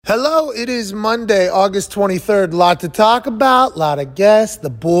Hello, it is Monday, August 23rd. Lot to talk about, lot of guests.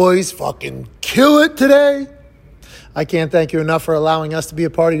 The boys fucking kill it today. I can't thank you enough for allowing us to be a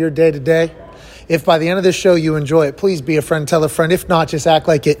part of your day today. If by the end of this show you enjoy it, please be a friend, tell a friend. If not, just act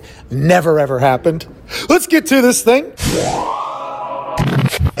like it never ever happened. Let's get to this thing.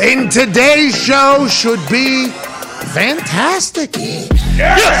 And today's show should be fantastic.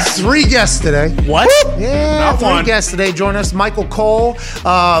 Yes! 3 guests today. What? Yeah, Not 3 one. guests today. Join us. Michael Cole,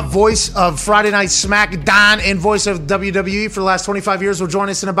 voice of Friday Night SmackDown and voice of WWE for the last 25 years, will join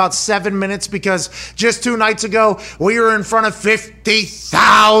us in about 7 minutes because just 2 nights ago, we were in front of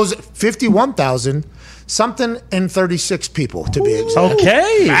 51,000, something and 36 people to be exact.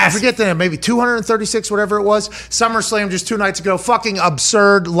 Okay. I forget the name, maybe 236, whatever it was. SummerSlam just 2 nights ago. Fucking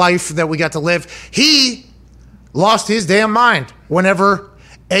absurd life that we got to live. He lost his damn mind whenever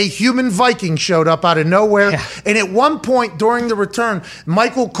a human Viking showed up out of nowhere. Yeah. And at one point during the return,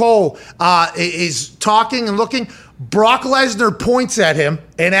 Michael Cole is talking and looking. Brock Lesnar points at him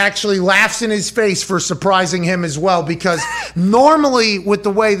and actually laughs in his face for surprising him as well, because normally with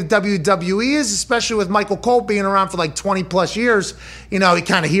the way the WWE is, especially with Michael Cole being around for like 20 plus years, you know, he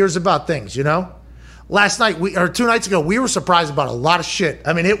kind of hears about things, you know? Last night, 2 nights ago, we were surprised about a lot of shit.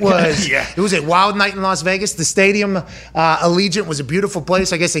 I mean, it was It was a wild night in Las Vegas. The stadium, Allegiant, was a beautiful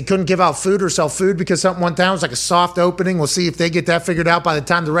place. I guess they couldn't give out food or sell food because something went down. It was like a soft opening. We'll see if they get that figured out by the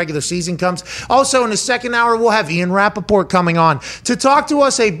time the regular season comes. Also, in the second hour, we'll have Ian Rapoport coming on to talk to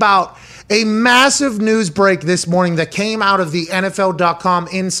us about a massive news break this morning that came out of the NFL.com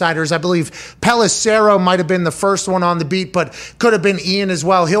insiders. I believe Pelissero might have been the first one on the beat, but could have been Ian as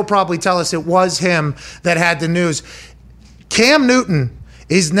well. He'll probably tell us it was him that had the news. Cam Newton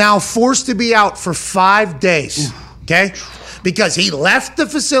is now forced to be out for 5 days, okay? Because he left the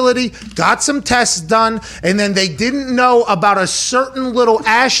facility, got some tests done, and then they didn't know about a certain little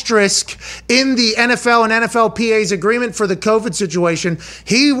asterisk in the NFL and NFLPA's agreement for the COVID situation.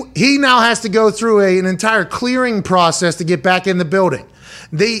 He now has to go through an entire clearing process to get back in the building.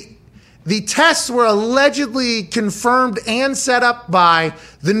 The tests were allegedly confirmed and set up by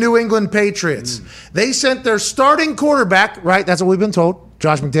the New England Patriots. They sent their starting quarterback, right? That's what we've been told.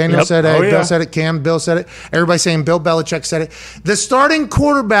 Josh McDaniels said it. Bill said it. Bill said it. Everybody's saying Bill Belichick said it. The starting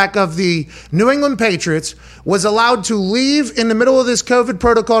quarterback of the New England Patriots was allowed to leave in the middle of this COVID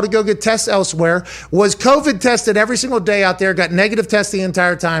protocol to go get tests elsewhere, was COVID tested every single day out there, got negative tests the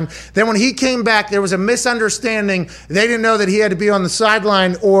entire time. Then when he came back, there was a misunderstanding. They didn't know that he had to be on the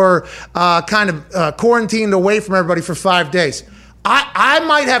sideline or quarantined away from everybody for 5 days. I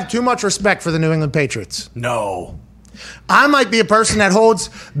might have too much respect for the New England Patriots. No. I might be a person that holds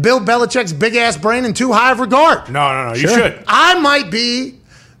Bill Belichick's big-ass brain in too high of regard. No. You should. I might be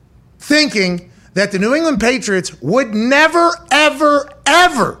thinking that the New England Patriots would never, ever,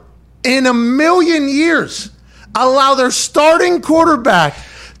 ever in a million years allow their starting quarterback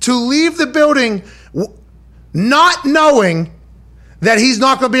to leave the building not knowing that he's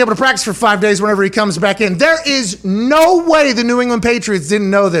not going to be able to practice for 5 days whenever he comes back in. There is no way the New England Patriots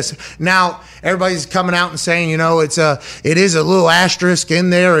didn't know this. Now, everybody's coming out and saying, you know, it is a little asterisk in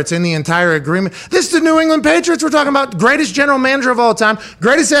there. It's in the entire agreement. This is the New England Patriots we're talking about. Greatest general manager of all time.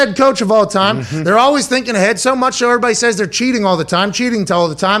 Greatest head coach of all time. Mm-hmm. They're always thinking ahead, so much so everybody says they're cheating all the time.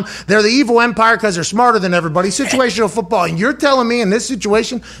 They're the evil empire because they're smarter than everybody. Situational football. And you're telling me in this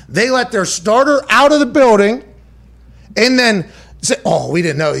situation, they let their starter out of the building and then say, we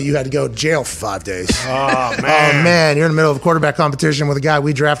didn't know that you had to go to jail for 5 days. Oh, man. Oh, man. You're in the middle of a quarterback competition with a guy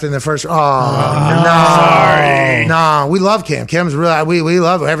we drafted in the first. No. Sorry. No, we love Cam. Cam's really, we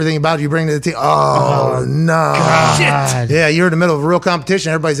love everything about you bring to the team. No. God. Shit. Yeah, you're in the middle of a real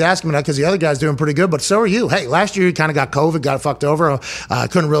competition. Everybody's asking me that because the other guy's doing pretty good, but so are you. Hey, last year you kind of got COVID, got fucked over,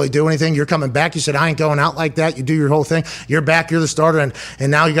 couldn't really do anything. You're coming back. You said, I ain't going out like that. You do your whole thing. You're back. You're the starter,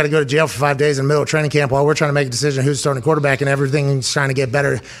 and now you got to go to jail for 5 days in the middle of training camp while we're trying to make a decision who's starting quarterback and everything. Trying to get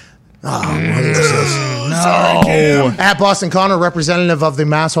better. No. At Boston Connor, representative of the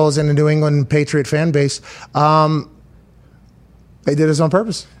massholes in the New England Patriot fan base. They did this on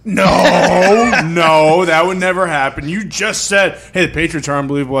purpose. No, that would never happen. You just said, hey, the Patriots are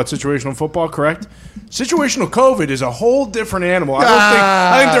unbelievable at situational football, correct? Situational COVID is a whole different animal.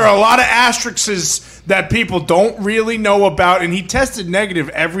 I think there are a lot of asterisks that people don't really know about, and he tested negative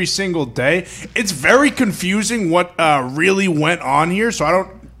every single day. It's very confusing what really went on here, so I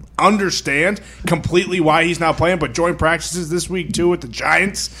don't understand completely why he's not playing, but joint practices this week too with the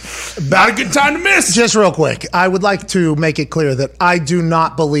Giants. Not a good time to miss. Just real quick, I would like to make it clear that I do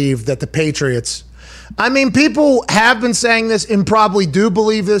not believe that the Patriots I mean, people have been saying this and probably do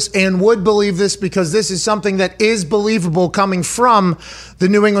believe this and would believe this because this is something that is believable coming from the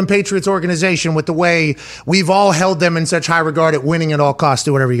New England Patriots organization with the way we've all held them in such high regard at winning at all costs,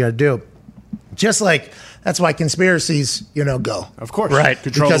 do whatever you got to do. Just like that's why conspiracies, go. Of course. Right.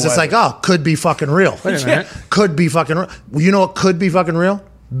 Because it's like, could be fucking real. Wait a minute. Could be fucking real. Well, you know what could be fucking real?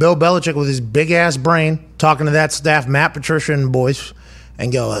 Bill Belichick with his big-ass brain talking to that staff, Matt Patricia and boys,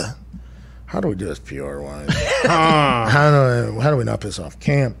 and go, how do we do this PR-wise? How do we not piss off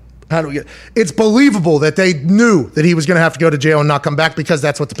Cam? How do we get? It's believable that they knew that he was going to have to go to jail and not come back because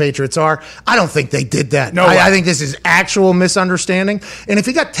that's what the Patriots are. I don't think they did that. No, I think this is actual misunderstanding. And if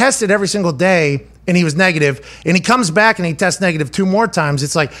he got tested every single day and he was negative, and he comes back and he tests negative 2 more times,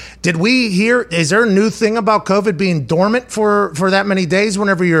 it's like, did we hear? Is there a new thing about COVID being dormant for that many days?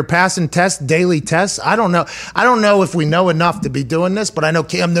 Whenever you're passing tests, daily tests, I don't know. I don't know if we know enough to be doing this, but I know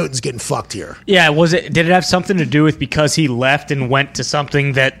Cam Newton's getting fucked here. Yeah, did it have something to do with because he left and went to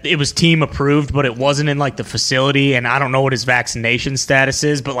something that it was team approved, but it wasn't in like the facility? And I don't know what his vaccination status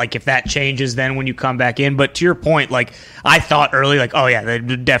is, but like if that changes then when you come back in. But to your point, like I thought early, like, oh yeah, they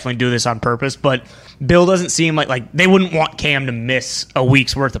definitely do this on purpose, but Bill doesn't seem like they wouldn't want Cam to miss a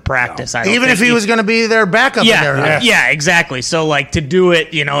week's worth of practice. No. Even if he was going to be their backup. Yeah, exactly. So like to do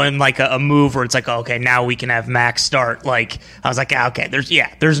it, in like a move where it's like, okay, now we can have Max start. Like I was like, okay,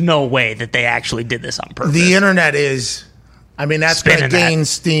 there's no way that they actually did this on purpose. The internet is, that's going to gain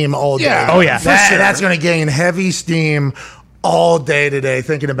steam all day. Yeah. Oh yeah, that's going to gain heavy steam all day today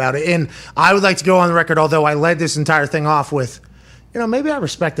thinking about it. And I would like to go on the record, although I led this entire thing off with, maybe I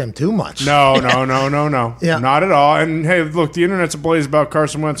respect them too much. No. Yeah. Not at all. And, hey, look, the internet's ablaze about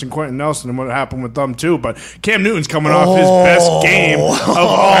Carson Wentz and Quentin Nelson and what happened with them, too. But Cam Newton's coming off his best game of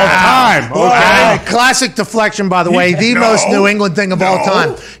all time. Okay? Classic deflection, by the way. The most New England thing of all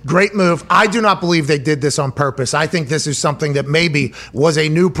time. Great move. I do not believe they did this on purpose. I think this is something that maybe was a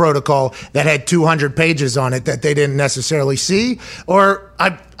new protocol that had 200 pages on it that they didn't necessarily see. Or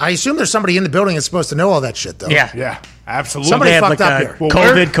I assume there's somebody in the building that's supposed to know all that shit, though. Yeah. Absolutely. Somebody they have fucked like up a here.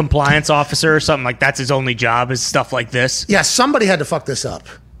 COVID compliance officer or something like that's his only job is stuff like this. Yeah, somebody had to fuck this up.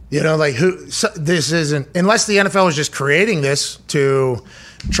 This isn't, unless the NFL is just creating this to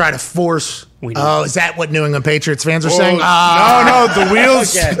try to force. Is that what New England Patriots fans are saying? No,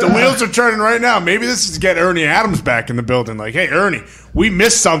 the wheels are turning right now. Maybe this is to get Ernie Adams back in the building. Like, hey, Ernie, we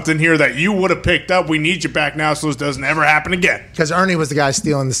missed something here that you would have picked up. We need you back now so this doesn't ever happen again. Because Ernie was the guy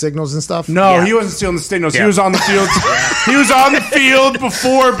stealing the signals and stuff? No, he wasn't stealing the signals. Yeah. He was on the field. He was on the field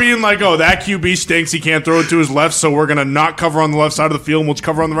before being like, oh, that QB stinks. He can't throw it to his left, so we're going to not cover on the left side of the field and we'll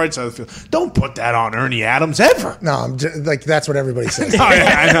cover on the right side of the field. Don't put that on Ernie Adams ever. No, that's what everybody says. Oh,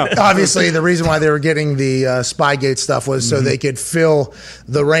 yeah, I know. Obviously, the reason why they were getting the Spygate stuff was so they could fill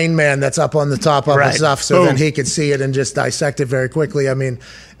the Rain Man that's up on the top of the stuff so then he could see it and just dissect it very quickly.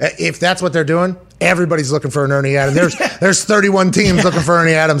 If that's what they're doing, everybody's looking for an Ernie Adams. There's 31 teams looking for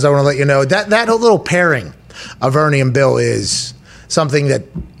Ernie Adams. I want to let you know. That little pairing of Ernie and Bill is something that,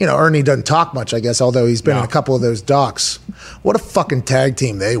 Ernie doesn't talk much, I guess, although he's been in a couple of those docs. What a fucking tag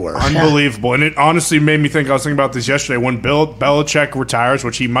team they were. Unbelievable. And it honestly made me think, I was thinking about this yesterday, when Bill Belichick retires,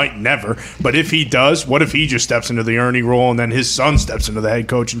 which he might never, but if he does, what if he just steps into the Ernie role and then his son steps into the head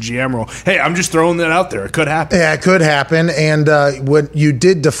coach and GM role? Hey, I'm just throwing that out there. It could happen. Yeah, it could happen. And what you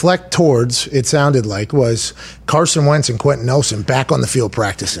did deflect towards, it sounded like, was Carson Wentz and Quentin Nelson back on the field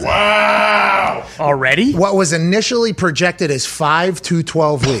practicing. Wow. Already? What was initially projected as 5 to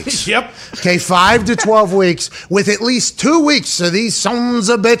 12 weeks. Yep. Okay, 5 to 12 weeks with at least 2 weeks. So these sons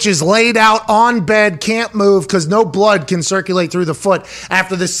of bitches laid out on bed, can't move because no blood can circulate through the foot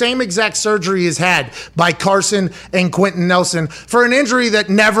after the same exact surgery is had by Carson and Quentin Nelson for an injury that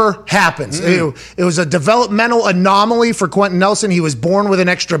never happens. It was a developmental anomaly for Quentin Nelson. He was born with an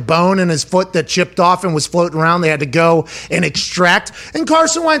extra bone in his foot that chipped off and was floating around. They had to go and extract. And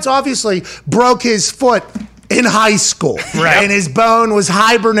Carson Wentz obviously broke his foot in high school. Right. And his bone was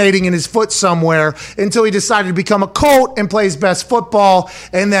hibernating in his foot somewhere until he decided to become a Colt and play his best football.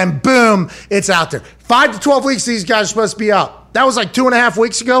 And then, boom, it's out there. 5 to 12 weeks, these guys are supposed to be out. That was like 2.5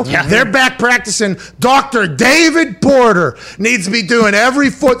 weeks ago. Yeah. They're back practicing. Dr. David Porter needs to be doing every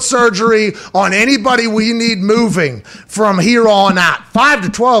foot surgery on anybody we need moving from here on out. 5 to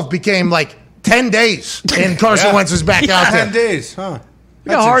 12 became like 10 days, and Carson Wentz was back out there. 10 days, huh?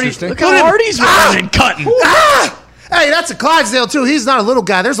 Look how Hardy's running and cutting. Hey, that's a Clydesdale, too. He's not a little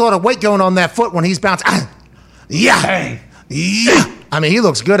guy. There's a lot of weight going on that foot when he's bouncing. Yeah. Bang. Yeah. I mean, he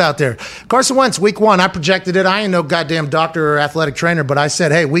looks good out there. Carson Wentz, week 1, I projected it. I ain't no goddamn doctor or athletic trainer, but I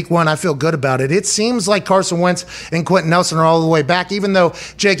said, hey, week 1, I feel good about it. It seems like Carson Wentz and Quentin Nelson are all the way back, even though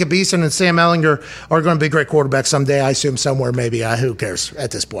Jacob Eason and Sam Ellinger are going to be great quarterbacks someday. I assume somewhere, maybe. Who cares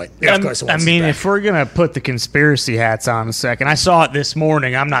at this point? If we're going to put the conspiracy hats on a second, I saw it this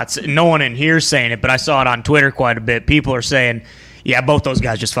morning. No one in here saying it, but I saw it on Twitter quite a bit. People are saying, yeah, both those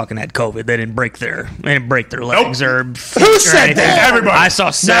guys just fucking had COVID. They didn't break their legs or who said that? Everybody. I saw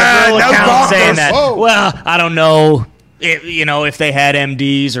several accounts saying that. Whoa. Well, I don't know, if they had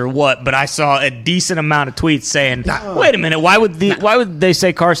MDs or what, but I saw a decent amount of tweets saying, "Wait a minute, why would they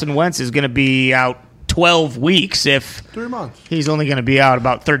say Carson Wentz is going to be out 12 weeks if 3 months. He's only going to be out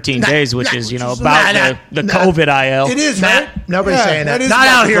about 13 days, which is, about the COVID IL. It is, man. Nobody's saying that. Not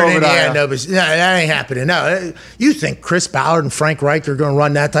out here in Indiana. That ain't happening. No, you think Chris Ballard and Frank Reich are going to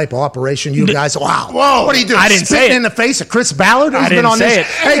run that type of operation? You guys, wow. Whoa. What are you doing? I didn't say it. In the face of Chris Ballard? I didn't say it.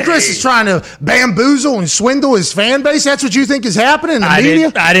 Hey, Chris is trying to bamboozle and swindle his fan base. That's what you think is happening in the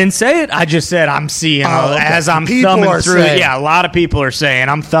media? I didn't say it. I just said I'm seeing as I'm thumbing through it. Yeah, a lot of people are saying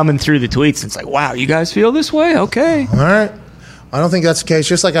I'm thumbing through the tweets. And it's like, wow, you guys feel this way? Okay. All right. I don't think that's the case.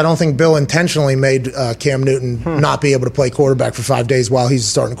 Just like I don't think Bill intentionally made Cam Newton not be able to play quarterback for 5 days while he's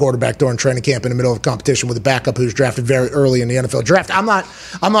starting quarterback during training camp in the middle of competition with a backup who's drafted very early in the NFL draft. I'm not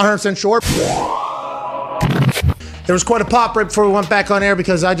 100% sure. There was quite a pop right before we went back on air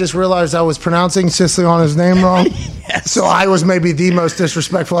because I just realized I was pronouncing Siciliano's name wrong. Yes. So I was maybe the most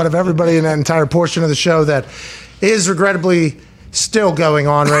disrespectful out of everybody in that entire portion of the show that is regrettably still going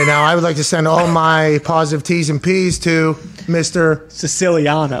on right now. I would like to send all my positive T's and P's to Mr.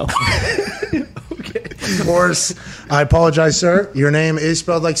 Siciliano. Okay. Of course, I apologize, sir. Your name is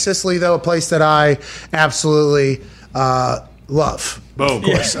spelled like Sicily, though, a place that I absolutely love. Boom. Of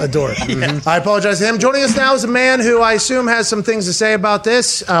course, adore. Mm-hmm. I apologize to him. Joining us now is a man who I assume has some things to say about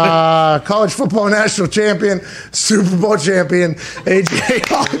this. College football national champion, Super Bowl champion, AJ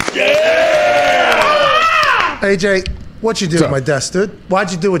Hawk. Yeah! AJ, what'd you do at my desk, dude?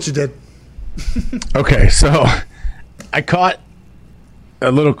 Why'd you do what you did? Okay, so I caught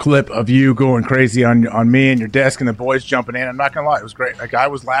a little clip of you going crazy on me and your desk and the boys jumping in. I'm not going to lie, it was great. Like, I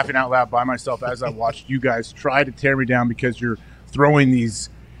was laughing out loud by myself as I watched you guys try to tear me down because you're throwing these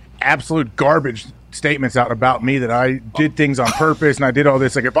absolute garbage statements out about me that I did things on purpose and I did all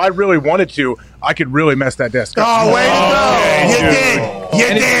this. Like, if I really wanted to, I could really mess that desk up. Oh, way to go. You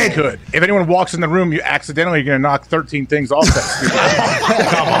did. You did. Could. If anyone walks in the room, you accidentally going to knock 13 things off that.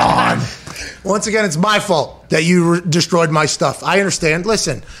 Come on. Once again, it's my fault that you destroyed my stuff. I understand.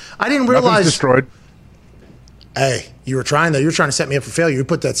 Listen, I didn't realize. Nothing's destroyed. Hey, you were trying, though. You were trying to set me up for failure. You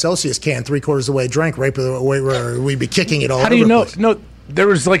put that Celsius can 3/4 of the way drank right where we'd be kicking it all over. How do you know? Place. No, there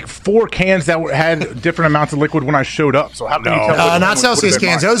was like 4 cans that had different amounts of liquid when I showed up. So how can you tell? Not Celsius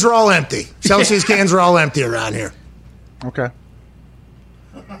cans. Those are all empty. Celsius cans are all empty around here. Okay.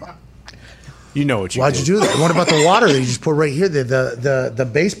 You know what you Why'd you do that? What about the water that you just put right here? The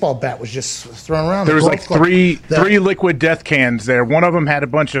baseball bat was just thrown around. There was like three liquid death cans there. One of them had a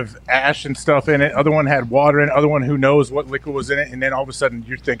bunch of ash and stuff in it. Other one had water in it. Other one, who knows what liquid was in it. And then all of a sudden,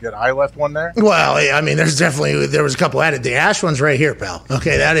 you think that I left one there? Well, I mean, there was a couple added. The ash one's right here, pal.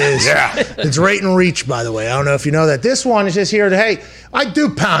 Okay, that is. Yeah. It's right in reach, by the way. I don't know if you know that. This one is just here to, hey, I do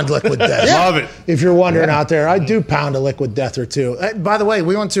pound liquid death. Love it. If you're wondering out there, I do pound a liquid death or two. By the way,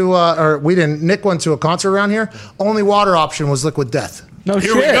 we went to, Nick went to a concert around here. Only water option was liquid death. No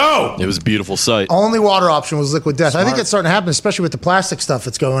Here shit. we go. It was a beautiful sight. Only water option was liquid death. I think it's starting to happen, especially with the plastic stuff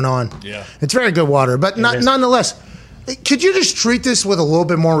that's going on. Yeah. It's very good water, but nonetheless, could you just treat this with a little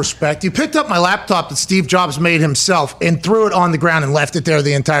bit more respect? You picked up my laptop that Steve Jobs made himself and threw it on the ground and left it there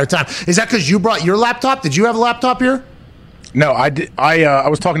the entire time. Is that because you brought your laptop? Did you have a laptop here? No, I did. I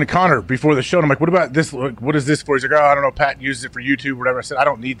was talking to Connor before the show, and I'm like, what about this? What is this for? He's like, oh, I don't know. Pat uses it for YouTube or whatever. I said, I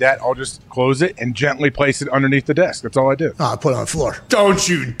don't need that. I'll just close it and gently place it underneath the desk. That's all I did. Oh, I put it on the floor. Don't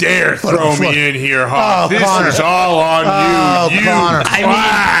you dare throw me in here, Hawk. This Connor. is all on you. You Connor.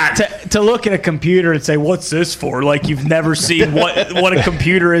 I mean, to look at a computer and say, what's this for? Like you've never seen what a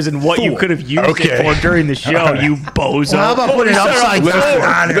computer is and what you could have used it for during the show, you bozo. Well, how about putting it upside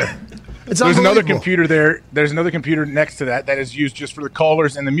down? There's another computer there. There's another computer next to that is used just for the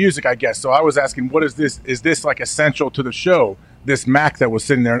callers and the music, I guess. So I was asking, what is this? Is this like essential to the show? This Mac that was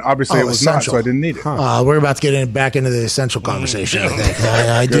sitting there, and obviously it was essential. Not, so I didn't need it. We're about to get back into the essential conversation, I think.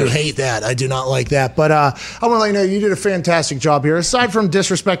 I do hate that. I do not like that. But I want to let you know, you did a fantastic job here. Aside from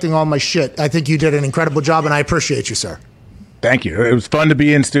disrespecting all my shit, I think you did an incredible job, and I appreciate you, sir. Thank you. It was fun to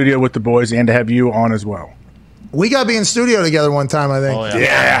be in studio with the boys and to have you on as well. We got to be in studio together one time, I think. Oh,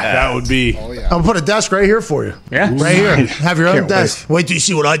 Yeah, that would be. I'll put a desk right here for you. Yeah. Right here. Have your own Can't desk. Wait till you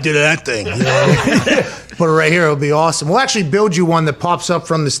see what I did to that thing. You know? Put it right here. It'll be awesome. We'll actually build you one that pops up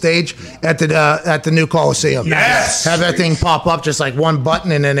from the stage at the new Coliseum. Yes. Have that thing pop up just like one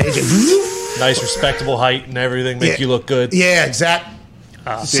button and then it just Nice, respectable height and everything. Make you look good. Yeah, exactly.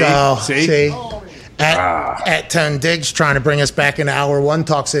 See? At 10 Diggs trying to bring us back into hour one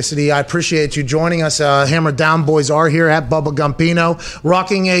toxicity. I appreciate you joining us. Hammer Down Boys are here at Bubba Gumpino,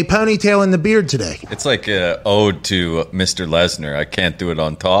 rocking a ponytail in the beard today. It's like an ode to Mr. Lesnar. I can't do it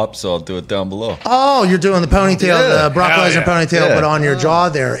on top, so I'll do it down below. Oh, you're doing the ponytail, Brock Hell Lesnar yeah. ponytail, Yeah. but on your jaw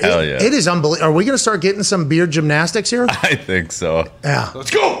there. Hell yeah. It is unbelievable. Are we going to start getting some beard gymnastics here? I think so. Yeah,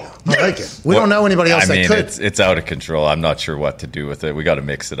 Let's go. I like it. We don't know anybody else I mean, that could. it's out of control. I'm not sure what to do with it. We got to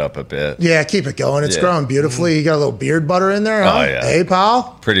mix it up a bit. Yeah, keep it going. It's Yeah. growing beautifully. You got a little beard butter in there, huh? Oh, yeah. Hey,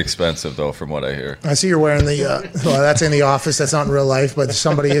 pal. Pretty expensive, though, from what I hear. I see you're wearing the, well, that's in the office. That's not in real life, but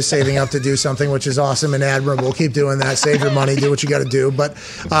somebody is saving up to do something, which is awesome and admirable. Keep doing that. Save your money. Do what you got to do. But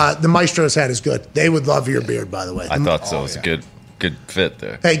the Maestro's hat is good. They would love your beard, by the way. I thought so. It was a good fit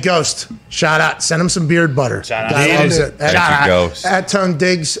there. Hey, Ghost, shout out. Send him some beard butter. Shout out. Guy loves it. Thank you, Ghost. At Tone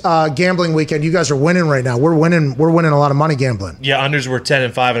Diggs gambling weekend, you guys are winning right now. We're winning a lot of money gambling. Yeah, unders were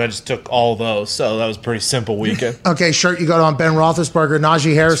 10-5, and I just took all those, so that was a pretty simple weekend. Okay, shirt you got on Ben Roethlisberger.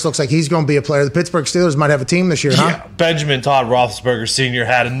 Najee Harris looks like he's going to be a player. The Pittsburgh Steelers might have a team this year, huh? Yeah, Benjamin Todd Roethlisberger Sr.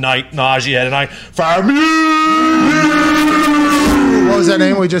 had a night. Najee had a night. Fire me! What was that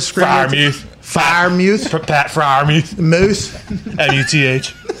name we just screamed? Firemuth. Firemuth. Pat Firemuth. Moose.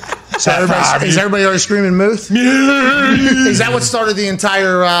 M-U-T-H. So is everybody already screaming Muth? Is that what started the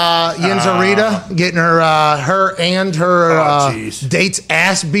entire Yinzarita getting her and her date's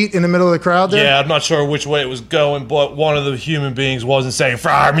ass beat in the middle of the crowd there? Yeah, I'm not sure which way it was going, but one of the human beings wasn't saying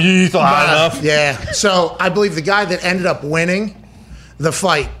Firemuth loud enough. Yeah. So I believe the guy that ended up winning the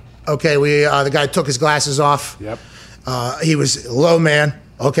fight. Okay, the guy took his glasses off. Yep. He was low man.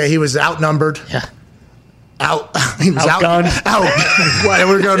 Okay, he was outnumbered. Yeah. He was Outgunned. Wow,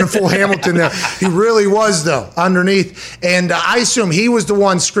 we're going to full Hamilton there. He really was, though, underneath. And I assume he was the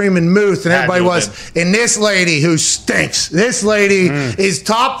one screaming Muth, and everybody was. And this lady who stinks. This lady is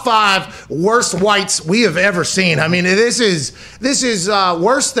top 5 worst whites we have ever seen. I mean, this is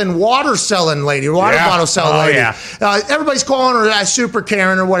worse than water selling lady, water bottle selling lady. Yeah. Everybody's calling her Super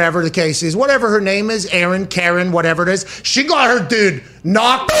Karen or whatever the case is. Whatever her name is, Aaron, Karen, whatever it is. She got her dude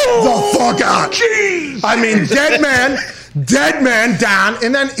knocked the fuck out. Jeez. I mean, dead man down,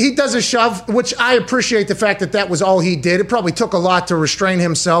 and then he does a shove, which I appreciate the fact that was all he did. It probably took a lot to restrain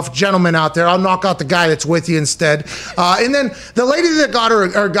himself. Gentlemen out there, I'll knock out the guy that's with you instead. And then the lady that got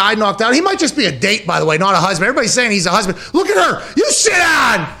her guy knocked out, he might just be a date, by the way, not a husband. Everybody's saying he's a husband. Look at her. You sit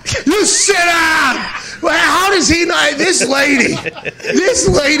down. You sit down. Well, how does he not? This lady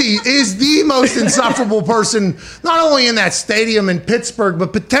is the most insufferable person, not only in that stadium in Pittsburgh,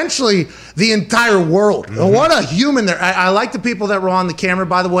 but potentially the entire world. What a human there. I like the people that were on the camera,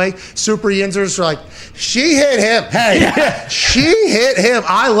 by the way. Super Yinzers are like, she hit him. Hey, she hit him.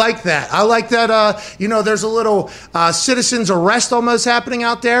 I like that. I like that, there's a little citizen's arrest almost happening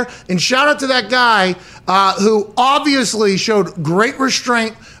out there. And shout out to that guy who obviously showed great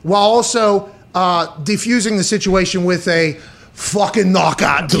restraint while also defusing the situation with a fucking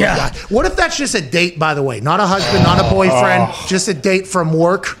knockout to a guy. What if that's just a date, by the way? Not a husband, not a boyfriend, just a date from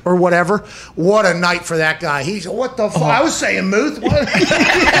work or whatever. What a night for that guy. He's, what the fuck? I was saying, Muth.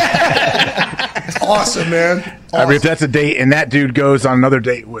 Awesome, man. Awesome. I mean, if that's a date and that dude goes on another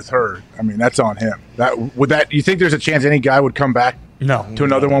date with her, I mean, that's on him. You think there's a chance any guy would come back to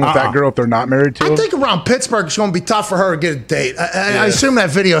another one with that girl if they're not married to him? I think around Pittsburgh, it's going to be tough for her to get a date. I assume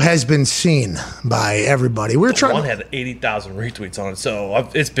that video has been seen by everybody. We're trying. One had 80,000 retweets on it, so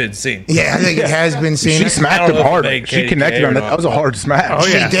it's been seen. Yeah, I think it has been seen. She smacked him hard. She connected on that. That was a hard smack. Oh,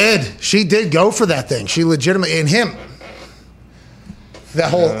 yeah. She did. She did go for that thing. She legitimately, and him. That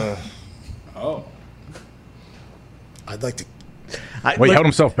whole. I'd like to. He held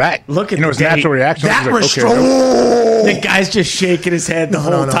himself back. Look at his the natural reaction. That was restraint. The guy's just shaking his head the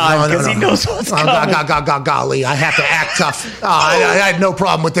whole time because he knows what's coming. Golly, I have to act tough. I had no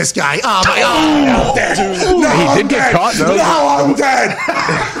problem with this guy. He did get caught, though. No, I'm dead.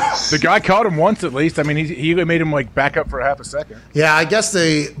 The guy caught him once at least. I mean, he made him back up for a half a second. Yeah, I guess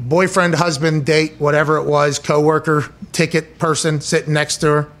the boyfriend, husband, date, whatever it was, coworker, ticket person sitting next to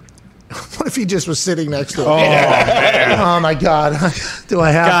her. What if he just was sitting next to her? Oh my God. Do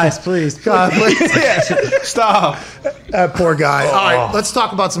I have Guys, to? please. God, please. Stop. That poor guy. All right, let's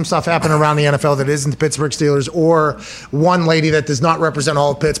talk about some stuff happening around the NFL that isn't the Pittsburgh Steelers or one lady that does not represent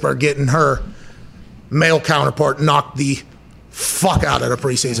all of Pittsburgh getting her male counterpart knocked the fuck out at a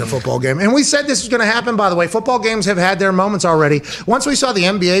preseason football game. And we said this was going to happen, by the way. Football games have had their moments already. Once we saw the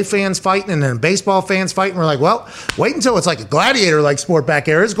NBA fans fighting and then baseball fans fighting, we're like, well, wait until it's like a gladiator-like sport back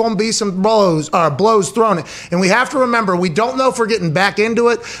here. There's going to be some blows thrown. And we have to remember, we don't know if we're getting back into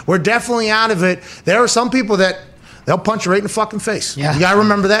it. We're definitely out of it. There are some people that they'll punch you right in the fucking face. Yeah. You got to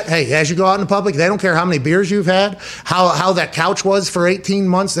remember that. Hey, as you go out in the public, they don't care how many beers you've had, how that couch was for 18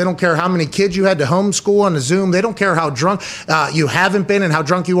 months. They don't care how many kids you had to homeschool on the Zoom. They don't care how drunk you haven't been and how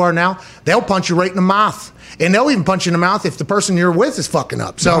drunk you are now. They'll punch you right in the mouth. And they'll even punch you in the mouth if the person you're with is fucking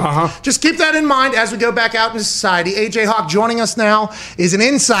up. So just keep that in mind as we go back out into society. AJ Hawk joining us now is an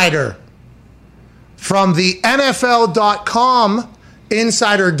insider from the NFL.com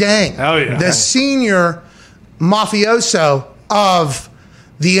insider gang. Hell yeah. The senior mafioso of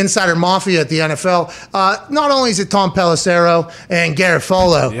the insider mafia at the NFL. Not only is it Tom Pelissero and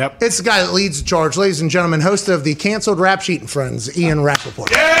Garofalo, it's the guy that leads the charge. Ladies and gentlemen, host of the canceled Rap Sheet and Friends, Ian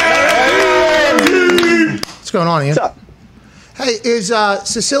Rapoport. What's going on, Ian? What's up? Hey, is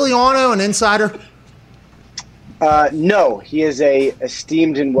Siciliano an insider? No, he is a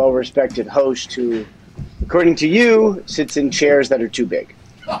esteemed and well-respected host who, according to you, sits in chairs that are too big.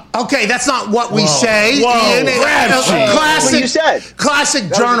 Okay, that's not what we say. Classic. What you said. Classic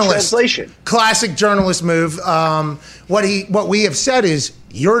that journalist. Translation. Classic journalist move. What we have said is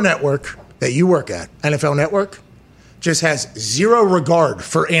your network that you work at, NFL Network, just has zero regard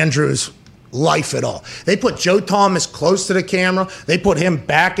for Andrew's life at all. They put Joe Thomas close to the camera. They put him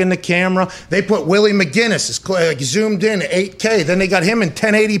back in the camera. They put Willie McGinnis zoomed in 8K. Then they got him in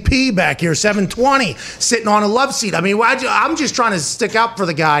 1080p back here, 720, sitting on a love seat. I mean, I'm just trying to stick up for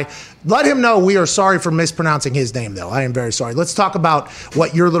the guy. Let him know we are sorry for mispronouncing his name, though. I am very sorry. Let's talk about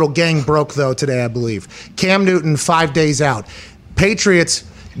what your little gang broke, though, today, I believe. Cam Newton, 5 days out. Patriots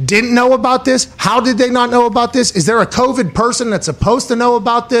didn't know about this? How did they not know about this? Is there a COVID person that's supposed to know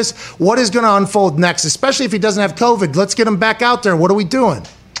about this? What is going to unfold next, especially if he doesn't have COVID? Let's get him back out there. What are we doing?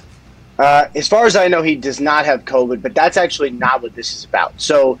 As far as I know, he does not have COVID, but that's actually not what this is about.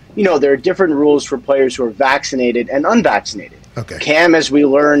 So, there are different rules for players who are vaccinated and unvaccinated. Okay. Cam, as we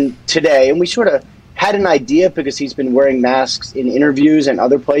learned today, and we sort of had an idea because he's been wearing masks in interviews and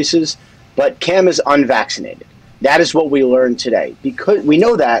other places, but Cam is unvaccinated. That is what we learned today. Because we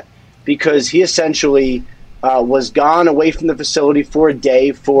know that because he essentially was gone away from the facility for a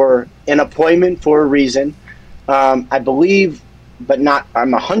day for an appointment for a reason. I believe, but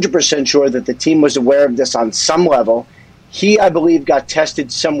I'm 100% sure that the team was aware of this on some level. He, I believe, got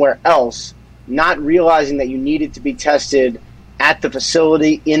tested somewhere else, not realizing that you needed to be tested at the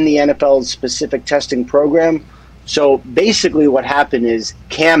facility in the NFL's specific testing program. So basically what happened is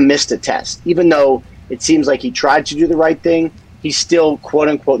Cam missed a test. Even though it seems like he tried to do the right thing, he still,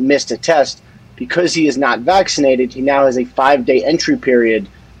 quote-unquote, missed a test. Because he is not vaccinated, he now has a 5-day entry period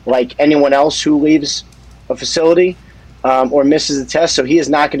like anyone else who leaves a facility or misses a test. So he is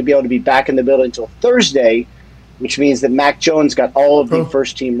not going to be able to be back in the building until Thursday, which means that Mac Jones got all of the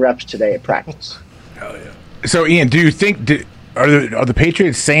first-team reps today at practice. Hell yeah. So, Ian, do you think are the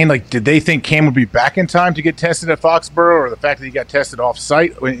Patriots saying, did they think Cam would be back in time to get tested at Foxborough, or the fact that he got tested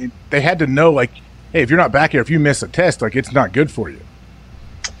off-site? They had to know, hey, if you're not back here, if you miss a test, it's not good for you.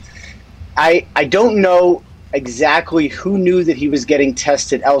 I don't know exactly who knew that he was getting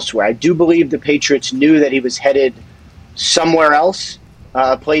tested elsewhere. I do believe the Patriots knew that he was headed somewhere else,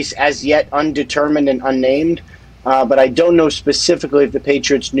 a place as yet undetermined and unnamed. But I don't know specifically if the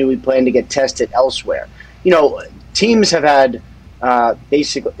Patriots knew he planned to get tested elsewhere. Teams have had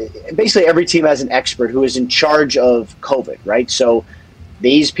basically every team has an expert who is in charge of COVID, right? So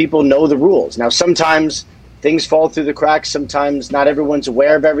these people know the rules. Now, sometimes things fall through the cracks. Sometimes not everyone's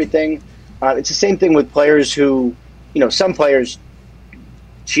aware of everything. It's the same thing with players who, some players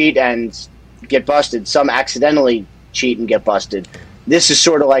cheat and get busted. Some accidentally cheat and get busted. This is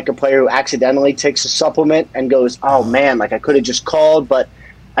sort of like a player who accidentally takes a supplement and goes, oh, man, I could have just called, but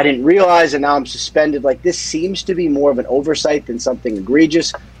I didn't realize, and now I'm suspended. This seems to be more of an oversight than something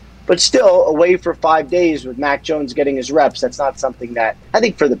egregious. But still, away for 5 days with Mac Jones getting his reps, that's not something that, I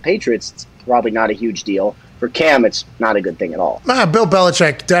think for the Patriots, it's probably not a huge deal. For Cam, it's not a good thing at all. Bill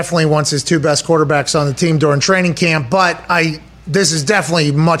Belichick definitely wants his two best quarterbacks on the team during training camp, but this is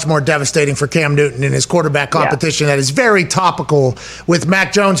definitely much more devastating for Cam Newton in his quarterback competition that is very topical with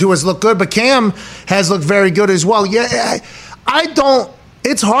Mac Jones, who has looked good, but Cam has looked very good as well. Yeah,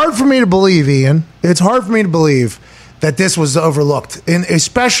 it's hard for me to believe, Ian. It's hard for me to believe that this was overlooked, and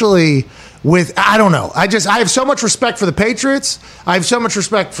especially with, I don't know. I have so much respect for the Patriots. I have so much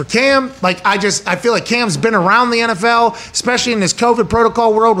respect for Cam. I feel like Cam's been around the NFL, especially in this COVID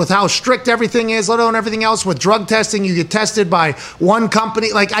protocol world with how strict everything is, let alone everything else with drug testing. You get tested by one company.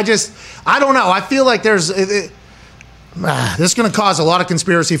 I don't know. I feel like there's... this is going to cause a lot of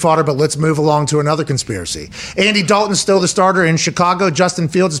conspiracy fodder, but let's move along to another conspiracy. Andy Dalton's still the starter in Chicago. Justin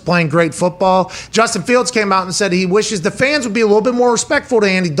Fields is playing great football. Justin Fields came out and said he wishes the fans would be a little bit more respectful to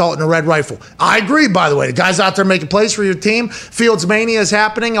Andy Dalton, a Red Rifle. I agree, by the way. The guy's out there making plays for your team. Fields mania is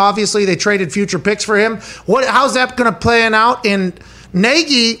happening. Obviously, they traded future picks for him. How's that going to play out? And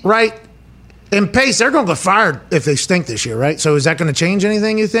Nagy, right, and Pace, they're going to get fired if they stink this year, right? So is that going to change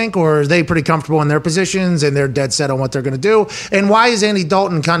anything, you think? Or are they pretty comfortable in their positions and they're dead set on what they're going to do? And why is Andy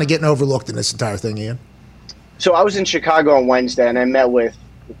Dalton kind of getting overlooked in this entire thing, Ian? So I was in Chicago on Wednesday, and I met with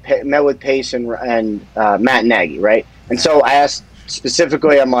Pace and Matt Nagy, right? And so I asked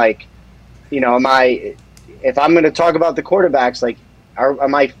specifically, I'm like, if I'm going to talk about the quarterbacks,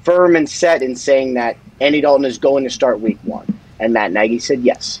 am I firm and set in saying that Andy Dalton is going to start week 1? And Matt Nagy said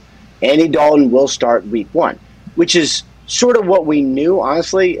yes. Andy Dalton will start week 1, which is sort of what we knew,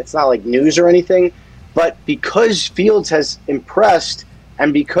 honestly. It's not like news or anything. But because Fields has impressed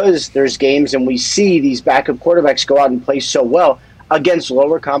and because there's games and we see these backup quarterbacks go out and play so well against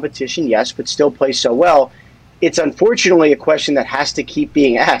lower competition, yes, but still play so well, it's unfortunately a question that has to keep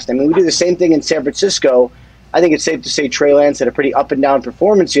being asked. I mean, we do the same thing in San Francisco. I think it's safe to say Trey Lance had a pretty up-and-down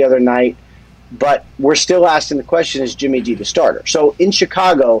performance the other night, but we're still asking the question, is Jimmy G the starter? So in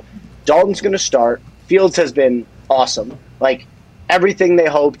Chicago, Dalton's going to start. Fields has been awesome. Everything they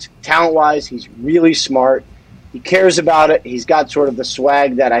hoped. Talent-wise, he's really smart. He cares about it. He's got sort of the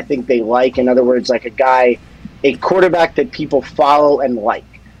swag that I think they like. In other words, a quarterback that people follow and like.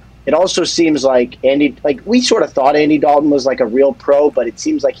 It also seems like we sort of thought Andy Dalton was a real pro, but it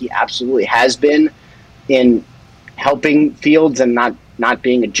seems like he absolutely has been in helping Fields and not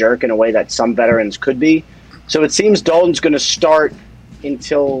being a jerk in a way that some veterans could be. So it seems Dalton's going to start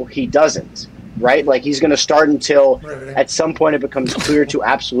until he doesn't, right? He's going to start until at some point it becomes clear to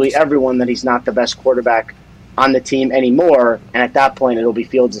absolutely everyone that he's not the best quarterback on the team anymore. And at that point, it'll be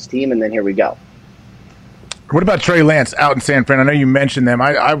Fields' team, and then here we go. What about Trey Lance out in San Fran? I know you mentioned them.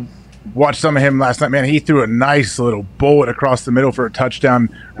 I watched some of him last night. Man, he threw a nice little bullet across the middle for a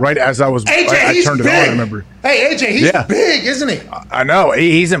touchdown right as I turned it on, I remember. Hey, AJ, he's big, isn't he? I know.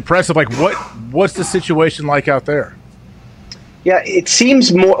 He's impressive. What's the situation like out there? Yeah, it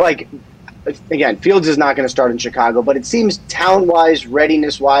seems more again, Fields is not going to start in Chicago, but it seems talent-wise,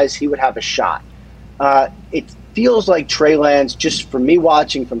 readiness-wise, he would have a shot. It feels like Trey Lance, just from me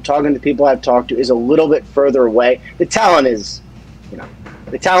watching, from talking to people I've talked to, is a little bit further away. The talent is,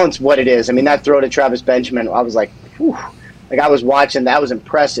 the talent's what it is. I mean, that throw to Travis Benjamin, I was like, whew. I was watching, that was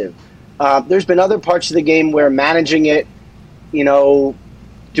impressive. There's been other parts of the game where managing it, doing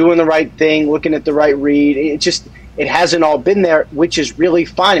the right thing, looking at the right read, it hasn't all been there, which is really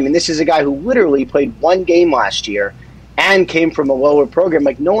fine. I mean, this is a guy who literally played one game last year and came from a lower program.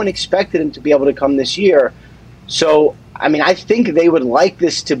 No one expected him to be able to come this year. So, I mean, I think they would like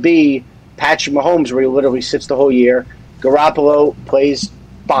this to be Patrick Mahomes, where he literally sits the whole year. Garoppolo plays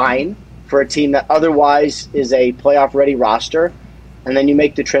fine for a team that otherwise is a playoff-ready roster. And then you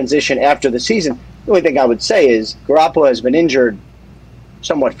make the transition after the season. The only thing I would say is Garoppolo has been injured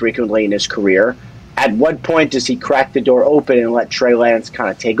somewhat frequently in his career. At what point does he crack the door open and let Trey Lance kind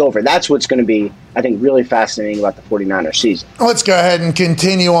of take over? That's what's going to be, I think, really fascinating about the 49ers season. Let's go ahead and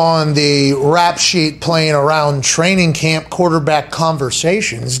continue on the rap sheet playing around training camp quarterback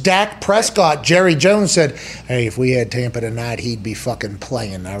conversations. Dak Prescott, Jerry Jones said, hey, if we had Tampa tonight, he'd be fucking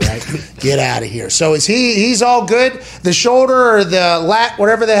playing, all right? Get out of here. So he's all good? The shoulder or the lat,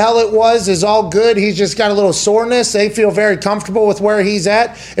 whatever the hell it was, is all good? He's just got a little soreness? They feel very comfortable with where he's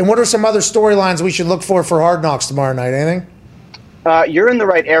at? And what are some other storylines we should look for Hard Knocks tomorrow night? Anything? You're in the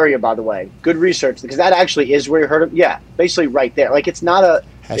right area, by the way. Good research, because that actually is where you heard him. Yeah, basically right there. It's not a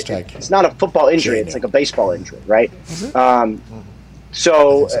It's not a football injury. It's like a baseball injury, right? But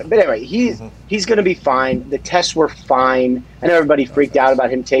anyway, he's going to be fine. The tests were fine. I know everybody freaked out about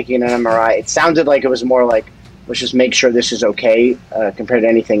him taking an MRI. It sounded like it was more like, let's just make sure this is okay compared to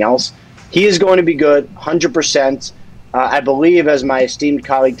anything else. He is going to be good, 100%. I believe, as my esteemed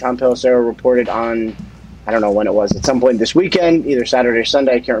colleague Tom Pelissero reported on, I don't know when it was, at some point this weekend, either Saturday or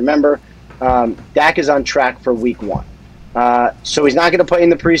Sunday, I can't remember, Dak is on track for week 1. So he's not going to play in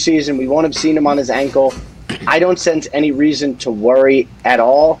the preseason. We won't have seen him on his ankle. I don't sense any reason to worry at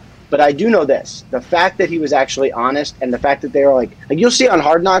all. But I do know this. The fact that he was actually honest and the fact that they were like you'll see on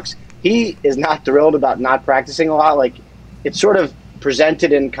Hard Knocks, he is not thrilled about not practicing a lot. Like, it's sort of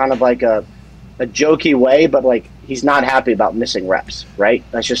presented in kind of like a jokey way, but like he's not happy about missing reps, right?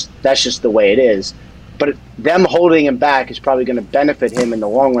 That's just the way it is. But them holding him back is probably going to benefit him in the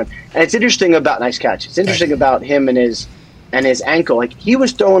long run. And it's interesting about nice catch. It's interesting about him and his ankle. Like, he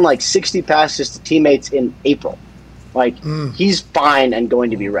was throwing like 60 passes to teammates in April. Like, he's fine and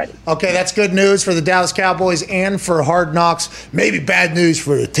going to be ready. Okay, that's good news for the Dallas Cowboys and for Hard Knocks. Maybe bad news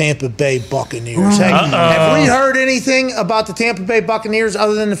for the Tampa Bay Buccaneers. Hey, have we heard anything about the Tampa Bay Buccaneers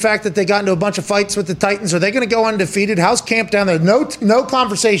other than the fact that they got into a bunch of fights with the Titans? Are they going to go undefeated? How's camp down there? No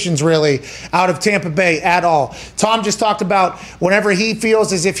conversations really out of Tampa Bay at all. Tom just talked about whenever he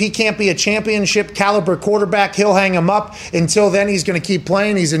feels as if he can't be a championship caliber quarterback, he'll hang him up. Until then, he's going to keep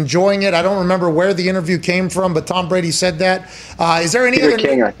playing. He's enjoying it. I don't remember where the interview came from, but Tom Brady said that. Is there any Peter other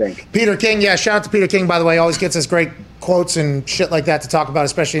King, I think. Peter King, yeah. Shout out to Peter King, by the way. Always gets us great quotes and shit like that to talk about,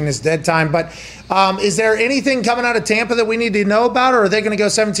 especially in his dead time. But is there anything coming out of Tampa that we need to know about, or are they going to go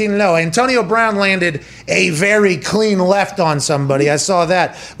 17-0? Antonio Brown landed a very clean left on somebody. I saw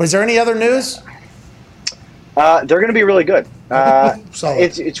that. But is there any other news? They're going to be really good.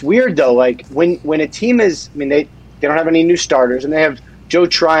 It's weird though. Like when a team is, I mean, they don't have any new starters, and they have Joe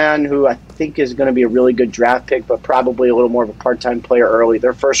Tryon, who I think is going to be a really good draft pick, but probably a little more of a part-time player early.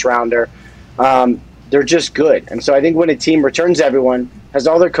 They're first rounder. They're just good. And so I think when a team returns everyone, has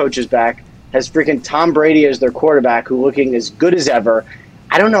all their coaches back, has freaking Tom Brady as their quarterback, who looking as good as ever,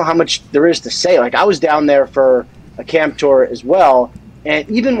 I don't know how much there is to say. Like, I was down there for a camp tour as well, and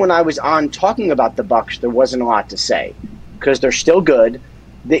even when I was on talking about the Bucs, there wasn't a lot to say because they're still good.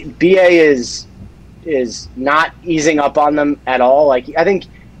 The BA is not easing up on them at all. Like, I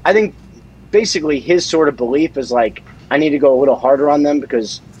think basically his sort of belief is like, I need to go a little harder on them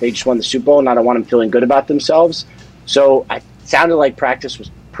because they just won the Super Bowl and I don't want them feeling good about themselves. So it sounded like practice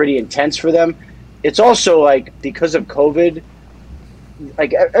was pretty intense for them. It's also like, because of COVID,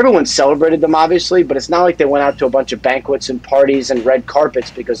 like, everyone celebrated them obviously, but it's not like they went out to a bunch of banquets and parties and red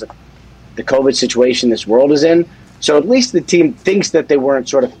carpets because of the COVID situation this world is in. So at least the team thinks that they weren't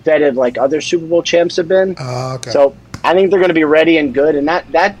sort of feted like other Super Bowl champs have been. Okay. So I think they're going to be ready and good, and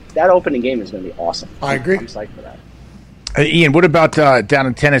that opening game is going to be awesome. I agree. I'm psyched for that. Ian, what about down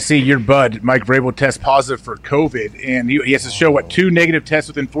in Tennessee? Your bud, Mike Vrabel, tests positive for COVID, and he has to show, 2 negative tests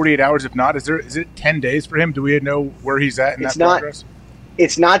within 48 hours? If not, is it 10 days for him? Do we know where he's at in progress?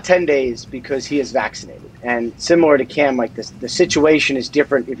 It's not 10 days because he is vaccinated. And similar to Cam, like the situation is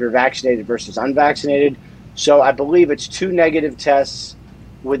different if you're vaccinated versus unvaccinated. So I believe it's 2 negative tests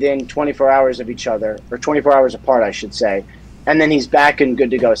within 24 hours of each other, or 24 hours apart, I should say. And then he's back and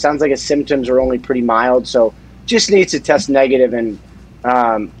good to go. It sounds like his symptoms are only pretty mild, so just needs to test negative and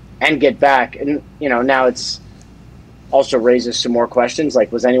get back. And, now it's also raises some more questions.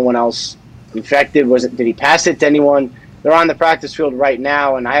 Like, was anyone else infected? Did he pass it to anyone? They're on the practice field right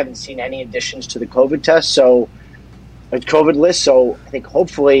now, and I haven't seen any additions to the COVID test, COVID list. So I think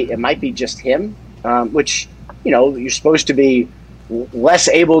hopefully it might be just him, which, you're supposed to be less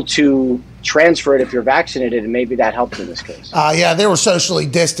able to transfer it if you're vaccinated, and maybe that helped in this case. Yeah, they were socially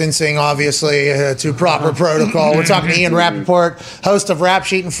distancing, obviously, to proper protocol. We're talking to Ian Rapoport, host of Rap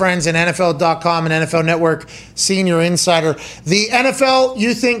Sheet and Friends and NFL.com and NFL Network, senior insider. The NFL,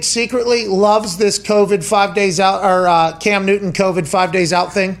 you think, secretly loves this COVID 5 days out, or Cam Newton COVID 5 days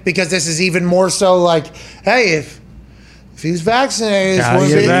out thing? Because this is even more so like, hey, if he's vaccinated,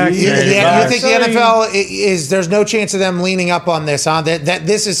 you think the NFL there's no chance of them leaning up on this, huh? That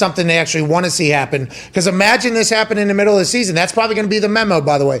this is something they actually want to see happen. Because imagine this happen in the middle of the season. That's probably going to be the memo,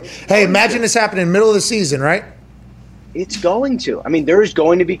 by the way. Hey, imagine this happening in the middle of the season, right? It's going to. I mean, there's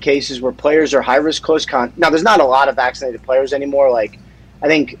going to be cases where players are high-risk close contact. Now, there's not a lot of vaccinated players anymore. Like, I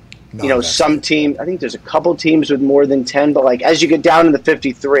think, some team, I think there's a couple teams with more than 10, but like as you get down to the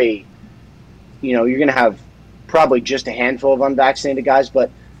 53, you're going to have probably just a handful of unvaccinated guys, but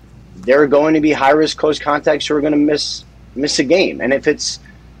there are going to be high-risk close contacts who are going to miss a game. And if it's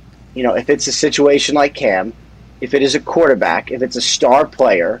a situation like Cam, if it is a quarterback, if it's a star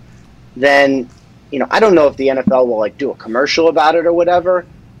player, then I don't know if the NFL will do a commercial about it or whatever,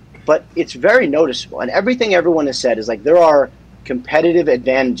 but it's very noticeable. And everything everyone has said is there are competitive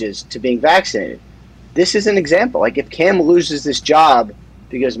advantages to being vaccinated. This is an example. If Cam loses this job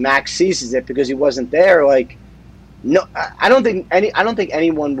because Max seizes it because he wasn't there, no, I don't think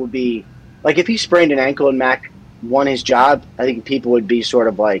anyone would be if he sprained an ankle and Mac won his job. I think people would be sort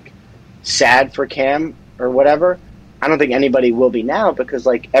of sad for Cam or whatever. I don't think anybody will be now because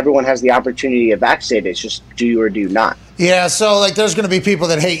everyone has the opportunity to vaccinate. It's just do you or do you not. Yeah, so like there's going to be people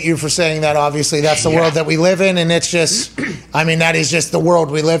that hate you for saying that. Obviously, that's the world that we live in, and it's just, I mean, that is just the world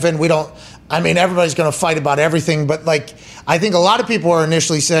we live in. We don't, I mean, everybody's going to fight about everything, but like, I think a lot of people are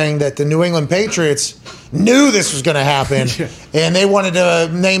initially saying that the New England Patriots knew this was going to happen, and they wanted to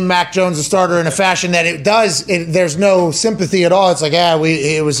name Mac Jones a starter in a fashion that it does. There's no sympathy at all. It's like,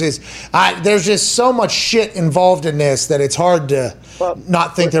 it was his. There's just so much shit involved in this that it's hard to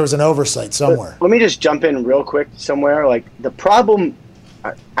not think there was an oversight somewhere. Let me just jump in real quick somewhere. Like the problem,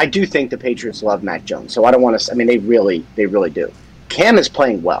 I do think the Patriots love Mac Jones, so I don't want to. I mean, they really do. Cam is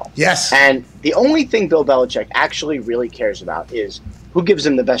playing well. Yes. And the only thing Bill Belichick actually really cares about is who gives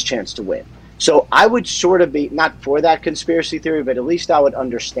him the best chance to win. So I would sort of be, not for that conspiracy theory, but at least I would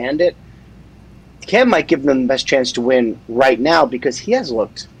understand it. Cam might give them the best chance to win right now because he has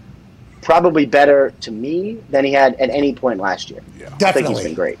looked probably better to me than he had at any point last year. Yeah. Definitely. I think he's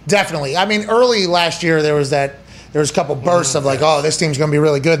been great. Definitely. I mean, early last year there was a couple bursts of like, oh, this team's going to be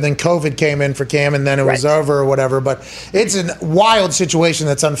really good. And then COVID came in for Cam, and then it was over or whatever. But it's a wild situation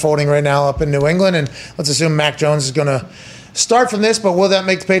that's unfolding right now up in New England. And let's assume Mac Jones is going to start from this. But will that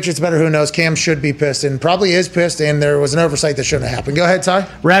make the Patriots better? Who knows? Cam should be pissed, and probably is pissed. And there was an oversight that shouldn't have happened. Go ahead, Ty.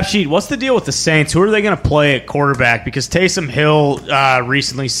 Rap Sheet, what's the deal with the Saints? Who are they going to play at quarterback? Because Taysom Hill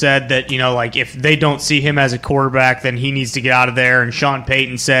recently said that, like if they don't see him as a quarterback, then he needs to get out of there. And Sean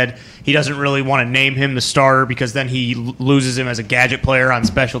Payton said he doesn't really want to name him the starter because then he loses him as a gadget player on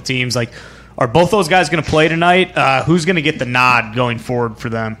special teams. Like, are both those guys going to play tonight? Who's going to get the nod going forward for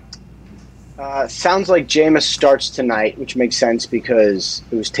them? Sounds like Jameis starts tonight, which makes sense because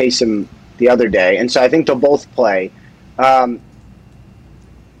it was Taysom the other day. And so I think they'll both play. I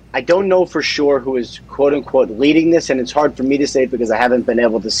don't know for sure who is quote-unquote leading this, and it's hard for me to say because I haven't been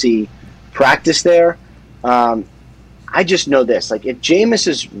able to see practice there. I just know this. Like, if Jameis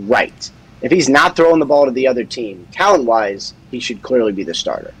is right, if he's not throwing the ball to the other team, talent-wise, he should clearly be the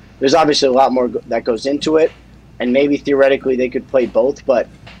starter. There's obviously a lot more that goes into it, and maybe theoretically they could play both. But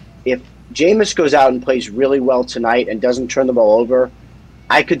if Jameis goes out and plays really well tonight and doesn't turn the ball over,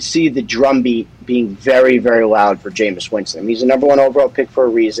 I could see the drumbeat being very, very loud for Jameis Winston. He's the number one overall pick for a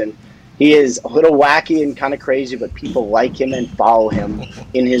reason. He is a little wacky and kind of crazy, but people like him and follow him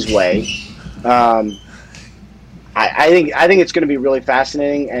in his way. I think it's going to be really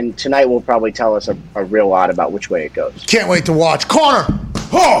fascinating, and tonight will probably tell us a real lot about which way it goes. Can't wait to watch. Connor,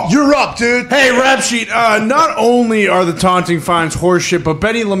 you're up, dude. Hey, Rap Sheet, not only are the taunting fines horseshit, but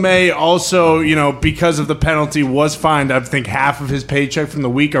Benny LeMay also, because of the penalty, was fined, I think, half of his paycheck from the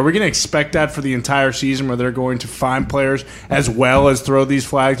week. Are we going to expect that for the entire season where they're going to fine players as well as throw these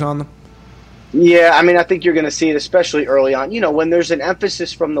flags on them? Yeah, I mean, I think you're going to see it, especially early on. When there's an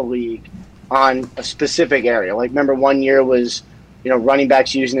emphasis from the league on a specific area. Like, remember one year was, running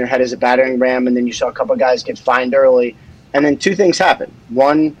backs using their head as a battering ram, and then you saw a couple of guys get fined early. And then two things happen.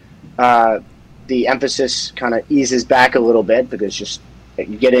 One, the emphasis kind of eases back a little bit because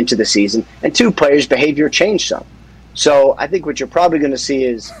you get into the season. And two, players' behavior changed some. So I think what you're probably going to see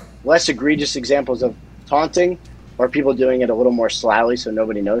is less egregious examples of taunting or people doing it a little more slyly so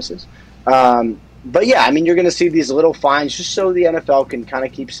nobody notices. But yeah, I mean, you're going to see these little fines just so the NFL can kind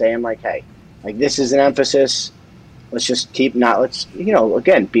of keep saying, like, hey, like, this is an emphasis. Let's just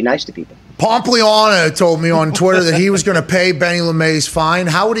again, be nice to people. Pompliano told me on Twitter that he was going to pay Benny LeMay's fine.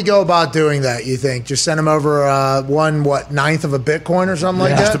 How would he go about doing that, you think? Just send him over ninth of a Bitcoin or something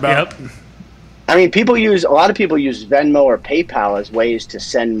like that? Just about. Yep. I mean, a lot of people use Venmo or PayPal as ways to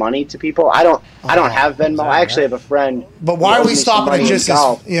send money to people. I don't have Venmo. I actually have a friend. But why are we stopping it just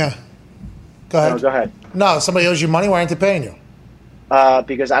yeah. Go ahead. No, go ahead. No, somebody owes you money. Why aren't they paying you?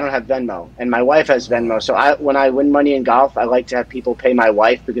 Because I don't have Venmo, and my wife has Venmo. So when I win money in golf, I like to have people pay my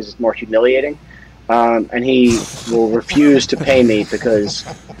wife because it's more humiliating. And he will refuse to pay me because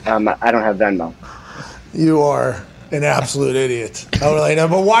I don't have Venmo. You are an absolute idiot. I really know.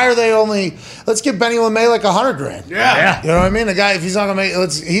 But why are they only? Let's give Benny LeMay like $100,000. Yeah. You know what I mean? The guy, if he's not gonna make,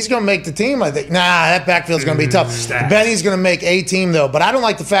 he's gonna make the team. I think. Nah, that backfield's gonna be tough. Benny's gonna make a team though. But I don't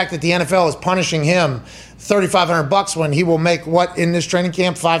like the fact that the NFL is punishing him $3,500 when he will make what in this training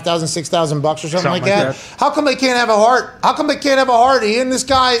camp, $5,000, $6,000 or something like that. How come they can't have a heart? How come they can't have a heart? Ian, this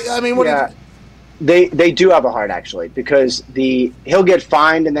guy. I mean, what? Yeah. They do have a heart actually because he'll get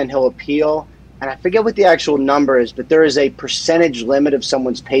fined and then he'll appeal. And I forget what the actual number is, but there is a percentage limit of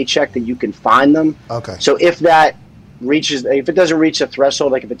someone's paycheck that you can fine them. Okay. So if it doesn't reach a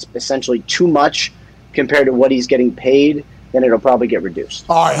threshold, like if it's essentially too much compared to what he's getting paid, then it'll probably get reduced.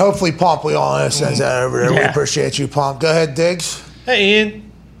 All right. Hopefully, Pompliano sends that over there. Yeah. We appreciate you, Pomp. Go ahead, Diggs. Hey,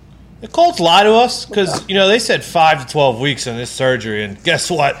 Ian. The Colts lie to us because, they said 5 to 12 weeks on this surgery, and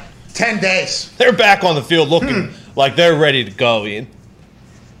guess what? 10 days. They're back on the field looking Like, they're ready to go, Ian.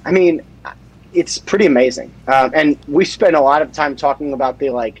 I mean, it's pretty amazing. And we spent a lot of time talking about the,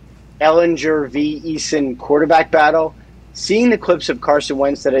 like, Ellinger v. Eason quarterback battle. Seeing the clips of Carson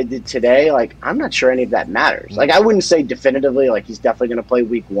Wentz that I did today, like, I'm not sure any of that matters. Like, I wouldn't say definitively, like, he's definitely going to play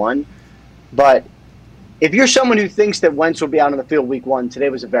week 1. But if you're someone who thinks that Wentz will be out on the field week 1, today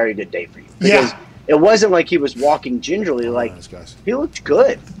was a very good day for you. Because it wasn't like he was walking gingerly. Like, he looked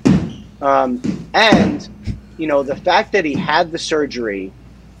good. And, you know, the fact that he had the surgery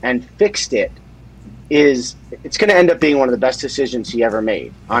and fixed it it's going to end up being one of the best decisions he ever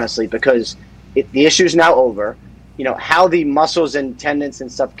made, honestly, because the issue is now over. You know, how the muscles and tendons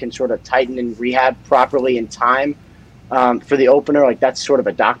and stuff can sort of tighten and rehab properly in time for the opener, like, that's sort of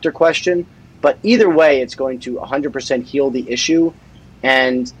a doctor question. But either way, it's going to 100% heal the issue.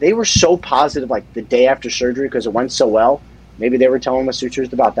 And they were so positive, like, the day after surgery because it went so well. Maybe they were telling us the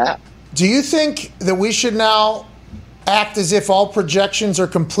truth about that. Do you think that we should now act as if all projections are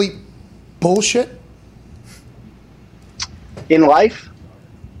complete bullshit? In life?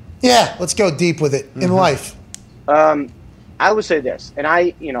 Yeah, let's go deep with it. In life. I would say this, and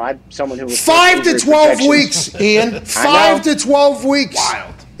I'm someone who 5 to 12 weeks, Ian. 5 to 12 weeks.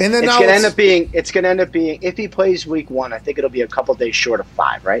 Wild. And then it's going to end up being if he plays week 1, I think it'll be a couple days short of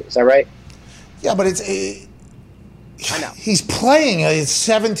 5, right? Is that right? Yeah, but I know. He's playing. It's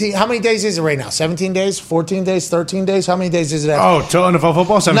 17. How many days is it right now? 17 days? 14 days? 13 days? How many days is it? Till NFL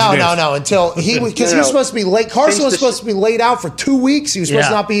football? 17 days. No. Until he was because he was supposed to be late. Carson was supposed to be laid out for 2 weeks. He was supposed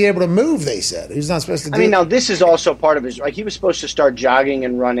to not be able to move. They said he was not supposed to. Now this is also part of his. Like, he was supposed to start jogging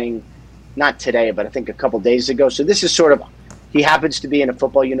and running, not today, but I think a couple days ago. So this is sort of. He happens to be in a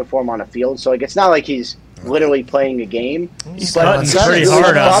football uniform on a field, so like it's not like he's literally playing a game. He's cutting pretty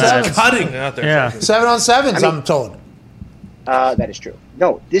hard on that. Cutting out there. Yeah. 7-on-7s, I'm told. That is true.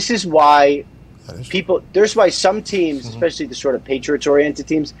 No, this is why there's why some teams, especially the sort of Patriots-oriented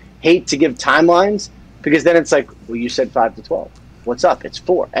teams, hate to give timelines because then it's like, well, you said 5 to 12. What's up? It's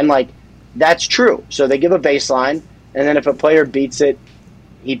 4. And, like, that's true. So they give a baseline, and then if a player beats it,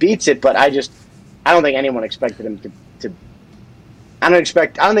 he beats it. But I don't think anyone expected him to I don't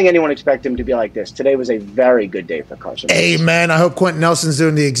think anyone expected him to be like this. Today was a very good day for Carson Wentz. Amen. I hope Quentin Nelson's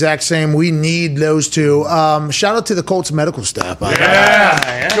doing the exact same. We need those two. Shout out to the Colts medical staff.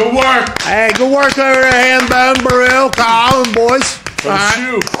 Yeah. Good work. Hey, good work over there, Hambone, Burrell, Kyle, and boys.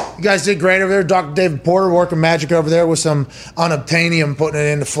 Shoe. You guys did great over there. Dr. David Porter working magic over there with some unobtainium, putting it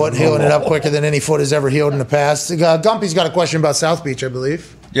in the foot, healing it up quicker than any foot has ever healed in the past. Gumpy's got a question about South Beach, I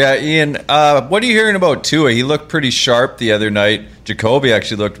believe. Yeah, Ian, what are you hearing about Tua? He looked pretty sharp the other night. Jacoby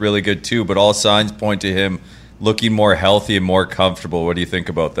actually looked really good too, but all signs point to him looking more healthy and more comfortable. What do you think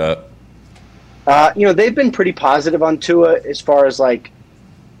about that? They've been pretty positive on Tua as far as, like,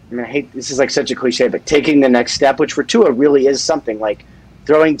 I hate this is like such a cliche, but taking the next step, which for Tua really is something, like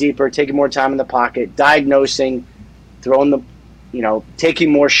throwing deeper, taking more time in the pocket, diagnosing,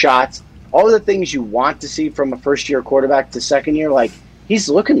 taking more shots, all the things you want to see from a first-year quarterback to second year, like, he's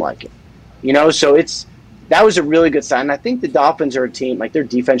looking like it, so that was a really good sign. And I think the Dolphins are a team, like, their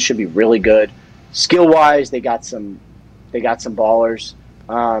defense should be really good. Skill-wise, they got some ballers,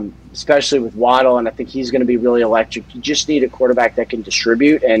 especially with Waddle, and I think he's going to be really electric. You just need a quarterback that can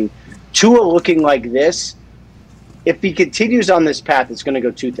distribute, and Tua looking like this, if he continues on this path, it's going to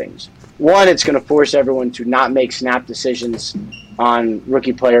go 2 things. One, it's going to force everyone to not make snap decisions on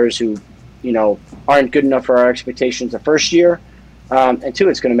rookie players who, aren't good enough for our expectations the first year. And 2,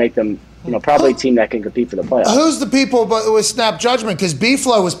 it's going to make them, probably a team that can compete for the playoffs. Who's the people with snap judgment? Because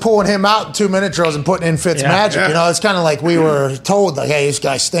B-Flow was pulling him out in 2-minute drills and putting in Fitz magic. Yeah. It's kind of like we were told, like, hey, this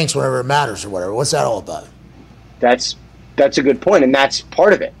guy stinks whenever it matters or whatever. What's that all about? That's a good point, and that's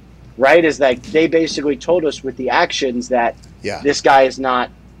part of it, right? Is like they basically told us with the actions that this guy is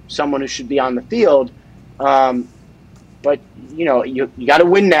not someone who should be on the field. But, you got to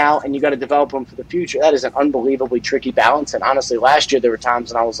win now, and you got to develop them for the future. That is an unbelievably tricky balance. And honestly, last year there were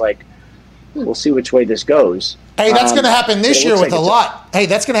times when I was like, we'll see which way this goes. Hey, that's going to happen this year with a lot. Hey,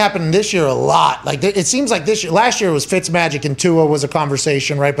 that's going to happen this year a lot. Like, it seems like last year was Fitzmagic and Tua was a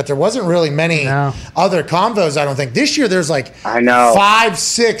conversation, right? But there wasn't really many other convos, I don't think. This year there's like 5,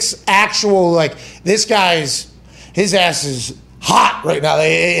 6 actual, like, this guy's, his ass is hot right now.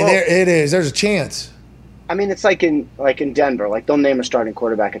 It is. There's a chance. I mean, it's like in Denver. Like, they'll name a starting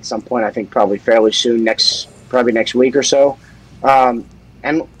quarterback at some point. I think probably fairly soon, probably next week or so.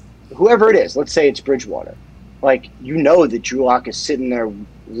 And whoever it is, let's say it's Bridgewater. Like, that Drew Lock is sitting there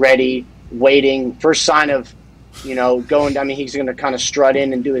ready, waiting. First sign of, going. I mean, he's going to kind of strut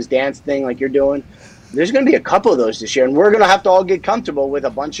in and do his dance thing like you're doing. There's going to be a couple of those this year, and we're going to have to all get comfortable with a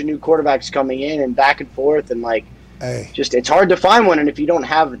bunch of new quarterbacks coming in and back and forth. And, like, it's hard to find one, and if you don't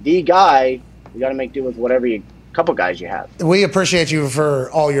have the guy, you got to make do with whatever couple guys you have. We appreciate you for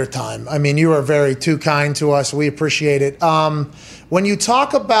all your time. I mean, you are very too kind to us. We appreciate it. When you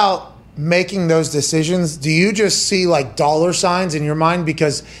talk about making those decisions, do you just see like dollar signs in your mind?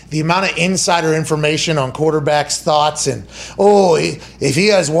 Because the amount of insider information on quarterbacks' thoughts and, if he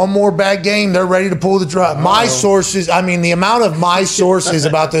has one more bad game, they're ready to pull the drug. My sources, the amount of my sources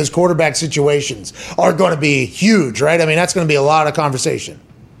about those quarterback situations are going to be huge, right? I mean, that's going to be a lot of conversation.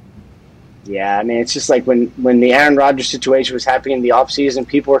 Yeah, I mean, it's just like when the Aaron Rodgers situation was happening in the offseason,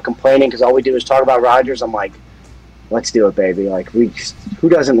 people were complaining because all we do is talk about Rodgers. I'm like, let's do it, baby. Like, who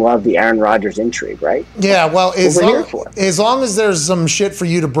doesn't love the Aaron Rodgers intrigue, right? Yeah, well, as long as there's some shit for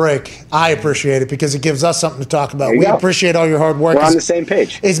you to break, I appreciate it because it gives us something to talk about. We appreciate all your hard work. We're on the same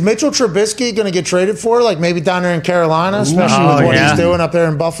page. Is Mitchell Trubisky going to get traded for, like maybe down there in Carolina, especially with what he's doing up there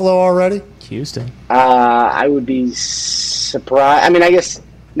in Buffalo already? Houston. I would be surprised. I mean, I guess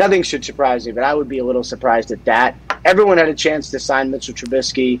nothing should surprise me, but I would be a little surprised at that. Everyone had a chance to sign Mitchell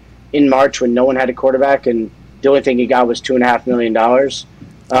Trubisky in March when no one had a quarterback, and the only thing he got was $2.5 million.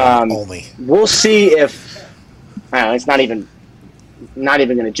 Only. We'll see if it's not even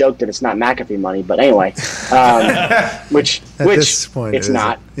going to joke that it's not McAfee money, but anyway, which this point, it's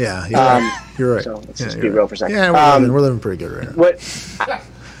not. Yeah, you're right. So let's just be real for a second. Yeah, we're living pretty good right now.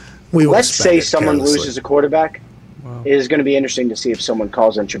 Let's say someone loses a quarterback. It is going to be interesting to see if someone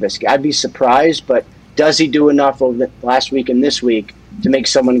calls on Trubisky. I'd be surprised, but does he do enough over the last week and this week to make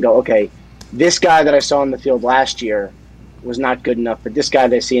someone go, okay, this guy that I saw in the field last year was not good enough, but this guy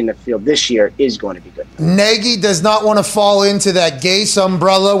that I see in the field this year is going to be good. Nagy does not want to fall into that Gase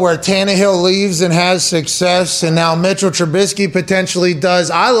umbrella where Tannehill leaves and has success, and now Mitchell Trubisky potentially does.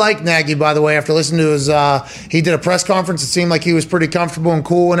 I like Nagy, by the way, after listening to his he did a press conference. It seemed like he was pretty comfortable and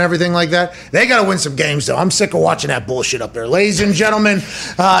cool and everything like that. They got to win some games, though. I'm sick of watching that bullshit up there. Ladies and gentlemen,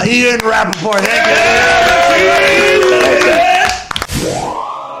 Ian Rapoport. Thank you.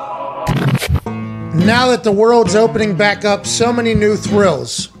 Now that the world's opening back up, so many new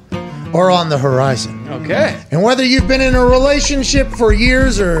thrills are on the horizon. Okay. And whether you've been in a relationship for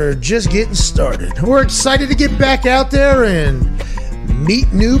years or just getting started, we're excited to get back out there and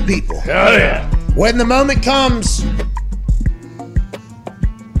meet new people. Hell yeah. When the moment comes,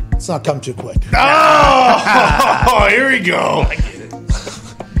 let's not come too quick. Oh, here we go.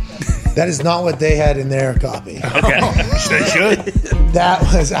 That is not what they had in their copy. Okay. They should. That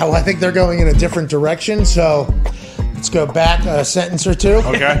was, I think they're going in a different direction, so let's go back a sentence or two.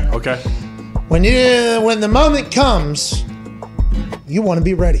 Okay. When the moment comes, you want to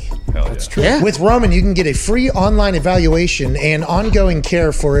be ready. Hell That's true. Yeah. With Roman, you can get a free online evaluation and ongoing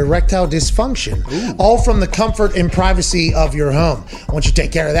care for erectile dysfunction, all from the comfort and privacy of your home. Once you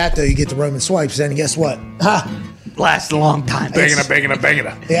take care of that, though, you get the Roman swipes, and guess what? Lasts a long time. Banging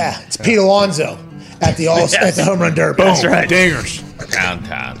it. Yeah, it's Pete Alonso at the at the home run derby. That's right. Dingers.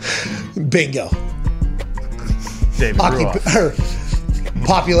 Downtown. Bingo. David Ruoff.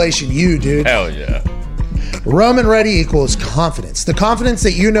 Population you, dude. Hell yeah. Roman Ready equals confidence. The confidence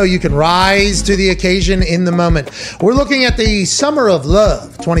that you know you can rise to the occasion in the moment. We're looking at the Summer of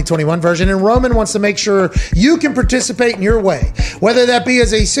Love 2021 version, and Roman wants to make sure you can participate in your way. Whether that be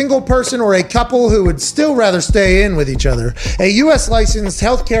as a single person or a couple who would still rather stay in with each other, a U.S. licensed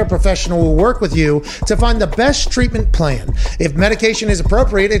healthcare professional will work with you to find the best treatment plan. If medication is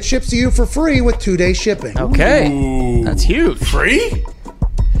appropriate, it ships to you for free with 2-day shipping. Okay. Ooh. That's huge. Free?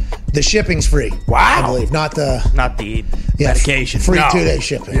 The shipping's free. Wow. I believe, not the medication. Free No. 2-day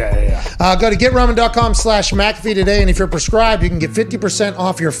shipping. Yeah. Go to GetRoman.com/McAfee today, and if you're prescribed, you can get 50%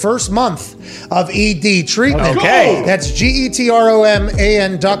 off your first month of ED treatment. Okay. That's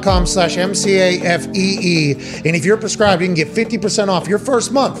GETROMAN.com/MCAFEE. And if you're prescribed, you can get 50% off your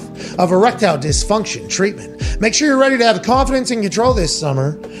first month of erectile dysfunction treatment. Make sure you're ready to have confidence and control this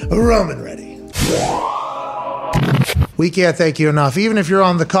summer. Roman Ready. We can't thank you enough. Even if you're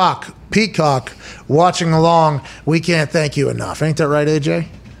on the Peacock, watching along, we can't thank you enough. Ain't that right, AJ?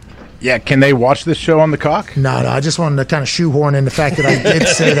 Yeah, can they watch this show on the cock? No, I just wanted to kind of shoehorn in the fact that I did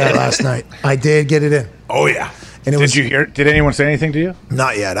say that last night. I did get it in. Oh, yeah. And Did you hear? Did anyone say anything to you?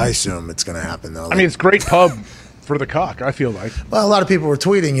 Not yet. I assume it's going to happen, though. I mean, it's great pub for the cock, I feel like. Well, a lot of people were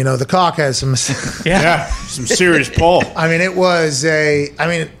tweeting, the cock has some... Yeah, some serious pull. I mean, it was you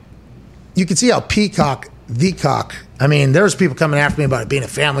can see how Peacock, the cock... I mean, there's people coming after me about it being a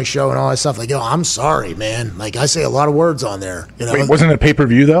family show and all that stuff. Like, I'm sorry, man. Like, I say a lot of words on there. Wait, wasn't it a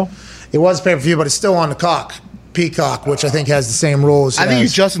pay-per-view, though? It was pay-per-view, but it's still on the Peacock, which I think has the same rules. I think you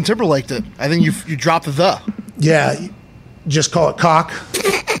Justin Timberlaked it. I think you dropped the. Yeah, just call it cock.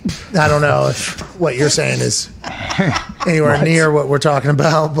 I don't know if what you're saying is anywhere near what we're talking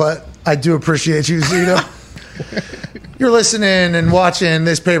about, but I do appreciate you, Zito. You're listening and watching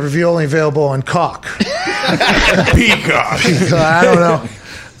this pay-per-view only available on Cock. Peacock. I don't know.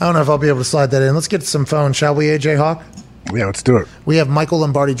 I don't know if I'll be able to slide that in. Let's get to some phones, shall we, AJ Hawk? Yeah, let's do it. We have Michael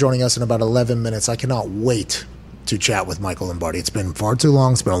Lombardi joining us in about 11 minutes. I cannot wait to chat with Michael Lombardi. It's been far too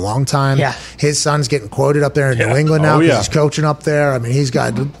long. It's been a long time. Yeah. His son's getting quoted up there in New England now because he's coaching up there. I mean, he's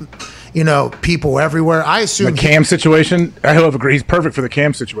got, people everywhere. I assume The Cam situation, I hope agree. He's perfect for the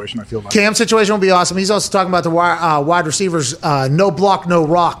Cam situation, I feel like. Cam situation will be awesome. He's also talking about the wide receivers. No block, no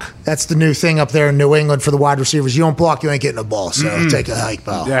rock. That's the new thing up there in New England for the wide receivers. You don't block, you ain't getting a ball. So take a hike,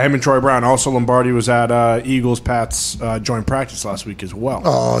 pal. Yeah, him and Troy Brown. Also, Lombardi was at Eagles-Pats joint practice last week as well.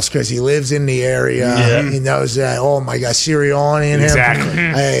 Oh, it's because he lives in the area. Yeah. He knows that. Oh, my God, Sirianni and him. Exactly.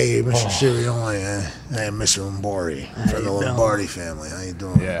 Hey, Mr. Sirianni. Hey, Mr. Lombardi from the Lombardi family. How you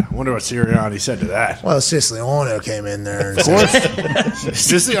doing? Yeah, I wonder what Sirianni said to that. Well, Siciliano came in there. And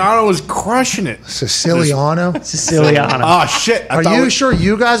Siciliano was crushing it. Siciliano? Siciliano. Oh, shit. Are you sure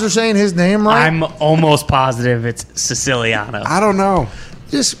you guys are saying his name right? I'm almost positive it's Siciliano. I don't know.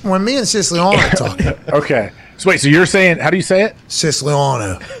 Just when me and Siciliano talk. Okay. So wait, so you're saying, how do you say it?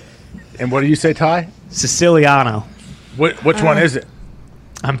 Siciliano. And what do you say, Ty? Siciliano. Which one is it?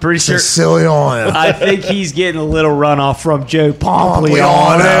 I'm pretty sure. Siciliano. I think he's getting a little runoff from Joe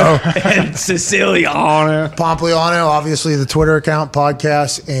Pompliano and Siciliano. Pompliano, obviously the Twitter account,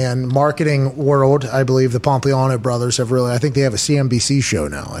 podcast, and marketing world. I believe the Pompliano brothers have I think they have a CNBC show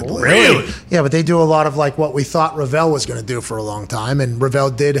now. I believe. Really? Yeah, but they do a lot of like what we thought Ravel was going to do for a long time, and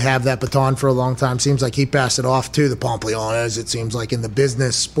Ravel did have that baton for a long time. Seems like he passed it off to the Pomplianos. It seems like in the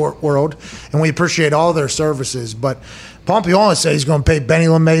business sport world, and we appreciate all their services, but Pompliano said he's going to pay Benny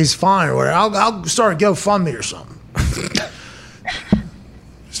LeMay's fine or whatever. I'll start a GoFundMe or something.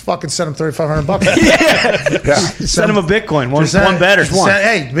 Just fucking send him $3,500. Yeah. Send him a Bitcoin. One better.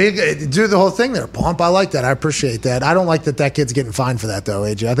 Hey, do the whole thing there, Pomp. I like that. I appreciate that. I don't like that kid's getting fined for that, though,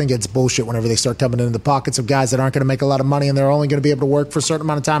 AJ. I think it's bullshit whenever they start coming into the pockets of guys that aren't going to make a lot of money and they're only going to be able to work for a certain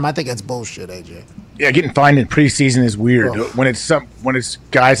amount of time. I think it's bullshit, AJ. Yeah, getting fined in preseason is weird. Oh. When it's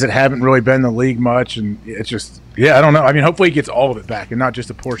guys that haven't really been in the league much, and it's just I don't know. I mean, hopefully he gets all of it back and not just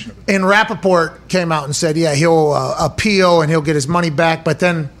a portion of it. And Rapoport came out and said, yeah, he'll appeal and he'll get his money back, but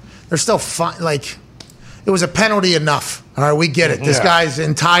then they're still fine. Like, it was a penalty enough. All right, we get it. This guy's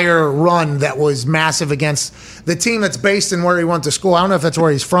entire run that was massive against the team that's based in where he went to school. I don't know if that's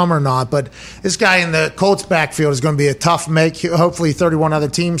where he's from or not, but this guy in the Colts backfield is going to be a tough make. Hopefully 31 other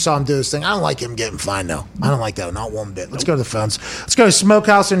teams saw him do this thing. I don't like him getting fined, though. I don't like that, not one bit. Let's go to the phones. Let's go to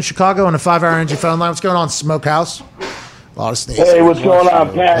Smokehouse in Chicago on a 5-hour energy phone line. What's going on, Smokehouse? A lot of sneezing. Hey, what's going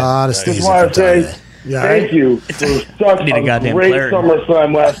on, Pat? A lot of sneezing. Just want to say thank you for such a great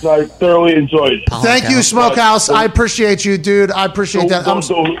SummerSlam last night. Thoroughly enjoyed it. Thank you, Smokehouse. I appreciate you, dude. I appreciate that.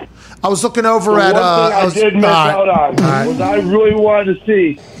 I was looking over at. One thing I did miss out on was I really wanted to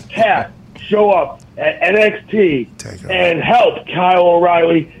see Pat show up at NXT and help Kyle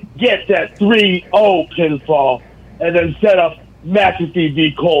O'Reilly get that 3-0 pinfall and then set up McAfee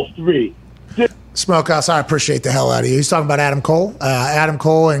v. Cole 3. Smokehouse, I appreciate the hell out of you. He's talking about Adam Cole. Adam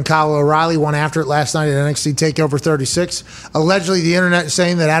Cole and Kyle O'Reilly won after it last night at NXT TakeOver 36. Allegedly, the internet is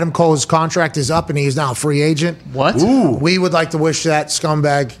saying that Adam Cole's contract is up and he is now a free agent. What? Ooh. We would like to wish that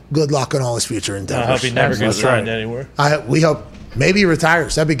scumbag good luck on all his future endeavors. I hope he never gets signed anywhere. We hope maybe he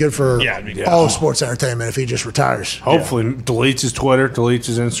retires. That'd be good for all of sports entertainment if he just retires. Hopefully, deletes his Twitter, deletes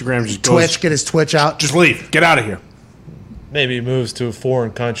his Instagram, just Twitch, get his Twitch out. Just leave. Get out of here. Maybe he moves to a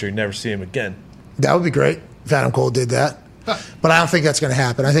foreign country, never see him again. That would be great if Adam Cole did that. But I don't think that's going to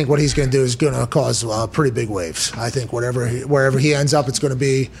happen. I think what he's going to do is going to cause pretty big waves. I think wherever he ends up, it's going to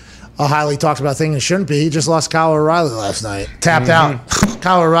be a highly talked about thing. It shouldn't be. He just lost Kyle O'Reilly last night. Tapped out.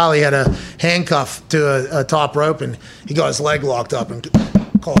 Kyle O'Reilly had a handcuff to a top rope, and he got his leg locked up and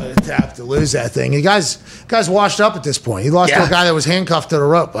called it a tap to lose that thing. The guy's washed up at this point. He lost to a guy that was handcuffed to the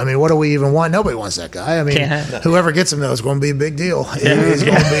rope. I mean, what do we even want? Nobody wants that guy. I mean, whoever gets him, though, is going to be a big deal. It's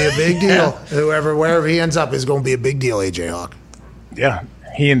going to be a big deal. Wherever he ends up is going to be a big deal, AJ Hawk. Yeah.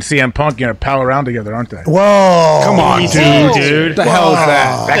 He and CM Punk going to pal around together, aren't they? Whoa. Come on, dude. What the hell is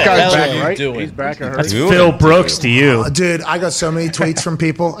that? That guy's hell back, right? doing? He's back. I heard. That's Phil Brooks to you. Dude, I got so many tweets from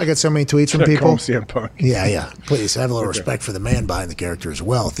people. Call him CM Punk. Yeah. Please, have a little respect for the man behind the character as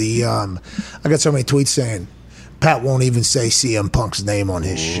well. I got so many tweets saying Pat won't even say CM Punk's name on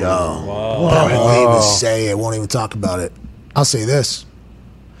his show. Wow. Pat won't even say it. Won't even talk about it. I'll say this.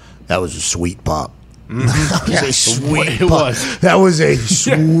 That was a sweet pop. That was a sweet pop. That was a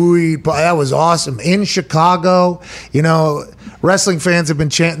sweet pop. That was awesome. In Chicago, wrestling fans have been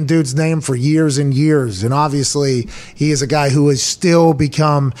chanting dude's name for years and years. And obviously, he is a guy who has still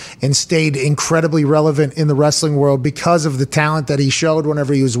become and stayed incredibly relevant in the wrestling world because of the talent that he showed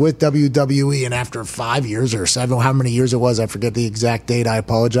whenever he was with WWE. And after 5 years or 7, how many years it was, I forget the exact date, I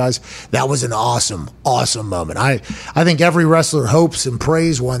apologize. That was an awesome, awesome moment. I think every wrestler hopes and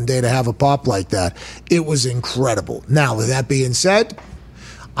prays one day to have a pop like that. It was incredible. Now, with that being said,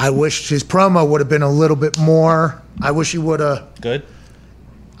 I wish his promo would have been a little bit more. I wish he would have. Good.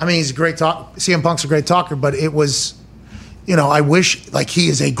 I mean, he's a great talk. CM Punk's a great talker, but it was, I wish,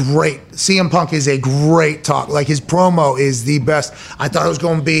 CM Punk is a great talk. Like, his promo is the best. I thought it was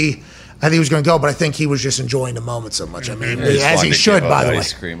going to be, I think he was going to go, but I think he was just enjoying the moment so much. I mean, as he should, by the way.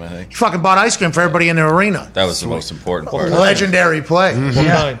 Ice cream, I think. He fucking bought ice cream for everybody in the arena. That was the most important part. Legendary play. What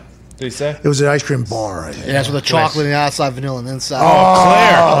kind did he say? It was an ice cream bar, I think. Yeah, it's with the chocolate on the outside, vanilla on the inside.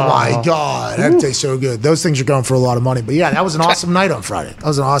 Oh, my God. That tastes so good. Those things are going for a lot of money. But, yeah, that was an awesome night on Friday. That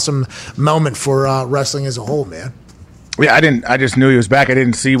was an awesome moment for wrestling as a whole, man. Yeah, I just knew he was back. I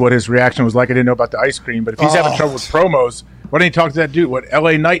didn't see what his reaction was like. I didn't know about the ice cream. But if he's having trouble with promos, why didn't he talk to that dude? What,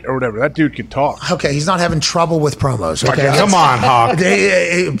 LA Knight or whatever? That dude can talk. Okay, he's not having trouble with promos. Okay, Come on, Hawk.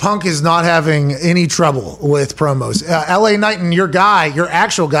 Punk is not having any trouble with promos. LA Knight and your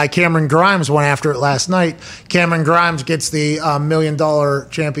actual guy, Cameron Grimes, went after it last night. Cameron Grimes gets the $1 million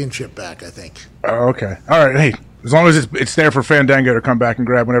championship back, I think. Oh, okay. All right. Hey, as long as it's there for Fandango to come back and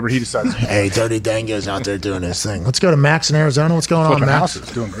grab whenever he decides. Hey, Dirty Dango's out there doing his thing. Let's go to Max in Arizona. What's going on, Max? House is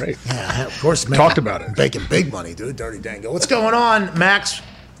doing great. Yeah, of course. Man. Talked about it. Making big money, dude. Dirty Dango. What's going on, Max?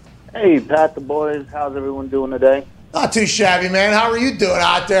 Hey, Pat, the boys. How's everyone doing today? Not too shabby, man. How are you doing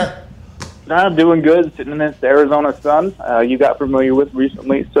out there? I'm doing good, sitting in this Arizona sun you got familiar with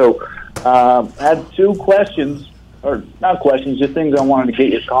recently. So I had two questions, or not questions, just things I wanted to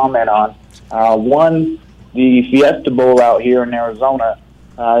get your comment on. One, the Fiesta Bowl out here in Arizona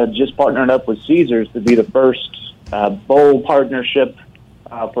just partnered up with Caesars to be the first bowl partnership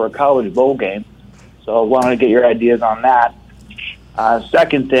for a college bowl game. So I wanted to get your ideas on that.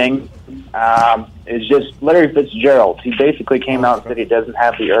 Second thing is just Larry Fitzgerald. He basically came out and said he doesn't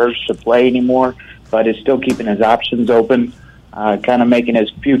have the urge to play anymore, but is still keeping his options open, kind of making his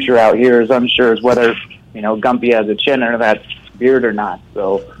future out here as unsure as whether, Gumpy has a chin or that beard or not.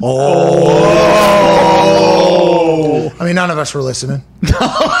 So, I mean, none of us were listening.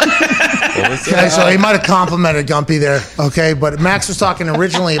 Okay, so he might have complimented Gumpy there. Okay, but Max was talking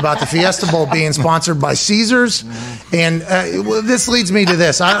originally about the Fiesta Bowl being sponsored by Caesars, and this leads me to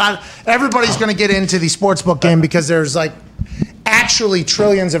this. Everybody's going to get into the sportsbook game because there's actually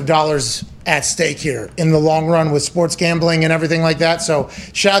trillions of dollars at stake here in the long run with sports gambling and everything like that. So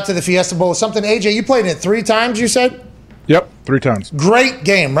shout out to the Fiesta Bowl. Something, AJ, you played in it 3 times, you said? Yep, 3 times. Great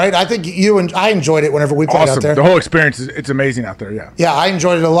game, right? I think I enjoyed it whenever we played out there. The whole experience, it's amazing out there, yeah. Yeah, I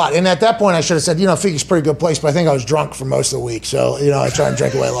enjoyed it a lot. And at that point, I should have said, Phoenix is a pretty good place, but I think I was drunk for most of the week. So, I tried and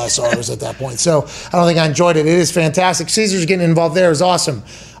drank away a lot of sorrows at that point. So I don't think I enjoyed it. It is fantastic. Caesars getting involved there is awesome.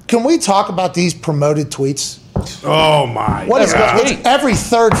 Can we talk about these promoted tweets? Oh, my God. What's every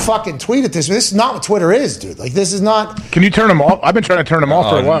third fucking tweet at this? This is not what Twitter is, dude. This is not. Can you turn them off? I've been trying to turn them off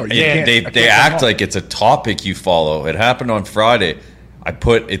for a while. They act like it's a topic you follow. It happened on Friday. I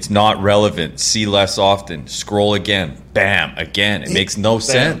put it's not relevant. See less often. Scroll again. Bam. Again. It makes no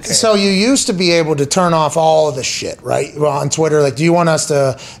sense. So you used to be able to turn off all of the shit, right? On Twitter, do you want us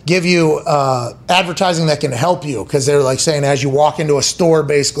to give you advertising that can help you? Because they're saying as you walk into a store,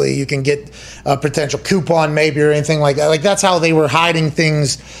 basically, you can get a potential coupon maybe or anything like that. That's how they were hiding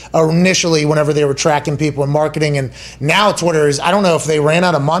things initially whenever they were tracking people and marketing. And now Twitter is, I don't know if they ran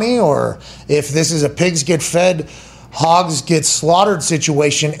out of money or if this is a pigs get fed, hogs get slaughtered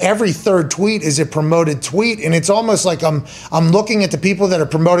situation. Every third tweet is a promoted tweet, and it's almost like I'm looking at the people that are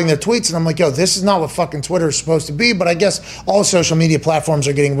promoting their tweets, and I'm like, this is not what fucking Twitter is supposed to be. But I guess all social media platforms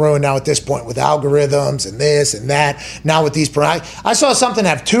are getting ruined now at this point with algorithms and this and that. Now with these, I saw something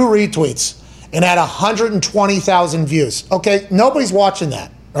have 2 retweets and had 120,000 views. Okay, nobody's watching that.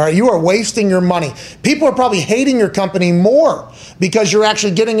 All right, you are wasting your money. People are probably hating your company more because you're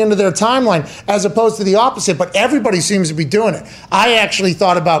actually getting into their timeline as opposed to the opposite, but everybody seems to be doing it. I actually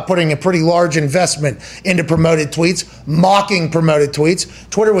thought about putting a pretty large investment into promoted tweets, mocking promoted tweets.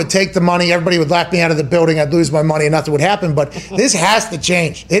 Twitter would take the money, everybody would laugh me out of the building, I'd lose my money and nothing would happen, but this has to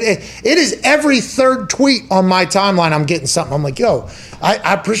change. It is every third tweet on my timeline, I'm getting something. I'm like,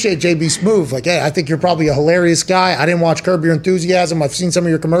 I appreciate JB's move. Like, hey, I think you're probably a hilarious guy. I didn't watch Curb Your Enthusiasm. I've seen some of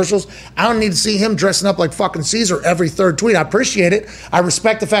your commercials. I don't need to see him dressing up like fucking Caesar every third tweet. I appreciate it. I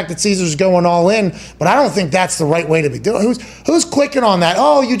respect the fact that Caesar's going all in, but I don't think that's the right way to be doing it. Who's clicking on that?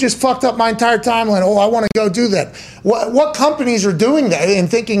 Oh, you just fucked up my entire timeline. Oh, I want to go do that. What companies are doing that and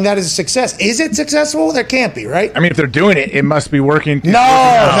thinking that is a success? Is it successful? There can't be, right? I mean, if they're doing it, it must be working.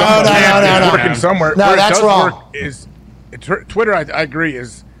 No. It's working somewhere. No, that's wrong. Twitter, I agree,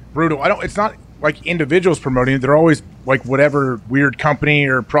 is brutal. It's not like individuals promoting it. They're always like whatever weird company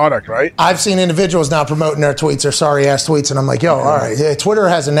or product, right? I've seen individuals now promoting their tweets, their sorry-ass tweets, and I'm like, yo, all right. Yeah, Twitter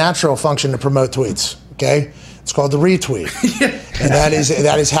has a natural function to promote tweets, okay? It's called the retweet. And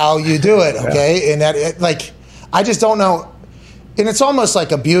that is how you do it, okay? And I just don't know. And it's almost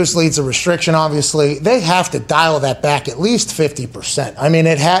like abuse leads to restriction, obviously. They have to dial that back at least 50%. I mean,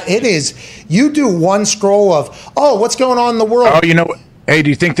 it is. You do one scroll of, oh, what's going on in the world? Oh, you know, hey, do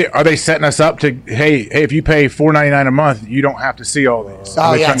you think are they setting us up to, hey, if you pay $4.99 a month, you don't have to see all these?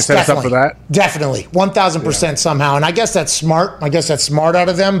 Are they trying to set us up for that? Definitely. 1,000% somehow. And I guess that's smart. I guess that's smart out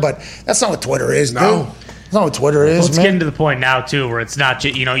of them, but that's not what Twitter is, dude. That's not what Twitter is, It's getting to the point now, too, where it's not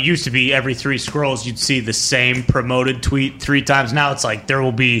just, it used to be every 3 scrolls you'd see the same promoted tweet 3 times. Now it's like there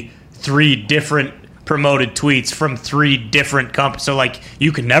will be 3 different promoted tweets from 3 different companies. So, like,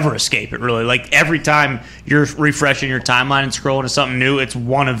 you can never escape it, really. Like, every time you're refreshing your timeline and scrolling to something new, it's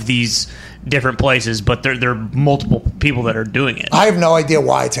one of these different places, but there are multiple people that are doing it. I have no idea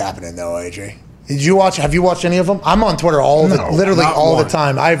why it's happening, though, AJ. Have you watched any of them? I'm on Twitter literally all the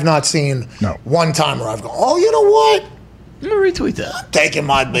time. I have not seen one time where I've gone, oh, you know what? I'm going to retweet that. I'm taking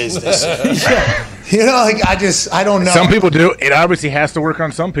my business. I don't know. Some people do. It obviously has to work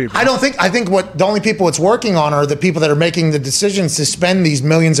on some people. I think the only people it's working on are the people that are making the decisions to spend these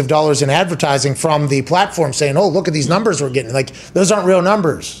millions of dollars in advertising from the platform saying, oh, look at these numbers we're getting. Like, those aren't real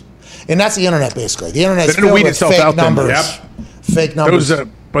numbers. And that's the internet, basically. The internet is filled with fake numbers. Fake numbers.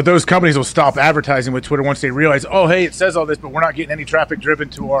 But those companies will stop advertising with Twitter once they realize, oh, hey, it says all this, but we're not getting any traffic driven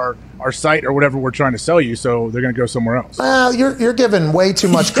to our site or whatever we're trying to sell you, so they're going to go somewhere else. Well, you're giving way too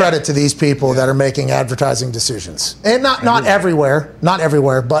much credit to these people that are making advertising decisions. And not everywhere,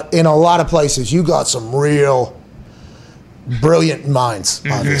 but in a lot of places, you got some real brilliant minds,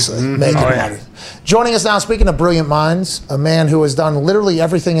 obviously, making money. Joining us now, speaking of brilliant minds, a man who has done literally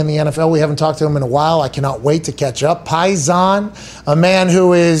everything in the NFL. We haven't talked to him in a while. I cannot wait to catch up. Paisan, a man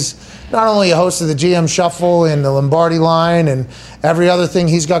who is not only a host of the GM Shuffle and the Lombardi line and every other thing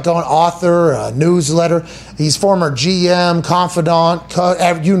he's got going, author, a newsletter. He's former GM,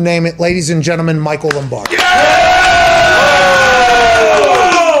 confidant, you name it. Ladies and gentlemen, Michael Lombardi.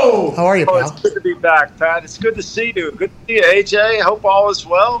 How are you, pal? It's good to be back, Pat. It's good to see you. Good to see you, AJ. Hope all is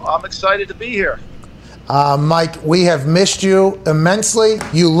well. I'm excited to be here. Mike, we have missed you immensely.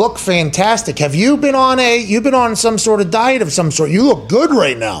 You look fantastic. Have you been on some sort of diet of some sort? You look good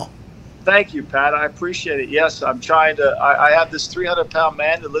right now. Thank you, Pat. I appreciate it. Yes, I'm trying to. I have this 300-pound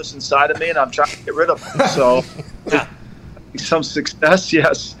man that lives inside of me, and I'm trying to get rid of him. So, some success.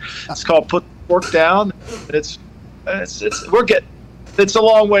 Yes, it's called Put the Fork Down. It's a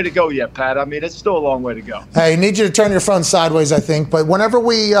long way to go yet, Pat. I mean, it's still a long way to go. Hey, I need you to turn your phone sideways, I think. But whenever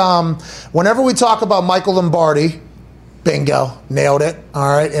we talk about Michael Lombardi, bingo, nailed it. All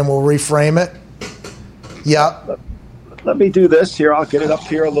right, and we'll reframe it. Yep. Let me do this here. I'll get it up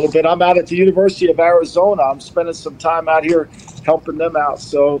here a little bit. I'm out at the University of Arizona. I'm spending some time out here helping them out.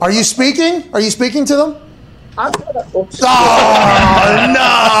 So, are you speaking? Are you speaking to them? Oh,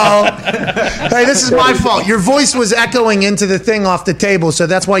 no. Hey, this is my fault. Your voice was echoing into the thing off the table, so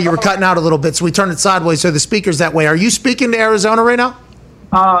that's why you were cutting out a little bit. So we turned it sideways so the speaker's that way. Are you speaking to Arizona right now?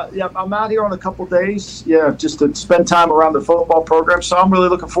 Yeah, I'm out here on a couple days. Yeah, just to spend time around the football program. So I'm really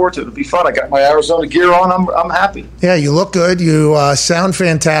looking forward to it. It'll be fun. I got my Arizona gear on. I'm happy. Yeah, you look good. You sound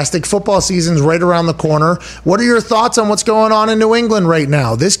fantastic. Football season's right around the corner. What are your thoughts on what's going on in New England right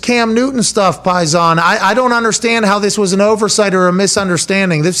now? This Cam Newton stuff, Paisan, I don't understand how this was an oversight or a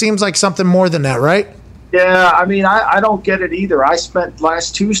misunderstanding. This seems like something more than that, right? Yeah, I mean, I don't get it either. I spent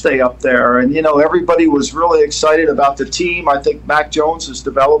last Tuesday up there, and, everybody was really excited about the team. I think Mac Jones is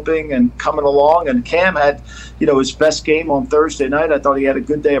developing and coming along, and Cam had, his best game on Thursday night. I thought he had a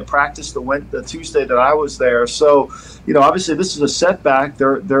good day of practice the Tuesday that I was there. So, obviously this is a setback.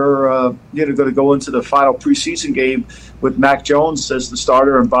 They're going to go into the final preseason game with Mac Jones as the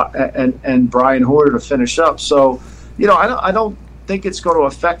starter and Brian Hoyer to finish up. So, I don't think it's going to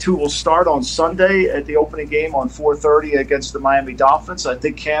affect who will start on Sunday at the opening game on 4:30 against the Miami Dolphins. I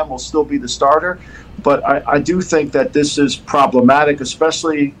think Cam will still be the starter, but I do think that this is problematic,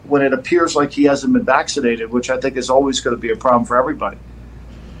 especially when it appears like he hasn't been vaccinated, which I think is always going to be a problem for everybody.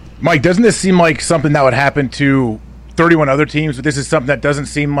 Mike, doesn't this seem like something that would happen to 31 other teams? But this is something that doesn't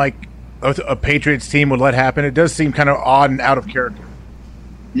seem like a Patriots team would let happen. It does seem kind of odd and out of character.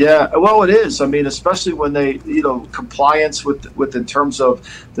 Yeah, well, it is. I mean, especially when they, compliance with in terms of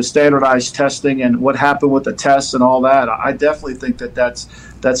the standardized testing and what happened with the tests and all that. I definitely think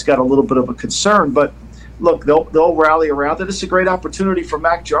that's got a little bit of a concern. But look, they'll rally around it. It's a great opportunity for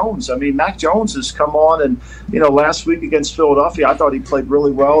Mac Jones. I mean, Mac Jones has come on, and last week against Philadelphia, I thought he played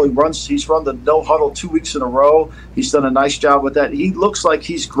really well. He's run the no huddle 2 weeks in a row. He's done a nice job with that. He looks like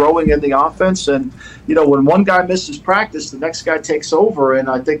he's growing in the offense, and when one guy misses practice, the next guy takes over, and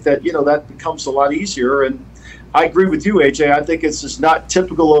I think that that becomes a lot easier. And I agree with you, AJ. I think it's just not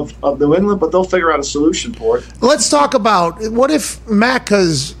typical of New England, but they'll figure out a solution for it. Let's talk about what if Mac,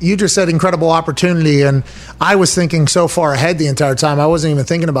 because you just said incredible opportunity, and I was thinking so far ahead the entire time. I wasn't even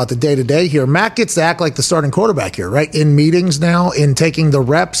thinking about the day-to-day here. Mac gets to act like the starting quarterback here, right? In meetings now, in taking the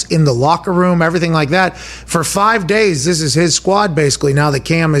reps, in the locker room, everything like that. For 5 days, this is his squad basically now that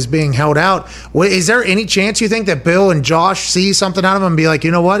Cam is being held out. Is there any chance you think that Bill and Josh see something out of him and be like,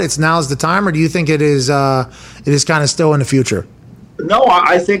 you know what, now's the time, or do you think it is kind of still in the future? No,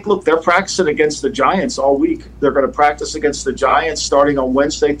 I think, look, they're practicing against the Giants all week. They're going to practice against the Giants starting on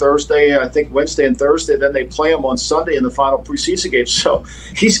Wednesday, Thursday, I think Wednesday and Thursday. Then they play them on Sunday in the final preseason game. So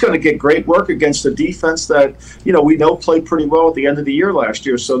he's going to get great work against a defense that, we know played pretty well at the end of the year last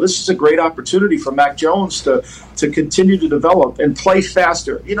year. So this is a great opportunity for Mac Jones to continue to develop and play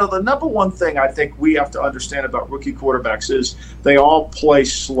faster. The number one thing I think we have to understand about rookie quarterbacks is they all play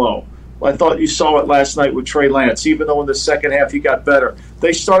slow. I thought you saw it last night with Trey Lance. Even though in the second half he got better,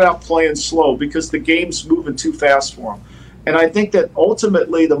 they start out playing slow because the game's moving too fast for them. And I think that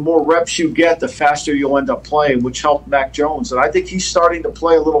ultimately the more reps you get, the faster you'll end up playing, which helped Mac Jones. And I think he's starting to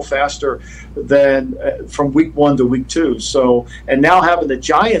play a little faster than from week 1 to week 2. So, and now having the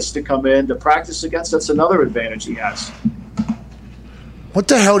Giants to come in to practice against, that's another advantage he has. What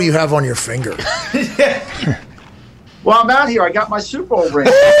the hell do you have on your finger? Well, I'm out here. I got my Super Bowl ring.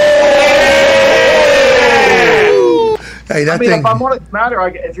 Hey, that if I'm on it matter,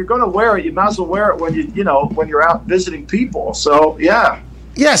 if you're going to wear it, you might as well wear it when when you're out visiting people. So yeah.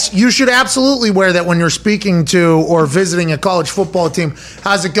 Yes, you should absolutely wear that when you're speaking to or visiting a college football team.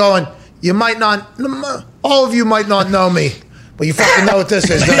 How's it going? You might not. All of you might not know me, but you fucking know what this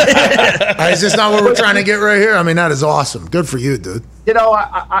is. Is this not what we're trying to get right here? I mean, that is awesome. Good for you, dude. If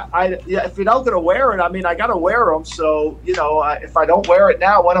you're not going to wear it, I got to wear them. So, if I don't wear it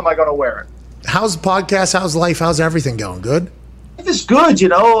now, when am I going to wear it? How's the podcast? How's life? How's everything going? Good? It's good,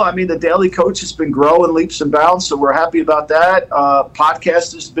 the Daily Coach has been growing leaps and bounds, so we're happy about that.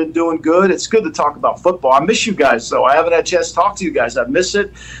 Podcast has been doing good. It's good to talk about football. I miss you guys, though. I haven't had a chance to talk to you guys. I miss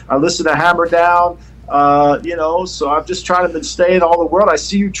it. I listen to Hammer Down. So I'm just trying to stay in all the world. I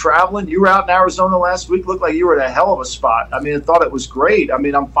see you traveling. You were out in Arizona last week. Looked like you were in a hell of a spot. I thought it was great.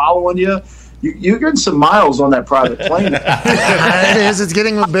 I'm following you. You're getting some miles on that private plane. It is. It's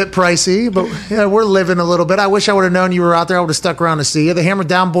getting a bit pricey, but yeah, we're living a little bit. I wish I would have known you were out there. I would have stuck around to see you. The Hammer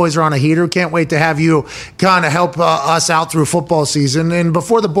Down boys are on a heater. Can't wait to have you kind of help us out through football season. And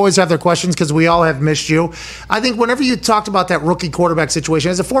before the boys have their questions, because we all have missed you, I think whenever you talked about that rookie quarterback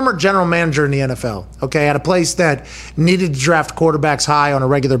situation, as a former general manager in the NFL, okay, at a place that needed to draft quarterbacks high on a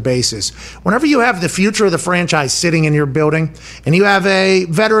regular basis, whenever you have the future of the franchise sitting in your building and you have a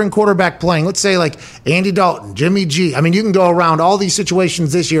veteran quarterback playing, let's say like Andy Dalton, Jimmy G. You can go around all these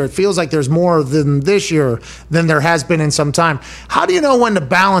situations this year. It feels like there's more than this year than there has been in some time. How do you know when to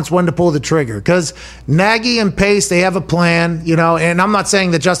balance, when to pull the trigger? Because Nagy and Pace, they have a plan, and I'm not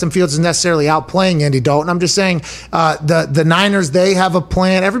saying that Justin Fields is necessarily outplaying Andy Dalton. I'm just saying the Niners, they have a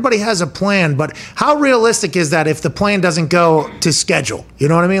plan. Everybody has a plan, but how realistic is that if the plan doesn't go to schedule? You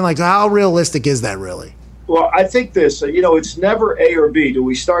know what I mean? Like, how realistic is that really? Well, I think this, it's never A or B. Do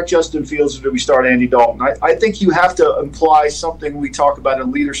we start Justin Fields or do we start Andy Dalton? I think you have to imply something we talk about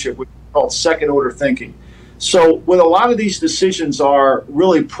in leadership, which is called second-order thinking. So when a lot of these decisions are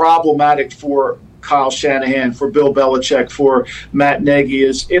really problematic for Kyle Shanahan, for Bill Belichick, for Matt Nagy,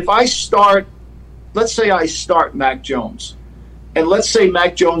 is if I start, let's say I start Mac Jones, and let's say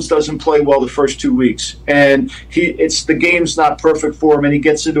Mac Jones doesn't play well the first 2 weeks, and the game's not perfect for him, and he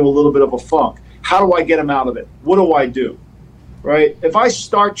gets into a little bit of a funk. How do I get him out of it? What do I do? Right? If I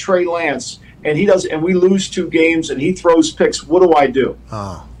start Trey Lance and we lose 2 games and he throws picks, what do I do?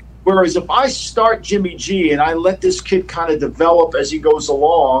 Whereas if I start Jimmy G and I let this kid kind of develop as he goes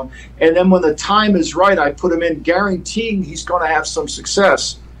along, and then when the time is right, I put him in guaranteeing he's going to have some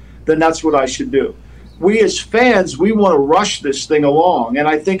success, then that's what I should do. we as fans, we want to rush this thing along. And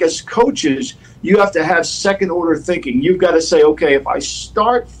I think as coaches, you have to have second-order thinking. You've got to say, okay, if I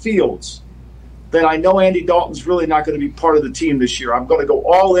start Fields, then I know Andy Dalton's really not going to be part of the team this year. I'm going to go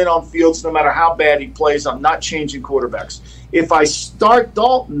all in on Fields no matter how bad he plays. I'm not changing quarterbacks. If I start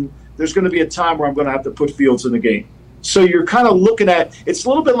Dalton, there's going to be a time where I'm going to have to put Fields in the game. So you're kind of looking at, it's a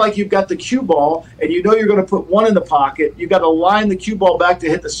little bit like you've got the cue ball, and you know you're going to put one in the pocket. You've got to line the cue ball back to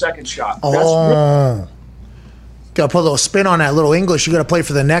hit the second shot. Got to put a little spin on that, little English. You got to play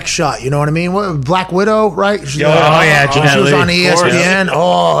for the next shot. You know what I mean? What, Black Widow, right? She was on ESPN.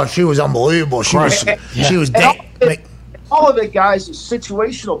 Oh, she was unbelievable. She was all of it, guys, is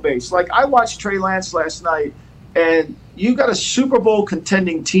situational based. Like, I watched Trey Lance last night, and you got a Super Bowl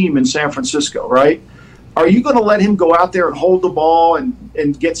contending team in San Francisco, right? Are you going to let him go out there and hold the ball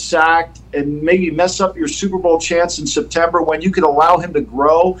and get sacked and maybe mess up your Super Bowl chance in September when you can allow him to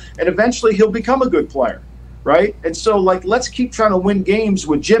grow and eventually he'll become a good player, right? And so, like, let's keep trying to win games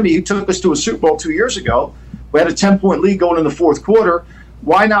with Jimmy, who took us to a Super Bowl 2 years ago. We had a 10-point lead going in the fourth quarter.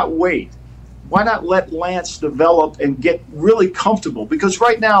 Why not wait? Why not let Lance develop and get really comfortable? Because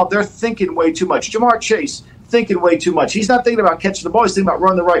right now they're thinking way too much. Jamar Chase thinking way too much. He's not thinking about catching the ball. He's thinking about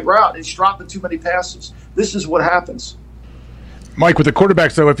running the right route, and he's dropping too many passes. This is what happens. Mike, with the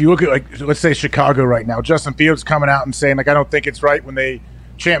quarterbacks, though, if you look at, like, let's say Chicago right now, Justin Fields coming out and saying, like, I don't think it's right when they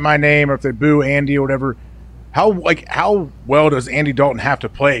chant my name or if they boo Andy or whatever. How well does Andy Dalton have to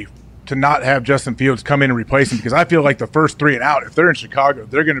play to not have Justin Fields come in and replace him? Because I feel like the first 3 and out, if they're in Chicago,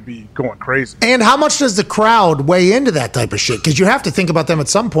 they're going to be going crazy. And how much does the crowd weigh into that type of shit? Because you have to think about them at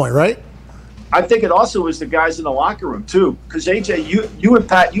some point, right? I think it also is the guys in the locker room, too. Because, AJ, you and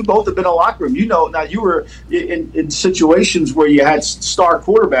Pat, you both have been in the locker room. You know, now you were in situations where you had star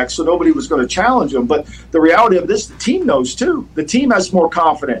quarterbacks, so nobody was going to challenge them. But the reality of this, the team knows, too. The team has more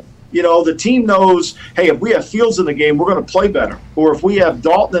confidence. You know, the team knows, hey, if we have Fields in the game, we're going to play better. Or if we have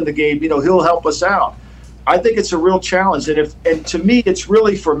Dalton in the game, you know, he'll help us out. I think it's a real challenge. And to me, it's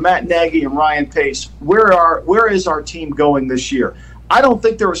really for Matt Nagy and Ryan Pace, where is our team going this year? I don't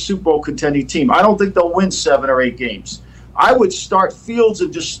think they're a Super Bowl contending team. I don't think they'll win 7 or 8 games. I would start Fields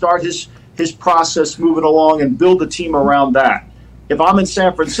and just start his process moving along and build a team around that. If I'm in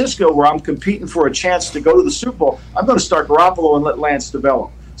San Francisco where I'm competing for a chance to go to the Super Bowl, I'm going to start Garoppolo and let Lance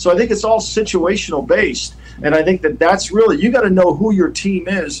develop. So I think it's all situational based. And I think that's really, you got to know who your team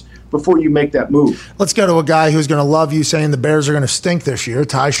is before you make that move. Let's go to a guy who's going to love you saying the Bears are going to stink this year,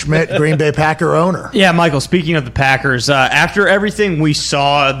 Ty Schmidt, Green Bay Packer owner. Yeah, Michael, speaking of the Packers, after everything we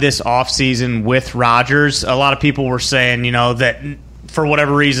saw this offseason with Rodgers, a lot of people were saying, you know, that for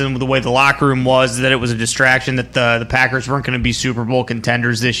whatever reason, the way the locker room was, that it was a distraction, that the Packers weren't going to be Super Bowl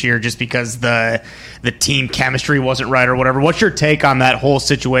contenders this year just because the team chemistry wasn't right or whatever. What's your take on that whole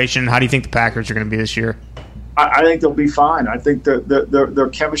situation? How do you think the Packers are going to be this year? I think they'll be fine. I think their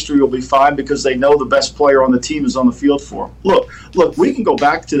chemistry will be fine because they know the best player on the team is on the field for them. Look, we can go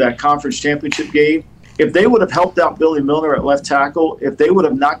back to that conference championship game. If they would have helped out Billy Milner at left tackle, if they would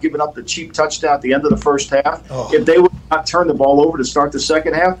have not given up the cheap touchdown at the end of the first half, if they would not turn the ball over to start the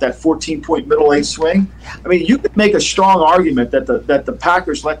second half, that 14-point middle eight swing, I mean, you could make a strong argument that the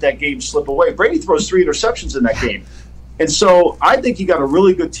Packers let that game slip away. Brady throws 3 interceptions in that game. And so I think you got a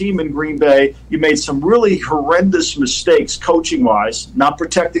really good team in Green Bay. You made some really horrendous mistakes coaching-wise, not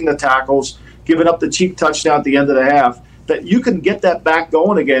protecting the tackles, giving up the cheap touchdown at the end of the half, that you can get that back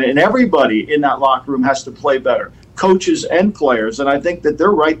going again. And everybody in that locker room has to play better, coaches and players. And I think that they're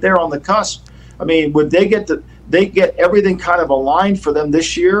right there on the cusp. I mean, would they get everything kind of aligned for them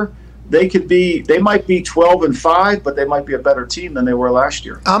this year? They might be 12-5, but they might be a better team than they were last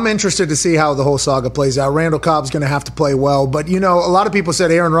year. I'm interested to see how the whole saga plays out. Randall Cobb's going to have to play well, but you know, a lot of people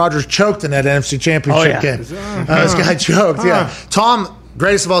said Aaron Rodgers choked in that NFC Championship game. This guy choked. Yeah, Tom,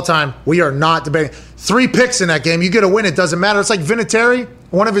 greatest of all time. We are not debating. 3 picks in that game. You get a win. It doesn't matter. It's like Vinatieri,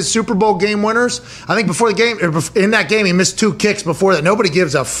 one of his Super Bowl game winners. I think before the game, in that game, he missed 2 kicks before that. Nobody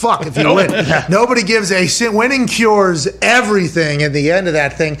gives a fuck if you win. Nobody gives winning cures everything at the end of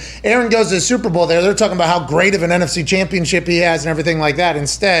that thing. Aaron goes to the Super Bowl there. They're talking about how great of an NFC championship he has and everything like that.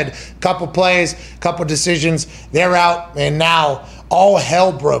 Instead, couple plays, couple decisions, they're out, and now all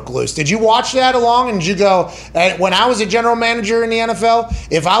hell broke loose. Did you watch that along? And did you go, when I was a general manager in the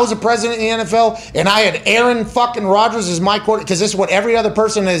NFL, if I was a president in the NFL and I had Aaron fucking Rodgers as my quarterback, because this is what every other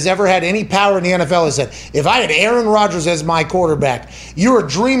person that has ever had any power in the NFL has said, if I had Aaron Rodgers as my quarterback, you were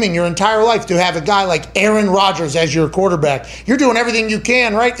dreaming your entire life to have a guy like Aaron Rodgers as your quarterback. You're doing everything you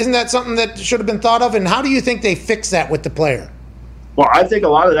can, right? Isn't that something that should have been thought of? And how do you think they fix that with the player? Well, I think a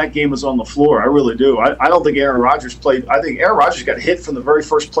lot of that game was on the floor. I really do. I don't think Aaron Rodgers played. I think Aaron Rodgers got hit from the very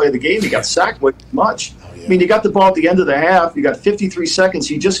first play of the game. He got sacked way too much. I mean, you got the ball at the end of the half. You got 53 seconds.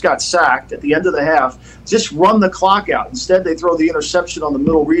 He just got sacked at the end of the half. Just run the clock out. Instead, they throw the interception on the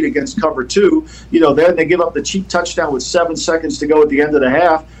middle read against cover 2. Then they give up the cheap touchdown with 7 seconds to go at the end of the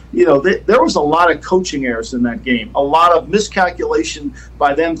half. There was a lot of coaching errors in that game. A lot of miscalculation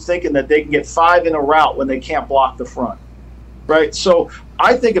by them thinking that they can get 5 in a route when they can't block the front. Right, so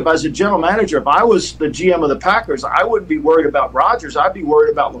I think as a general manager, if I was the GM of the Packers, I wouldn't be worried about Rodgers. I'd be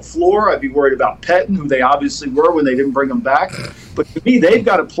worried about LaFleur. I'd be worried about Pettin, who they obviously were when they didn't bring him back. But to me, they've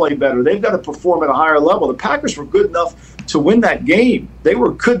got to play better. They've got to perform at a higher level. The Packers were good enough to win that game. They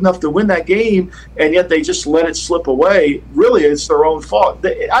were good enough to win that game, and yet they just let it slip away. Really, it's their own fault.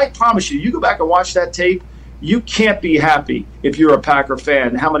 I promise you, you go back and watch that tape, you can't be happy if you're a Packer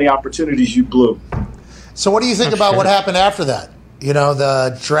fan how many opportunities you blew. So what do you think about what happened after that?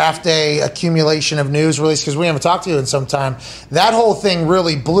 The draft day accumulation of news release, because we haven't talked to you in some time. That whole thing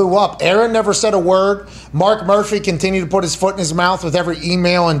really blew up. Aaron never said a word. Mark Murphy continued to put his foot in his mouth with every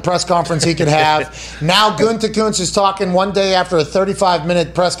email and press conference he could have. Now Gunther Kuntz is talking one day after a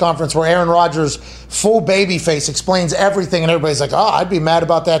 35-minute press conference where Aaron Rodgers, full baby face, explains everything, and everybody's like, I'd be mad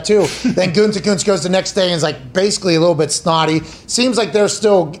about that too. Then Gunther Kuntz goes the next day and is like basically a little bit snotty. Seems like they're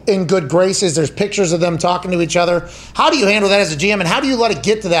still in good graces. There's pictures of them talking to each other. How do you handle that as a GM, and how do you let it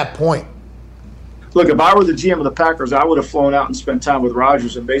get to that point? Look, if I were the GM of the Packers, I would have flown out and spent time with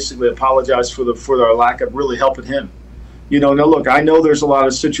Rodgers and basically apologized for their lack of really helping him. Now look, I know there's a lot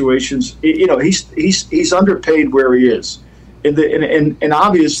of situations. He's underpaid where he is, and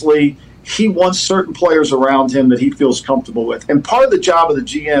obviously he wants certain players around him that he feels comfortable with. And part of the job of the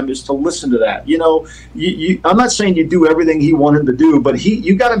GM is to listen to that. I'm not saying you do everything he wanted to do, but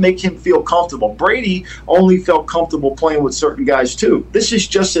you got to make him feel comfortable. Brady only felt comfortable playing with certain guys too. This is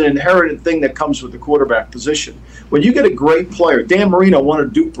just an inherited thing that comes with the quarterback position. When you get a great player, Dan Marino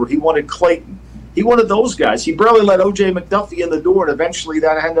wanted Duper, he wanted Clayton, he wanted those guys. He barely let O.J. McDuffie in the door, and eventually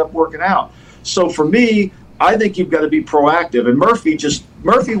that ended up working out. So for me, I think you've got to be proactive. And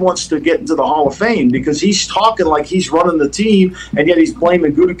Murphy wants to get into the Hall of Fame because he's talking like he's running the team, and yet he's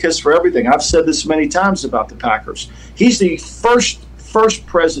blaming Gutekunst for everything. I've said this many times about the Packers. He's the first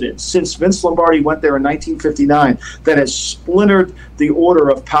president since Vince Lombardi went there in 1959 that has splintered the order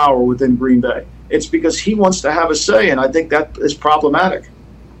of power within Green Bay. It's because he wants to have a say, and I think that is problematic.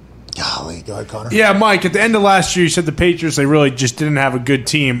 Golly, go ahead, Connor. Yeah, Mike, at the end of last year, you said the Patriots, they really just didn't have a good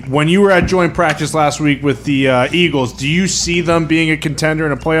team. When you were at joint practice last week with the Eagles, do you see them being a contender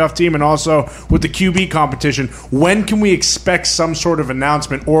and a playoff team? And also with the QB competition, when can we expect some sort of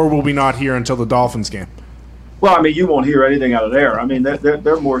announcement, or will we not hear until the Dolphins game? Well, I mean, you won't hear anything out of there. I mean,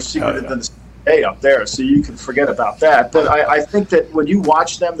 they're more secretive than the A up there, so you can forget about that. But I think that when you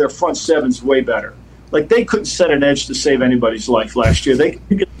watch them, their front seven's way better. Like, they couldn't set an edge to save anybody's life last year. They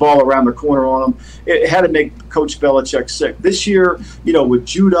could get the ball around the corner on them. It had to make Coach Belichick sick. This year, with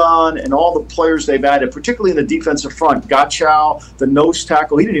Judon and all the players they've added, particularly in the defensive front, Gottschall, the nose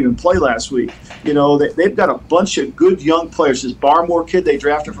tackle, he didn't even play last week. They've got a bunch of good young players. This Barmore kid they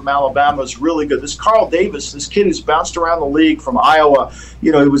drafted from Alabama is really good. This Carl Davis, this kid who's bounced around the league from Iowa,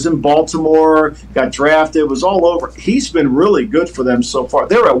 he was in Baltimore, got drafted, was all over. He's been really good for them so far.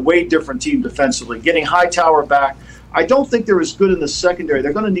 They're a way different team defensively. Getting Hightower back, I don't think they're as good in the secondary.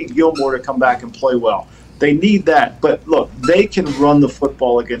 They're going to need Gilmore to come back and play well. They need that. But, look, they can run the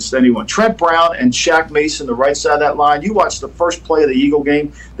football against anyone. Trent Brown and Shaq Mason, the right side of that line, you watch the first play of the Eagle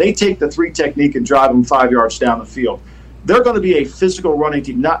game, they take the 3 technique and drive them 5 yards down the field. They're going to be a physical running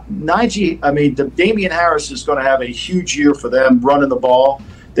team. Damian Harris is going to have a huge year for them running the ball.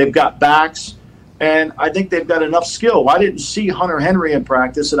 They've got backs. And I think they've got enough skill. I didn't see Hunter Henry in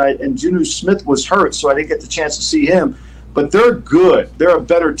practice, and Juju Smith was hurt, so I didn't get the chance to see him. But they're good. They're a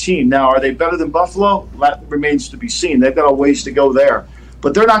better team. Now, are they better than Buffalo? That remains to be seen. They've got a ways to go there.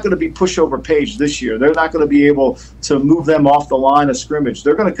 But they're not going to be pushover page this year. They're not going to be able to move them off the line of scrimmage.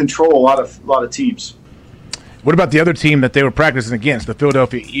 They're going to control a lot of teams. What about the other team that they were practicing against, the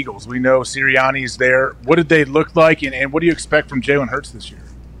Philadelphia Eagles? We know Sirianni's there. What did they look like, and what do you expect from Jalen Hurts this year?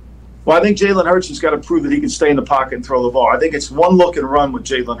 Well, I think Jalen Hurts has got to prove that he can stay in the pocket and throw the ball. I think it's one look and run with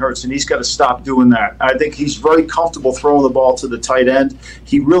Jalen Hurts, and he's got to stop doing that. I think he's very comfortable throwing the ball to the tight end.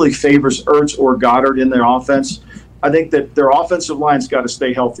 He really favors Ertz or Goddard in their offense. I think that their offensive line's got to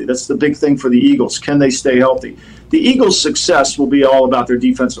stay healthy. That's the big thing for the Eagles. Can they stay healthy? The Eagles' success will be all about their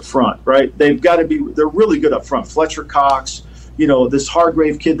defensive front, right? They're really good up front. Fletcher Cox, this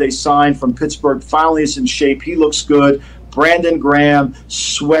Hargrave kid they signed from Pittsburgh finally is in shape. He looks good. Brandon Graham,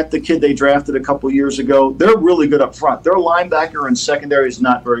 Sweat, the kid they drafted a couple years ago. They're really good up front. Their linebacker and secondary is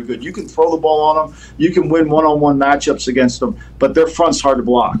not very good. You can throw the ball on them. You can win one-on-one matchups against them, but their front's hard to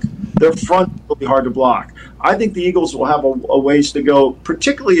block. Their front will be hard to block. I think the Eagles will have a ways to go,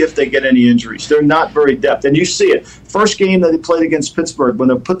 particularly if they get any injuries. They're not very depth, and you see it. First game that they played against Pittsburgh, when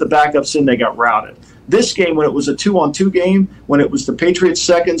they put the backups in, they got routed. This game, when it was a 2-on-2 game, when it was the Patriots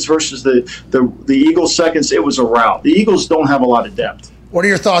seconds versus the Eagles seconds, it was a rout. The Eagles don't have a lot of depth. What are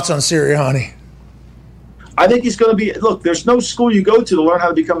your thoughts on Sirianni? I think he's going to be – look, there's no school you go to learn how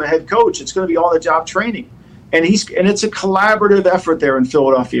to become a head coach. It's going to be on-the-job training. And it's a collaborative effort there in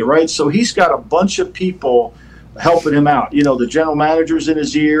Philadelphia, right? So he's got a bunch of people helping him out. You know, the general manager's in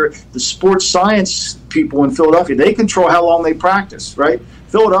his ear, the sports science people in Philadelphia, they control how long they practice, right?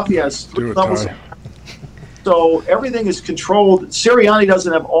 Philadelphia has 3 levels. So everything is controlled. Sirianni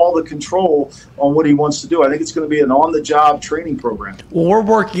doesn't have all the control on what he wants to do. I think it's going to be an on-the-job training program. Well, we're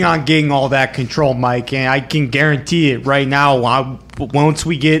working on getting all that control, Mike, and I can guarantee it right now. Once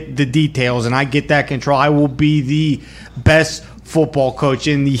we get the details and I get that control, I will be the best football coach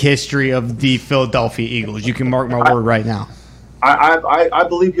in the history of the Philadelphia Eagles. You can mark my word right now. I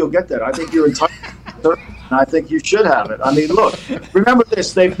believe you'll get that. I think you're entitled. And I think you should have it. I mean, look, remember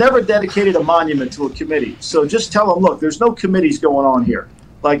this. They've never dedicated a monument to a committee. So just tell them, look, there's no committees going on here.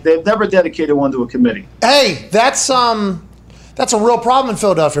 Like, they've never dedicated one to a committee. Hey, that's a real problem in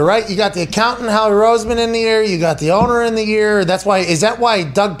Philadelphia, right? You got the accountant, Howie Roseman, in the air. You got the owner in the air. Is that why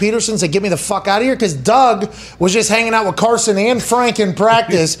Doug Peterson said, get me the fuck out of here? Because Doug was just hanging out with Carson and Frank in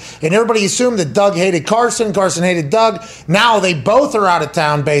practice, and everybody assumed that Doug hated Carson hated Doug. Now they both are out of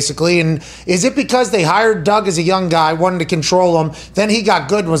town, basically. And is it because they hired Doug as a young guy, wanted to control him, then he got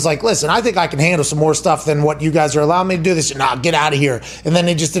good and was like, listen, I think I can handle some more stuff than what you guys are allowing me to do this. Nah, get out of here. And then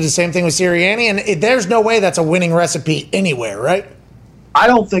they just did the same thing with Sirianni, and there's no way that's a winning recipe anywhere, right? I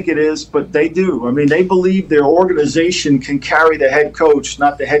don't think it is, but they do. I mean, they believe their organization can carry the head coach,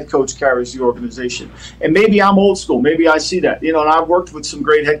 not the head coach carries the organization. And maybe I'm old school. Maybe I see that. You know, and I've worked with some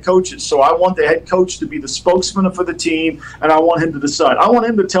great head coaches. So I want the head coach to be the spokesman for the team, and I want him to decide. I want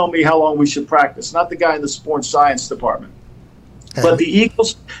him to tell me how long we should practice, not the guy in the sports science department. But the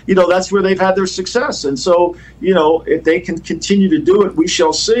Eagles, you know, that's where they've had their success. And so, you know, if they can continue to do it, we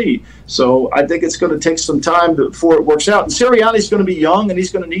shall see. So I think it's going to take some time before it works out. And Sirianni's going to be young, and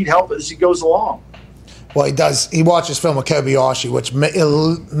he's going to need help as he goes along. Well, he does. He watches film with Kobayashi, which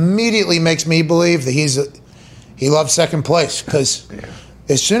immediately makes me believe that he loves second place. Because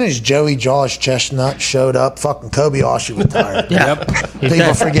as soon as Joey Josh Chestnut showed up, fucking Kobayashi retired. Yep.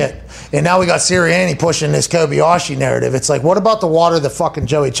 People forget. And now we got Sirianni pushing this Kobayashi narrative. It's like, what about the water that fucking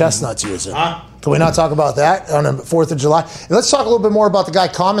Joey Chestnut's using? Can we not talk about that on the 4th of July? And let's talk a little bit more about the guy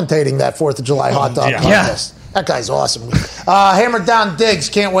commentating that 4th of July hot dog contest. That guy's awesome. Hammered Down Diggs.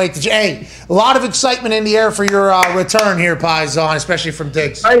 Can't wait. Hey, a lot of excitement in the air for your return here, Paisan, especially from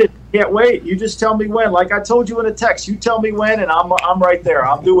Diggs. Can't wait. You just tell me when. Like I told you in a text, you tell me when, and I'm right there.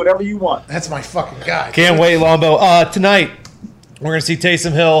 I'll do whatever you want. That's my fucking guy. Can't wait, Lombo. Tonight, we're going to see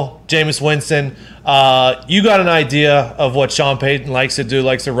Taysom Hill, Jameis Winston. You got an idea of what Sean Payton likes to do,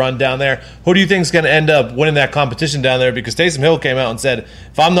 likes to run down there. Who do you think is going to end up winning that competition down there? Because Taysom Hill came out and said,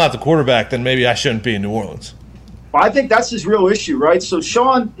 if I'm not the quarterback, then maybe I shouldn't be in New Orleans. Well, I think that's his real issue, right? So,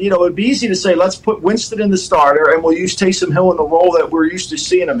 Sean, you know, it'd be easy to say, let's put Winston in the starter and we'll use Taysom Hill in the role that we're used to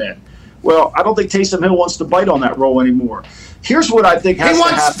seeing him in. Well, I don't think Taysom Hill wants to bite on that role anymore. Here's what I think has to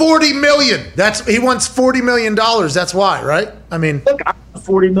happen. He wants $40 million. He wants $40 million. That's why, right? I mean, look, I want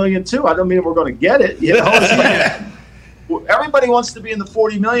 $40 million too. I don't mean we're going to get it. You know, everybody wants to be in the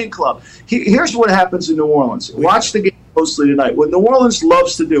 $40 million club. Here's what happens in New Orleans. Watch the game closely tonight. What New Orleans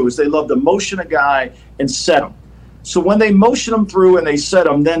loves to do is they love to motion a guy and set him. So when they motion them through and they set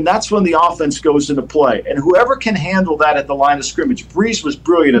them, then that's when the offense goes into play. And whoever can handle that at the line of scrimmage, Breeze was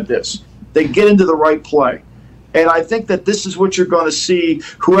brilliant at this. They get into the right play. And I think that this is what you're going to see.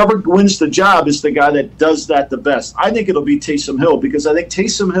 Whoever wins the job is the guy that does that the best. I think it'll be Taysom Hill because I think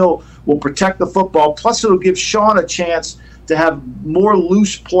Taysom Hill will protect the football. Plus, it'll give Sean a chance to have more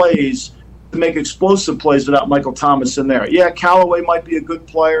loose plays to make explosive plays without Michael Thomas in there. Yeah, Callaway might be a good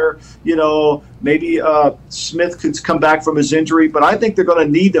player. You know, maybe Smith could come back from his injury. But I think they're going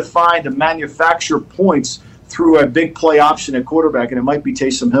to need to find and manufacture points through a big play option at quarterback, and it might be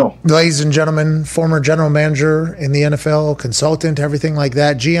Taysom Hill. Ladies and gentlemen, former general manager in the NFL, consultant, everything like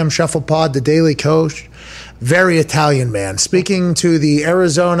that, GM Shuffle Pod, the Daily Coach, very Italian man. Speaking to the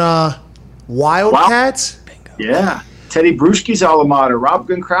Arizona Wildcats. Wow. Yeah. Teddy Bruschi's alma mater, Rob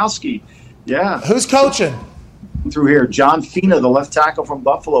Gronkowski. Yeah. Who's coaching? Through here. John Fina, the left tackle from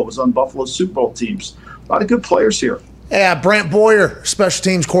Buffalo, was on Buffalo's Super Bowl teams. A lot of good players here. Yeah, Brant Boyer, special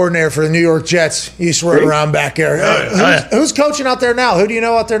teams coordinator for the New York Jets. He used to run around back there. Who's coaching out there now? Who do you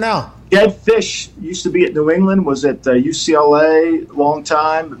know out there now? Ed Fish used to be at New England, was at UCLA a long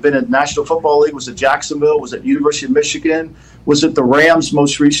time, been at National Football League, was at Jacksonville, was at University of Michigan, was at the Rams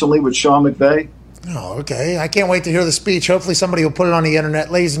most recently with Sean McVay. Oh, okay. I can't wait to hear the speech. Hopefully somebody will put it on the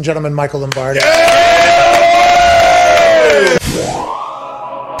internet. Ladies and gentlemen, Michael Lombardi.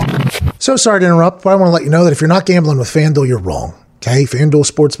 So sorry to interrupt, but I want to let you know that if you're not gambling with FanDuel, you're wrong. Okay, FanDuel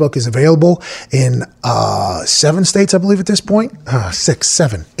Sportsbook is available in 7 states, I believe, at this point. 6,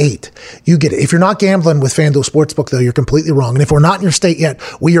 7, 8. You get it. If you're not gambling with FanDuel Sportsbook, though, you're completely wrong. And if we're not in your state yet,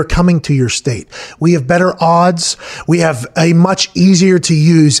 we are coming to your state. We have better odds. We have a much easier to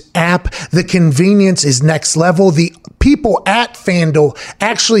use app. The convenience is next level. The people at FanDuel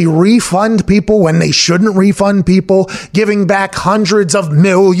actually refund people when they shouldn't refund people, giving back hundreds of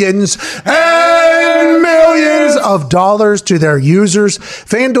millions and millions of dollars to their users.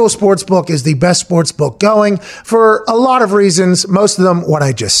 FanDuel Sportsbook is the best sportsbook going for a lot of reasons, most of them what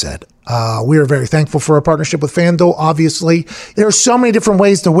I just said. We are very thankful for our partnership with FanDuel, obviously. There are so many different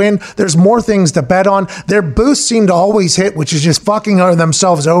ways to win. There's more things to bet on. Their boosts seem to always hit, which is just fucking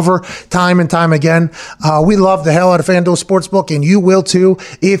themselves over time and time again. We love the hell out of FanDuel Sportsbook, and you will too.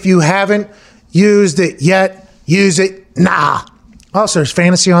 If you haven't used it yet, use it now. Also, there's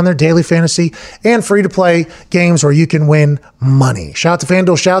fantasy on there, daily fantasy, and free-to-play games where you can win money. Shout out to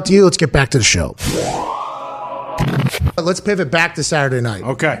FanDuel, shout out to you. Let's get back to the show. Let's pivot back to Saturday night.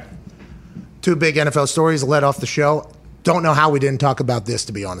 Okay. 2 big NFL stories led off the show. Don't know how we didn't talk about this,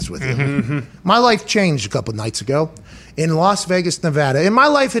 to be honest with you. My life changed a couple nights ago in Las Vegas, Nevada. And my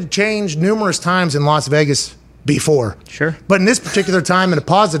life had changed numerous times in Las Vegas before. Sure. But in this particular time, in a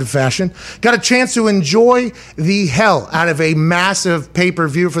positive fashion, got a chance to enjoy the hell out of a massive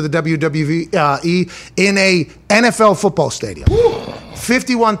pay-per-view for the WWE in a NFL football stadium.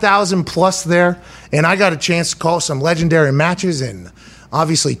 51,000 plus there. And I got a chance to call some legendary matches and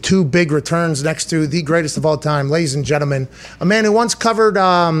obviously 2 big returns next to the greatest of all time, ladies and gentlemen. A man who once covered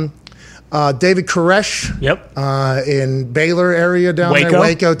David Koresh in Baylor area down there,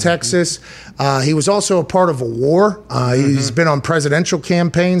 Waco, Texas. He was also a part of a war. He's been on presidential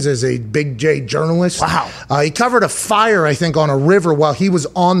campaigns as a Big J journalist. Wow. He covered a fire, I think, on a river while he was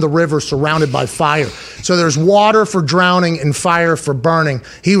on the river surrounded by fire. So there's water for drowning and fire for burning.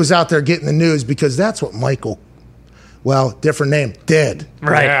 He was out there getting the news because that's what Michael, well, different name, did.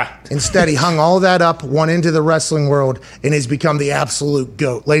 Right. Yeah. Instead, he hung all that up, went into the wrestling world, and has become the absolute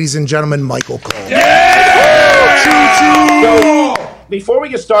GOAT. Ladies and gentlemen, Michael Cole. So, before we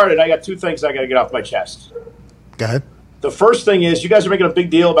get started, I got 2 things I got to get off my chest. Go ahead. The first thing is, you guys are making a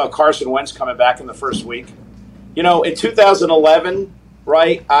big deal about Carson Wentz coming back in the first week. You know, in 2011,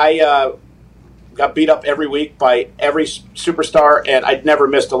 right, I got beat up every week by every superstar, and I'd never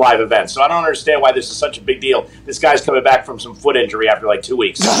missed a live event. So I don't understand why this is such a big deal. This guy's coming back from some foot injury after like 2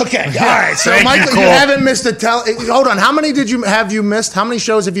 weeks. Okay, all right. So, Michael, you haven't missed a hold on. How many have you missed? How many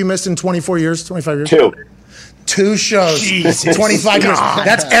shows have you missed in 24 years, 25 years? 2. 2 shows, Jesus 25 years. God.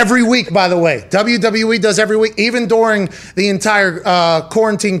 That's every week, by the way. WWE does every week, even during the entire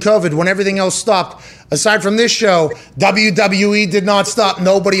quarantine COVID when everything else stopped. Aside from this show, WWE did not stop.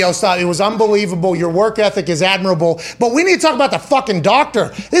 Nobody else stopped. It was unbelievable. Your work ethic is admirable. But we need to talk about the fucking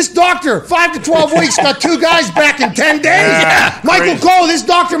doctor. This doctor, 5 to 12 weeks, got 2 guys back in 10 days. Yeah, Michael Cole, this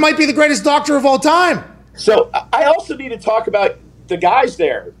doctor might be the greatest doctor of all time. So I also need to talk about the guys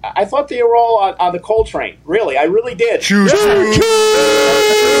there. I thought they were all on the Cole train. Really, I really did.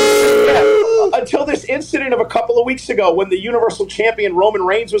 Until this incident of a couple of weeks ago when the Universal Champion Roman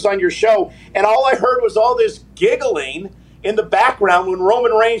Reigns was on your show, and all I heard was all this giggling in the background when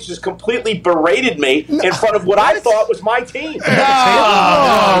Roman Reigns just completely berated me in front of what I thought was my team. What do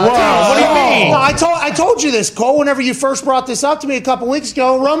you mean? I told you this, Cole, whenever you first brought this up to me a couple weeks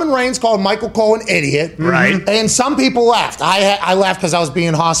ago. Roman Reigns called Michael Cole an idiot. Right. And some people laughed. I laughed because I was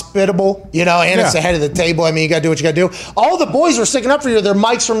being hospitable, you know, and it's the head of the table. I mean, you got to do what you got to do. All the boys were sticking up for you. Their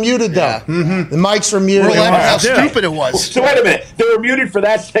mics were muted, though. The mics were muted. How stupid it was. So wait a minute. They were muted for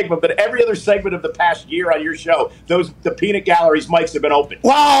that segment, but every other segment of the past year on your show, the peanut gallery's mics have been open.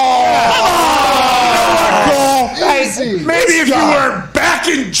 Maybe if you were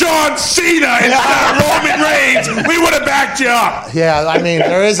backing John Cena instead of Roman Reigns, we would have backed you up. Yeah, I mean,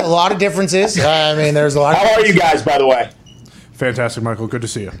 there is a lot of differences. There's a lot. How are you guys, by the way? Fantastic, Michael. Good to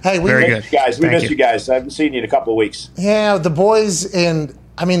see you. Hey, Very good. Guys, we missed you guys. I haven't seen you in a couple of weeks. Yeah, the boys and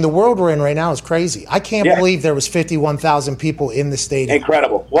I mean, the world we're in right now is crazy. I can't believe there was 51,000 people in the stadium.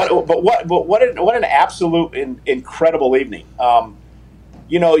 Incredible. What an absolute incredible evening.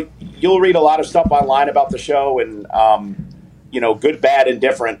 you'll read a lot of stuff online about the show and, good, bad, and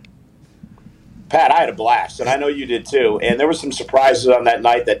different. Pat, I had a blast, and I know you did too. And there were some surprises on that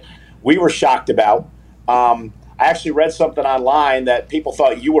night that we were shocked about. I actually read something online that people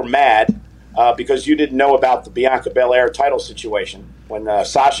thought you were mad because you didn't know about the Bianca Belair title situation when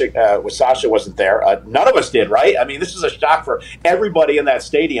Sasha wasn't there. None of us did, right? I mean, this is a shock for everybody in that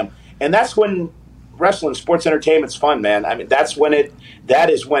stadium. And that's when wrestling, sports entertainment's fun, man. I mean, that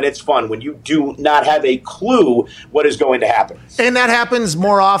is when it's fun, when you do not have a clue what is going to happen. And that happens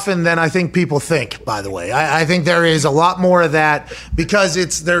more often than I think people think, by the way. I think there is a lot more of that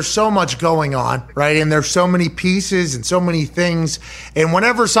because there's so much going on, right? And there's so many pieces and so many things. And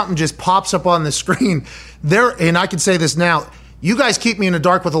whenever something just pops up on the screen, and I can say this now, you guys keep me in the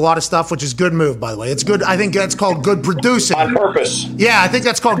dark with a lot of stuff, which is good move, by the way. It's good. I think that's called good producing. On purpose. Yeah, I think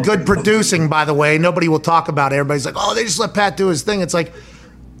that's called good producing, by the way. Nobody will talk about it. Everybody's like, oh, they just let Pat do his thing. It's like,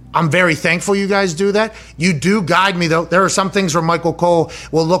 I'm very thankful you guys do that. You do guide me, though. There are some things where Michael Cole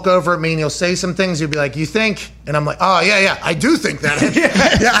will look over at me and he'll say some things. You'll be like, you think? And I'm like, oh, yeah, I do think that.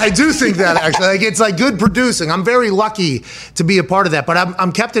 Yeah, I do think that, actually. Like, it's like good producing. I'm very lucky to be a part of that. But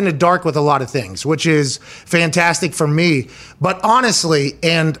I'm kept in the dark with a lot of things, which is fantastic for me. But honestly,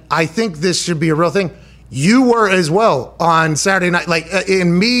 and I think this should be a real thing, you were as well on Saturday night. Like,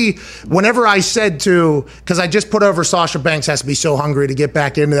 in me, whenever I said because I just put over Sasha Banks has to be so hungry to get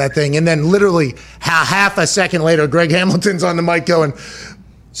back into that thing. And then literally half a second later, Greg Hamilton's on the mic going,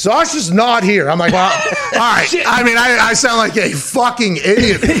 Sasha's not here. I'm like, well, all right. I mean, I sound like a fucking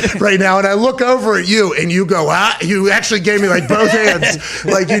idiot right now. And I look over at you and you go, you actually gave me like both hands,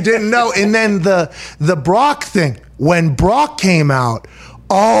 like you didn't know. And then the Brock thing, when Brock came out,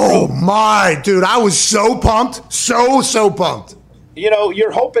 oh my, dude, I was so pumped. So pumped.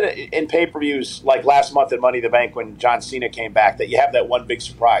 You're hoping in pay-per-views like last month at Money in the Bank when John Cena came back that you have that one big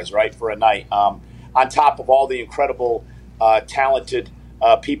surprise, right, for a night. On top of all the incredible, talented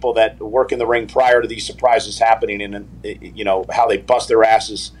people that work in the ring prior to these surprises happening and, how they bust their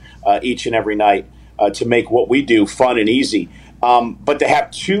asses each and every night to make what we do fun and easy. But to have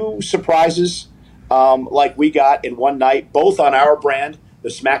two surprises like we got in one night, both on our brand, the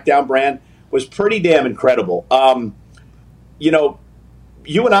SmackDown brand, was pretty damn incredible.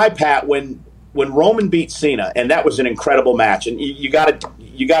 You and I, Pat, when Roman beat Cena, and that was an incredible match, and you got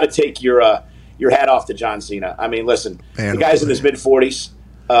to take your hat off to John Cena. I mean, listen, the guy's in his mid-40s.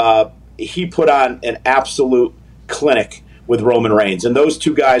 He put on an absolute clinic with Roman Reigns, and those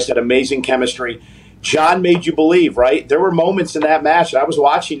two guys had amazing chemistry. John made you believe, right? There were moments in that match, I was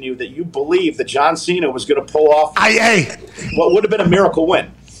watching you, that you believed that John Cena was going to pull off what would have been a miracle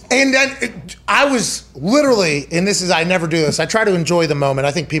win. And then I was literally, and I never do this, I try to enjoy the moment.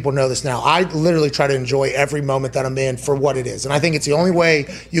 I think people know this now. I literally try to enjoy every moment that I'm in for what it is. And I think it's the only way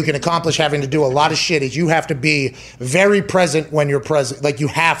you can accomplish having to do a lot of shit is you have to be very present when you're present. Like, you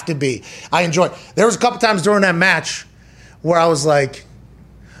have to be. I enjoy it. There was a couple times during that match where I was like,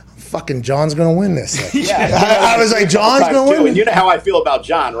 fucking John's going to win this. I was like, John's going to win. And you know how I feel about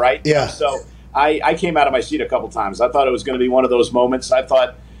John, right? Yeah. So I came out of my seat a couple times. I thought it was going to be one of those moments. I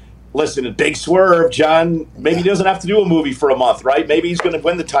thought, listen, a big swerve, John, maybe he doesn't have to do a movie for a month, right? Maybe he's going to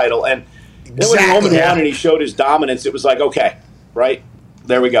win the title. And then when Roman won and he showed his dominance, it was like, okay, right?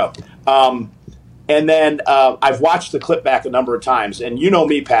 There we go. And then I've watched the clip back a number of times. And you know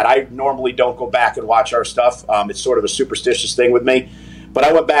me, Pat, I normally don't go back and watch our stuff. It's sort of a superstitious thing with me. But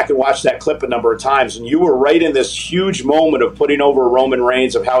I went back and watched that clip a number of times, and you were right in this huge moment of putting over Roman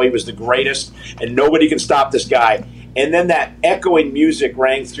Reigns, of how he was the greatest, and nobody can stop this guy. And then that echoing music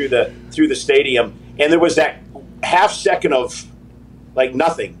rang through the stadium, and there was that half second of like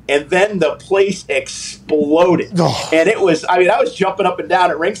nothing, and then the place exploded. And it was, I was jumping up and down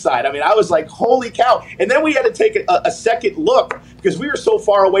at ringside. I was like, holy cow. And then we had to take a second look because we were so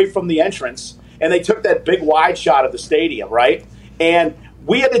far away from the entrance, and they took that big wide shot of the stadium, right? And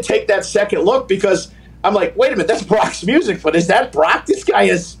we had to take that second look because I'm like, wait a minute, that's Brock's music, but is that Brock? This guy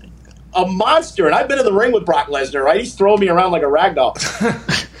is a monster. And I've been in the ring with Brock Lesnar, right? He's throwing me around like a rag doll.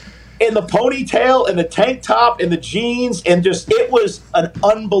 And the ponytail and the tank top and the jeans, and just, it was an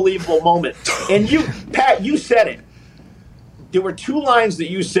unbelievable moment. And you, Pat, you said it. There were two lines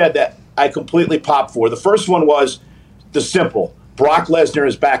that you said that I completely popped for. The first one was the simple, Brock Lesnar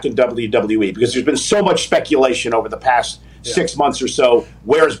is back in WWE, because there's been so much speculation over the past 6 months or so.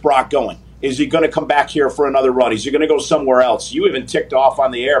 Where is Brock going? Is he going to come back here for another run? Is he going to go somewhere else? You even ticked off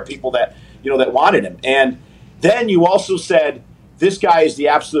on the air people that wanted him. And then you also said, this guy is the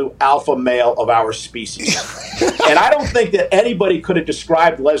absolute alpha male of our species. And I don't think that anybody could have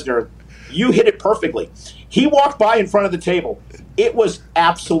described Lesnar You hit it perfectly. He walked by in front of the table. It was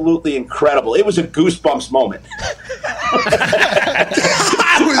absolutely incredible. It was a goosebumps moment.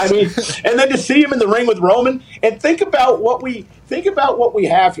 I mean, and then to see him in the ring with Roman, and think about what we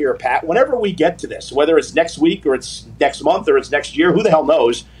have here, Pat. Whenever we get to this, whether it's next week or it's next month or it's next year, who the hell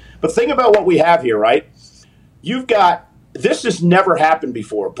knows? But think about what we have here, right? You've got this has never happened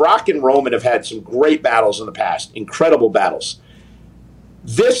before. Brock and Roman have had some great battles in the past, incredible battles.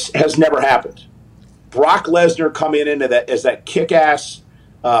 This has never happened. Brock Lesnar coming into that as that kick-ass,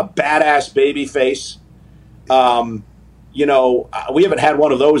 badass baby face. We haven't had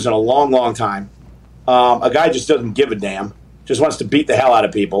one of those in a long, long time. A guy just doesn't give a damn. Just wants to beat the hell out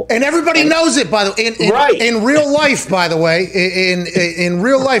of people. And everybody knows it, by the way. In real life, by the way, in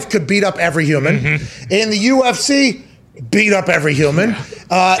real life, could beat up every human. Mm-hmm. In the UFC, beat up every human.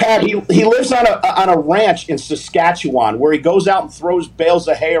 Pat, he lives on a ranch in Saskatchewan where he goes out and throws bales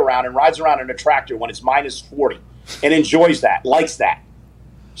of hay around and rides around in a tractor when it's minus 40 and enjoys that, likes that.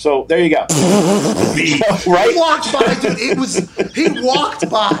 So there you go. Right? He walked by, dude. He walked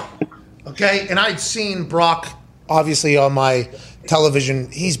by. Okay, and I'd seen Brock obviously on my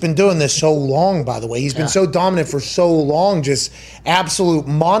television. He's been doing this so long, by the way. He's been so dominant for so long, just absolute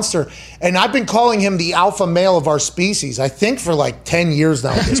monster. And I've been calling him the alpha male of our species, I think, for like 10 years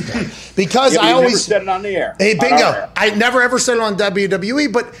now at this point. Because I always never said it on the air. Hey, bingo. I never ever said it on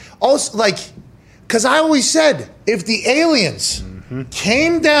WWE, but also because I always said if the aliens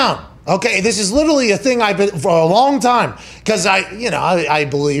came down. Okay, this is literally a thing I've been for a long time because I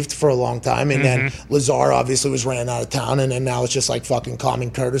believed for a long time, and then Lazar obviously was ran out of town, and then now it's just like fucking common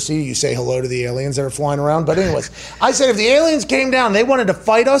courtesy. You say hello to the aliens that are flying around. But anyways, I said if the aliens came down, they wanted to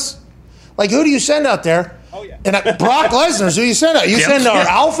fight us. Like, who do you send out there? Oh yeah, and Brock Lesnar's who you send out. You send our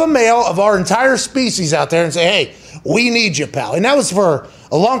alpha male of our entire species out there and say, hey, we need you, pal. And that was for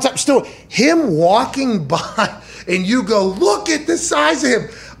a long time. Still, him walking by, and you go, look at the size of him.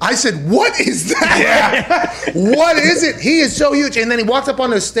 I said, what is that? Yeah. What is it? He is so huge. And then he walked up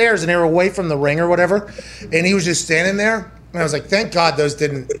on those stairs, and they were away from the ring or whatever, and he was just standing there. And I was like, thank God those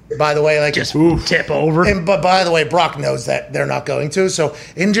didn't, by the way, like just tip over. But by the way, Brock knows that they're not going to. So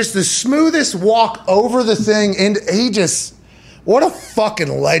in just the smoothest walk over the thing, and he just, what a fucking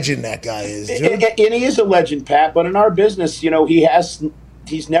legend that guy is, dude. And he is a legend, Pat. But in our business,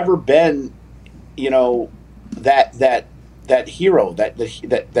 he's never been, that hero,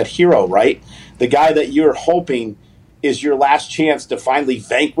 that hero, right? The guy that you're hoping is your last chance to finally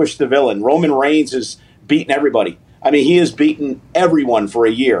vanquish the villain. Roman Reigns has beaten everybody. I mean, he has beaten everyone for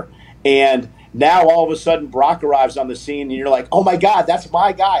a year. And now all of a sudden Brock arrives on the scene and you're like, oh my God, that's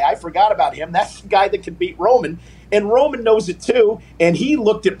my guy. I forgot about him. That's the guy that can beat Roman. And Roman knows it too. And he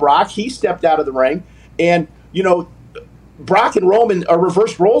looked at Brock. He stepped out of the ring. And, Brock and Roman are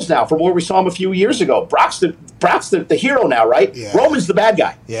reversed roles now from where we saw him a few years ago. Brock's the hero now, right? Yeah. Roman's the bad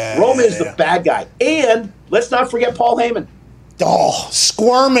guy. Yeah, Roman is the bad guy. And let's not forget Paul Heyman. Oh,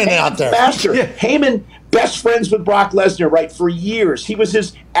 squirming out there. Master. Yeah. Heyman, best friends with Brock Lesnar, right, for years. He was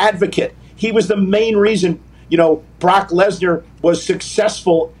his advocate. He was the main reason, Brock Lesnar was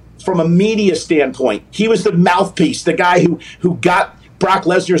successful from a media standpoint. He was the mouthpiece, the guy who got Brock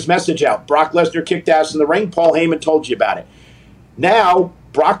Lesnar's message out. Brock Lesnar kicked ass in the ring. Paul Heyman told you about it. Now,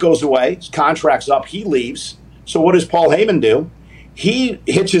 Brock goes away. His contract's up. He leaves. So what does Paul Heyman do? He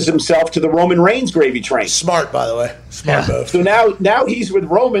hitches himself to the Roman Reigns gravy train. Smart, by the way. Smart move. So now he's with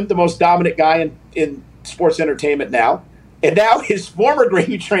Roman, the most dominant guy in sports entertainment now. And now his former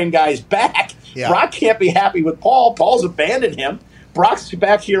gravy train guy is back. Yeah. Brock can't be happy with Paul. Paul's abandoned him. Brock's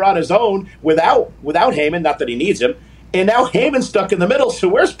back here on his own without Heyman, not that he needs him. And now Heyman's stuck in the middle. So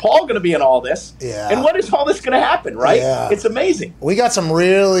where's Paul going to be in all this? Yeah. And when is all this going to happen, right? Yeah. It's amazing. We got some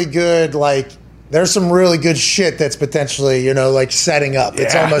really good, there's some really good shit that's potentially, setting up. Yeah.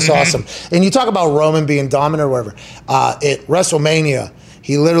 It's almost awesome. And you talk about Roman being dominant or whatever. At WrestleMania,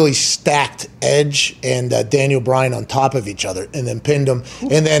 he literally stacked Edge and Daniel Bryan on top of each other and then pinned them.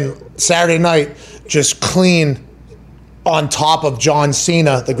 And then Saturday night, just clean on top of John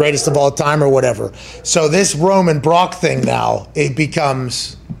Cena, the greatest of all time or whatever. So this Roman Brock thing now, it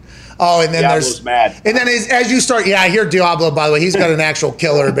becomes... Oh, and then Diablo's mad. And then as you start... Yeah, I hear Diablo, by the way. He's got an actual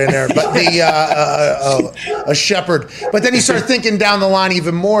killer in there. But a shepherd. But then you start thinking down the line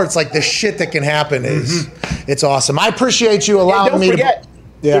even more. It's like the shit that can happen is... It's awesome. I appreciate you allowing me to...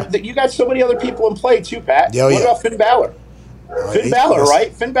 You got so many other people in play too, Pat. What about Finn Balor? Finn Balor,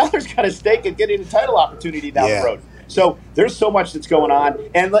 right? Finn Balor's got a stake in getting a title opportunity down the road. So there's so much that's going on,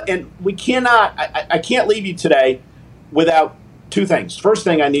 and we cannot. I can't leave you today without two things. First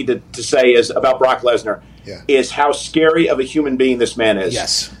thing I need to say is about Brock Lesnar. is how scary of a human being this man is.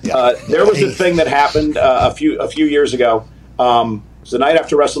 Yes. There was a thing that happened a few years ago. It was the night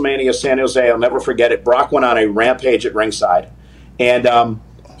after WrestleMania, San Jose. I'll never forget it. Brock went on a rampage at ringside, and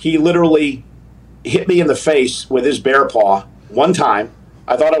he literally hit me in the face with his bear paw one time.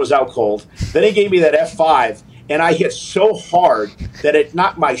 I thought I was out cold. Then he gave me that F5, and I hit so hard that it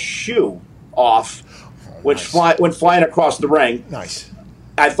knocked my shoe off, which went flying across the ring. Nice.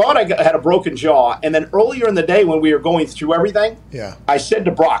 I thought I had a broken jaw, and then earlier in the day when we were going through everything, I said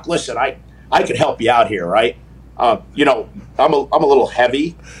to Brock, "Listen, I could help you out here, right? You know, I'm a little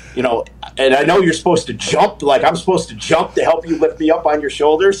heavy, you know, and I know you're supposed to jump, like I'm supposed to jump to help you lift me up on your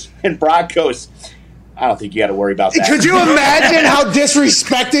shoulders." And Brock goes, "I don't think you got to worry about that." Could you imagine how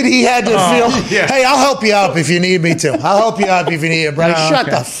disrespected he had to feel? Yeah. Hey, I'll help you up if you need me to. I'll help you up if you need it, bro. Shut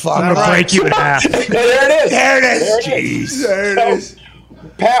the fuck up. I'm going to break you in half. There it is. There it is. Jeez. There it is.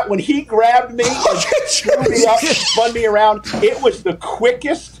 Pat, when he grabbed me and threw me up and spun me around, it was the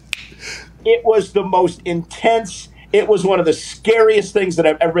quickest. It was the most intense. It was one of the scariest things that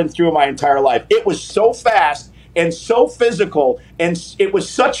I've ever been through in my entire life. It was so fast and so physical, and it was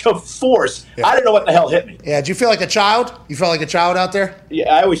such a force. Yeah. I didn't know what the hell hit me. Yeah, did you feel like a child? You felt like a child out there?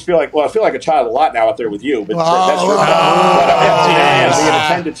 Yeah, I always feel like, I feel like a child a lot now out there with you. But that's being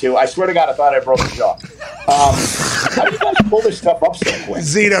attended to. I swear to God, I thought I broke the jaw. How do you guys pull this stuff up so quick?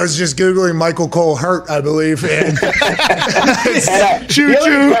 Zito's just Googling Michael Cole hurt, I believe. And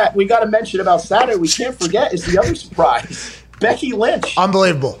choo-choo. We got to mention about Saturday, we can't forget, is the other surprise. Becky Lynch.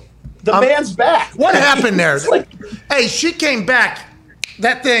 Unbelievable. The man's back. What happened there? Hey, she came back.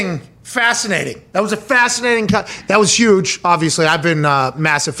 That thing, fascinating. That was a fascinating cut. That was huge, obviously. I've been a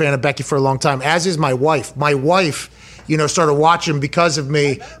massive fan of Becky for a long time, as is my wife. My wife, you know, started watching because of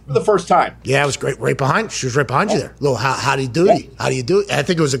me. For the first time. Yeah, it was great. Right behind. She was right behind you there. Little, how do you do it? How do you do it? I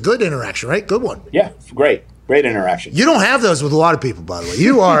think it was a good interaction, right? Good one. Yeah, great. Great interaction. You don't have those with a lot of people, by the way.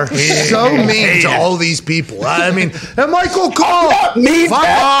 You are so mean to all these people. I mean, and Michael Cole. Me,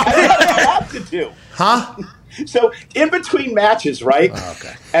 I have to do. Huh? So, in between matches, right?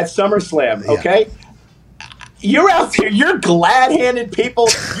 Okay. At SummerSlam, okay? You're out there, you're glad-handed people.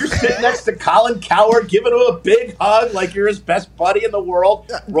 You're sitting next to Colin Cowherd, giving him a big hug like you're his best buddy in the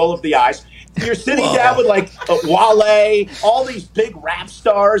world. Roll of the eyes. You're sitting down with like Wale, all these big rap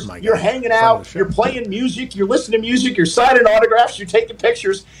stars. You're hanging out. You're playing music. You're listening to music. You're signing autographs. You're taking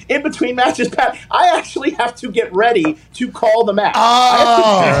pictures. In between matches, Pat, I actually have to get ready to call the match.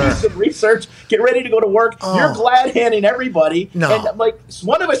 I have to do some research, get ready to go to work. You're glad-handing everybody. No. And like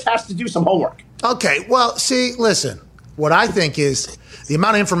one of us has to do some homework. Okay, well, see, listen. What I think is the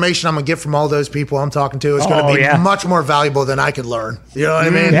amount of information I'm going to get from all those people I'm talking to is going to be much more valuable than I could learn. You know what I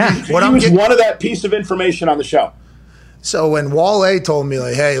mean? Yeah. What he was one of that piece of information on the show. So when Wale told me,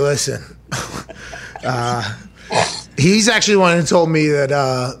 like, hey, listen, he's actually the one who told me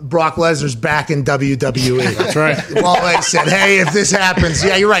that Brock Lesnar's back in WWE. That's right. Wale said, hey, if this happens,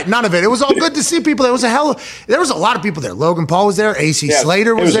 yeah, you're right. None of it. It was all good to see people. There was a lot of people there. Logan Paul was there. AC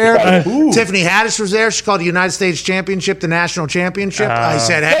Slater was there. Tiffany Haddish was there. She called the United States Championship the National Championship. I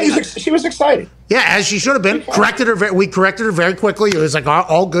said, hey. She was excited. Yeah, as she should have been. We corrected her very quickly. It was like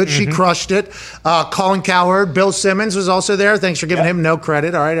all good. She crushed it. Colin Cowherd, Bill Simmons was also there. Thanks for giving him no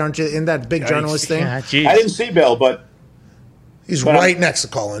credit. All right, aren't you in that big journalist thing? Yeah, I didn't see Bill, but he's right next to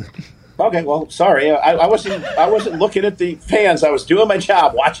Colin. Okay, well, sorry, I wasn't looking at the fans. I was doing my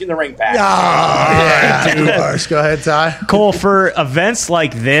job, watching the ring pack. Go ahead, Ty. Cole, for events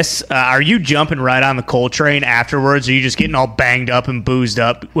like this, are you jumping right on the Cole train afterwards? Or are you just getting all banged up and boozed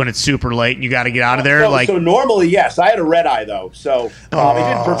up when it's super late and you got to get out of there? So normally, yes. I had a red eye, though. So it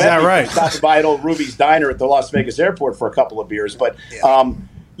didn't prevent me from stopping by at old Ruby's Diner at the Las Vegas airport for a couple of beers. But,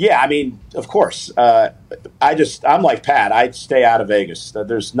 yeah, I mean, of course. I'm like Pat. I stay out of Vegas.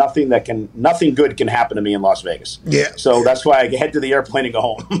 There's nothing good can happen to me in Las Vegas. Yeah. So that's why I head to the airplane and go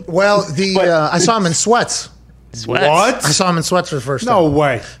home. Well, I saw him in sweats. What? I saw him in sweats for the first time. No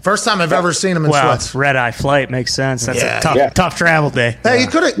way. First time I've ever seen him in sweats. Red eye flight makes sense. That's a tough travel day. Hey, you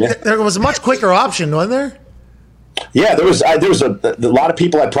could have. There was a much quicker option, wasn't there? Yeah, there was a lot of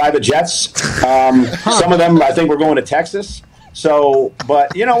people had private jets. Some of them, I think, were going to Texas. So,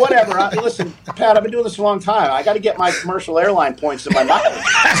 but, you know, whatever. Listen, Pat, I've been doing this a long time. I got to get my commercial airline points in my mileage.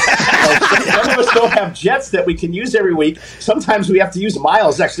 Some of us don't have jets that we can use every week. Sometimes we have to use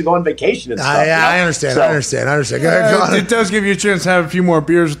miles to actually go on vacation and stuff. I understand. Go ahead, go on. It does give you a chance to have a few more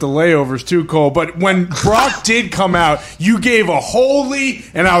beers with the layovers, too, Cole. But when Brock did come out, you gave a holy,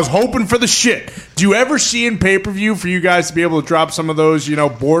 and I was hoping for the shit. Do you ever see in pay-per-view for you guys to be able to drop some of those,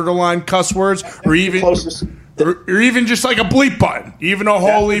 borderline cuss words, or even just like a bleep button, even a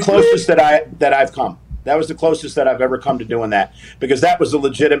holy closest that I've come. That was the closest that I've ever come to doing that, because that was a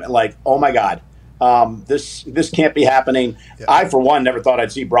legitimate, like, oh my God, this can't be happening. Yeah. I, for one, never thought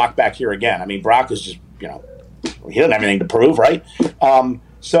I'd see Brock back here again. I mean, Brock is just, he doesn't have anything to prove, right?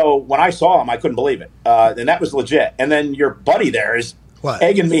 So when I saw him, I couldn't believe it. And that was legit. And then your buddy there is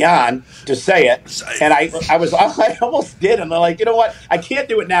egging me on to say it. And I almost did. And they're like, you know what? I can't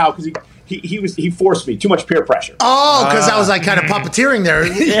do it now because he forced me. Too much peer pressure. Oh, because I was like kind of puppeteering there.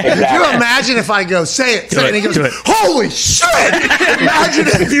 Exactly. Can you imagine if I go, say it, and he goes, holy shit! Imagine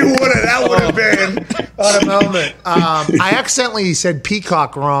if you would have. That would have been what a moment. I accidentally said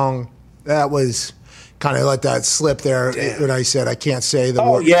peacock wrong. That was kind of let that slip there when I said I can't say the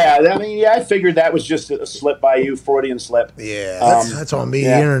word. I figured that was just a slip by you, Freudian slip. Yeah, that's on me.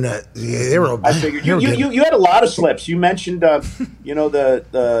 The internet. Yeah, they were. I figured you had a lot of slips. You mentioned,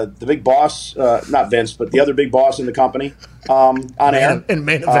 the big boss, not Vince, but the other big boss in the company on air in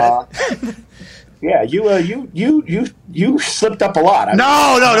main event. Yeah, you slipped up a lot.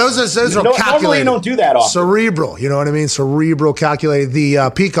 No, those are calculated. Normally you don't do that often. Cerebral, you know what I mean? Cerebral, calculated.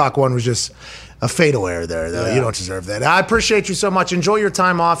 The peacock one was just a fatal error there, though. Yeah. You don't deserve that. I appreciate you so much. Enjoy your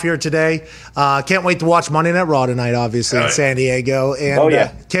time off here today. Can't wait to watch Monday Night Raw tonight, obviously, in San Diego.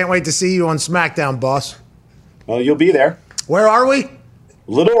 And can't wait to see you on SmackDown, boss. Well, you'll be there. Where are we?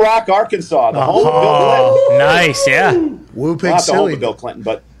 Little Rock, Arkansas. The home of Bill Clinton. Nice, yeah. Woo pig not the silly. home of Bill Clinton,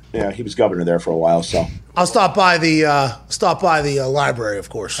 but he was governor there for a while. So I'll stop by the library, of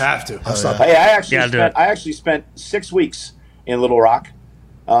course. Have to. I'll stop. Hey, I actually spent 6 weeks in Little Rock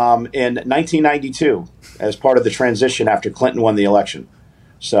in 1992 as part of the transition after Clinton won the election.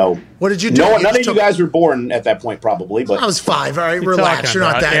 So what did you do? None of you guys were born at that point, probably. But I was 5. All right, relax. You're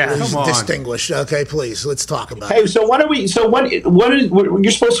not that distinguished. Okay, please, let's talk about it. Hey, so when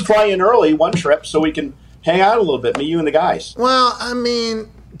you're supposed to fly in early one trip so we can hang out a little bit, me, you, and the guys. Well, I mean,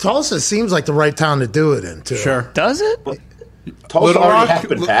 Tulsa seems like the right town to do it in, too. Sure. Does it? Tulsa already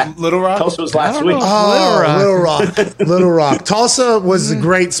happened, Pat. Little Rock? Tulsa was last week. Oh, Little Rock. Tulsa was a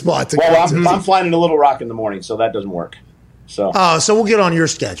great spot to go to. I'm flying into Little Rock in the morning, so that doesn't work. So we'll get on your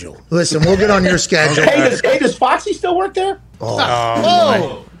schedule. Listen, we'll get on your schedule. Hey, does Foxy still work there? Come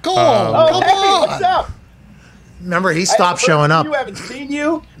on. What's up? Remember, he stopped showing up. You haven't seen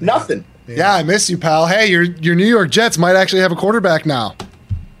you. Nothing. Yeah, I miss you, pal. Hey, your New York Jets might actually have a quarterback now.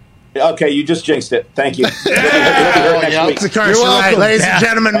 Okay, you just jinxed it. Thank you. It's a curse. You're welcome. Ladies and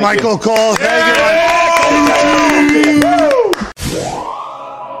gentlemen, Michael Cole.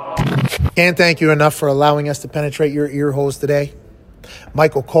 Can't thank you enough for allowing us to penetrate your ear holes today.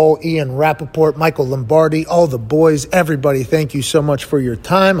 Michael Cole, Ian Rapoport, Michael Lombardi, all the boys, everybody, thank you so much for your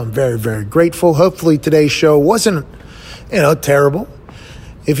time. I'm very, very grateful. Hopefully today's show wasn't, terrible.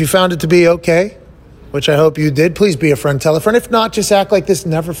 If you found it to be okay, which I hope you did, please be a friend, tell a friend. If not, just act like this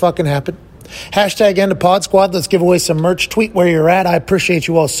never fucking happened. Hashtag End of Pod Squad. Let's give away some merch. Tweet where you're at. I appreciate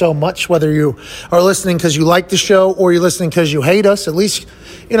you all so much, whether you are listening because you like the show or you're listening because you hate us. At least,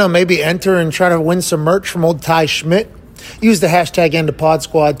 maybe enter and try to win some merch from old Ty Schmidt. Use the hashtag End of Pod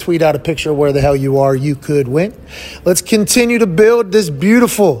Squad. Tweet out a picture of where the hell you are. You could win. Let's continue to build this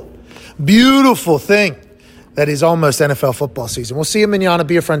beautiful, beautiful thing that is almost NFL football season. We'll see you manana.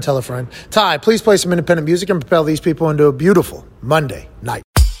 Be a friend, tell a friend. Ty, please play some independent music and propel these people into a beautiful Monday night.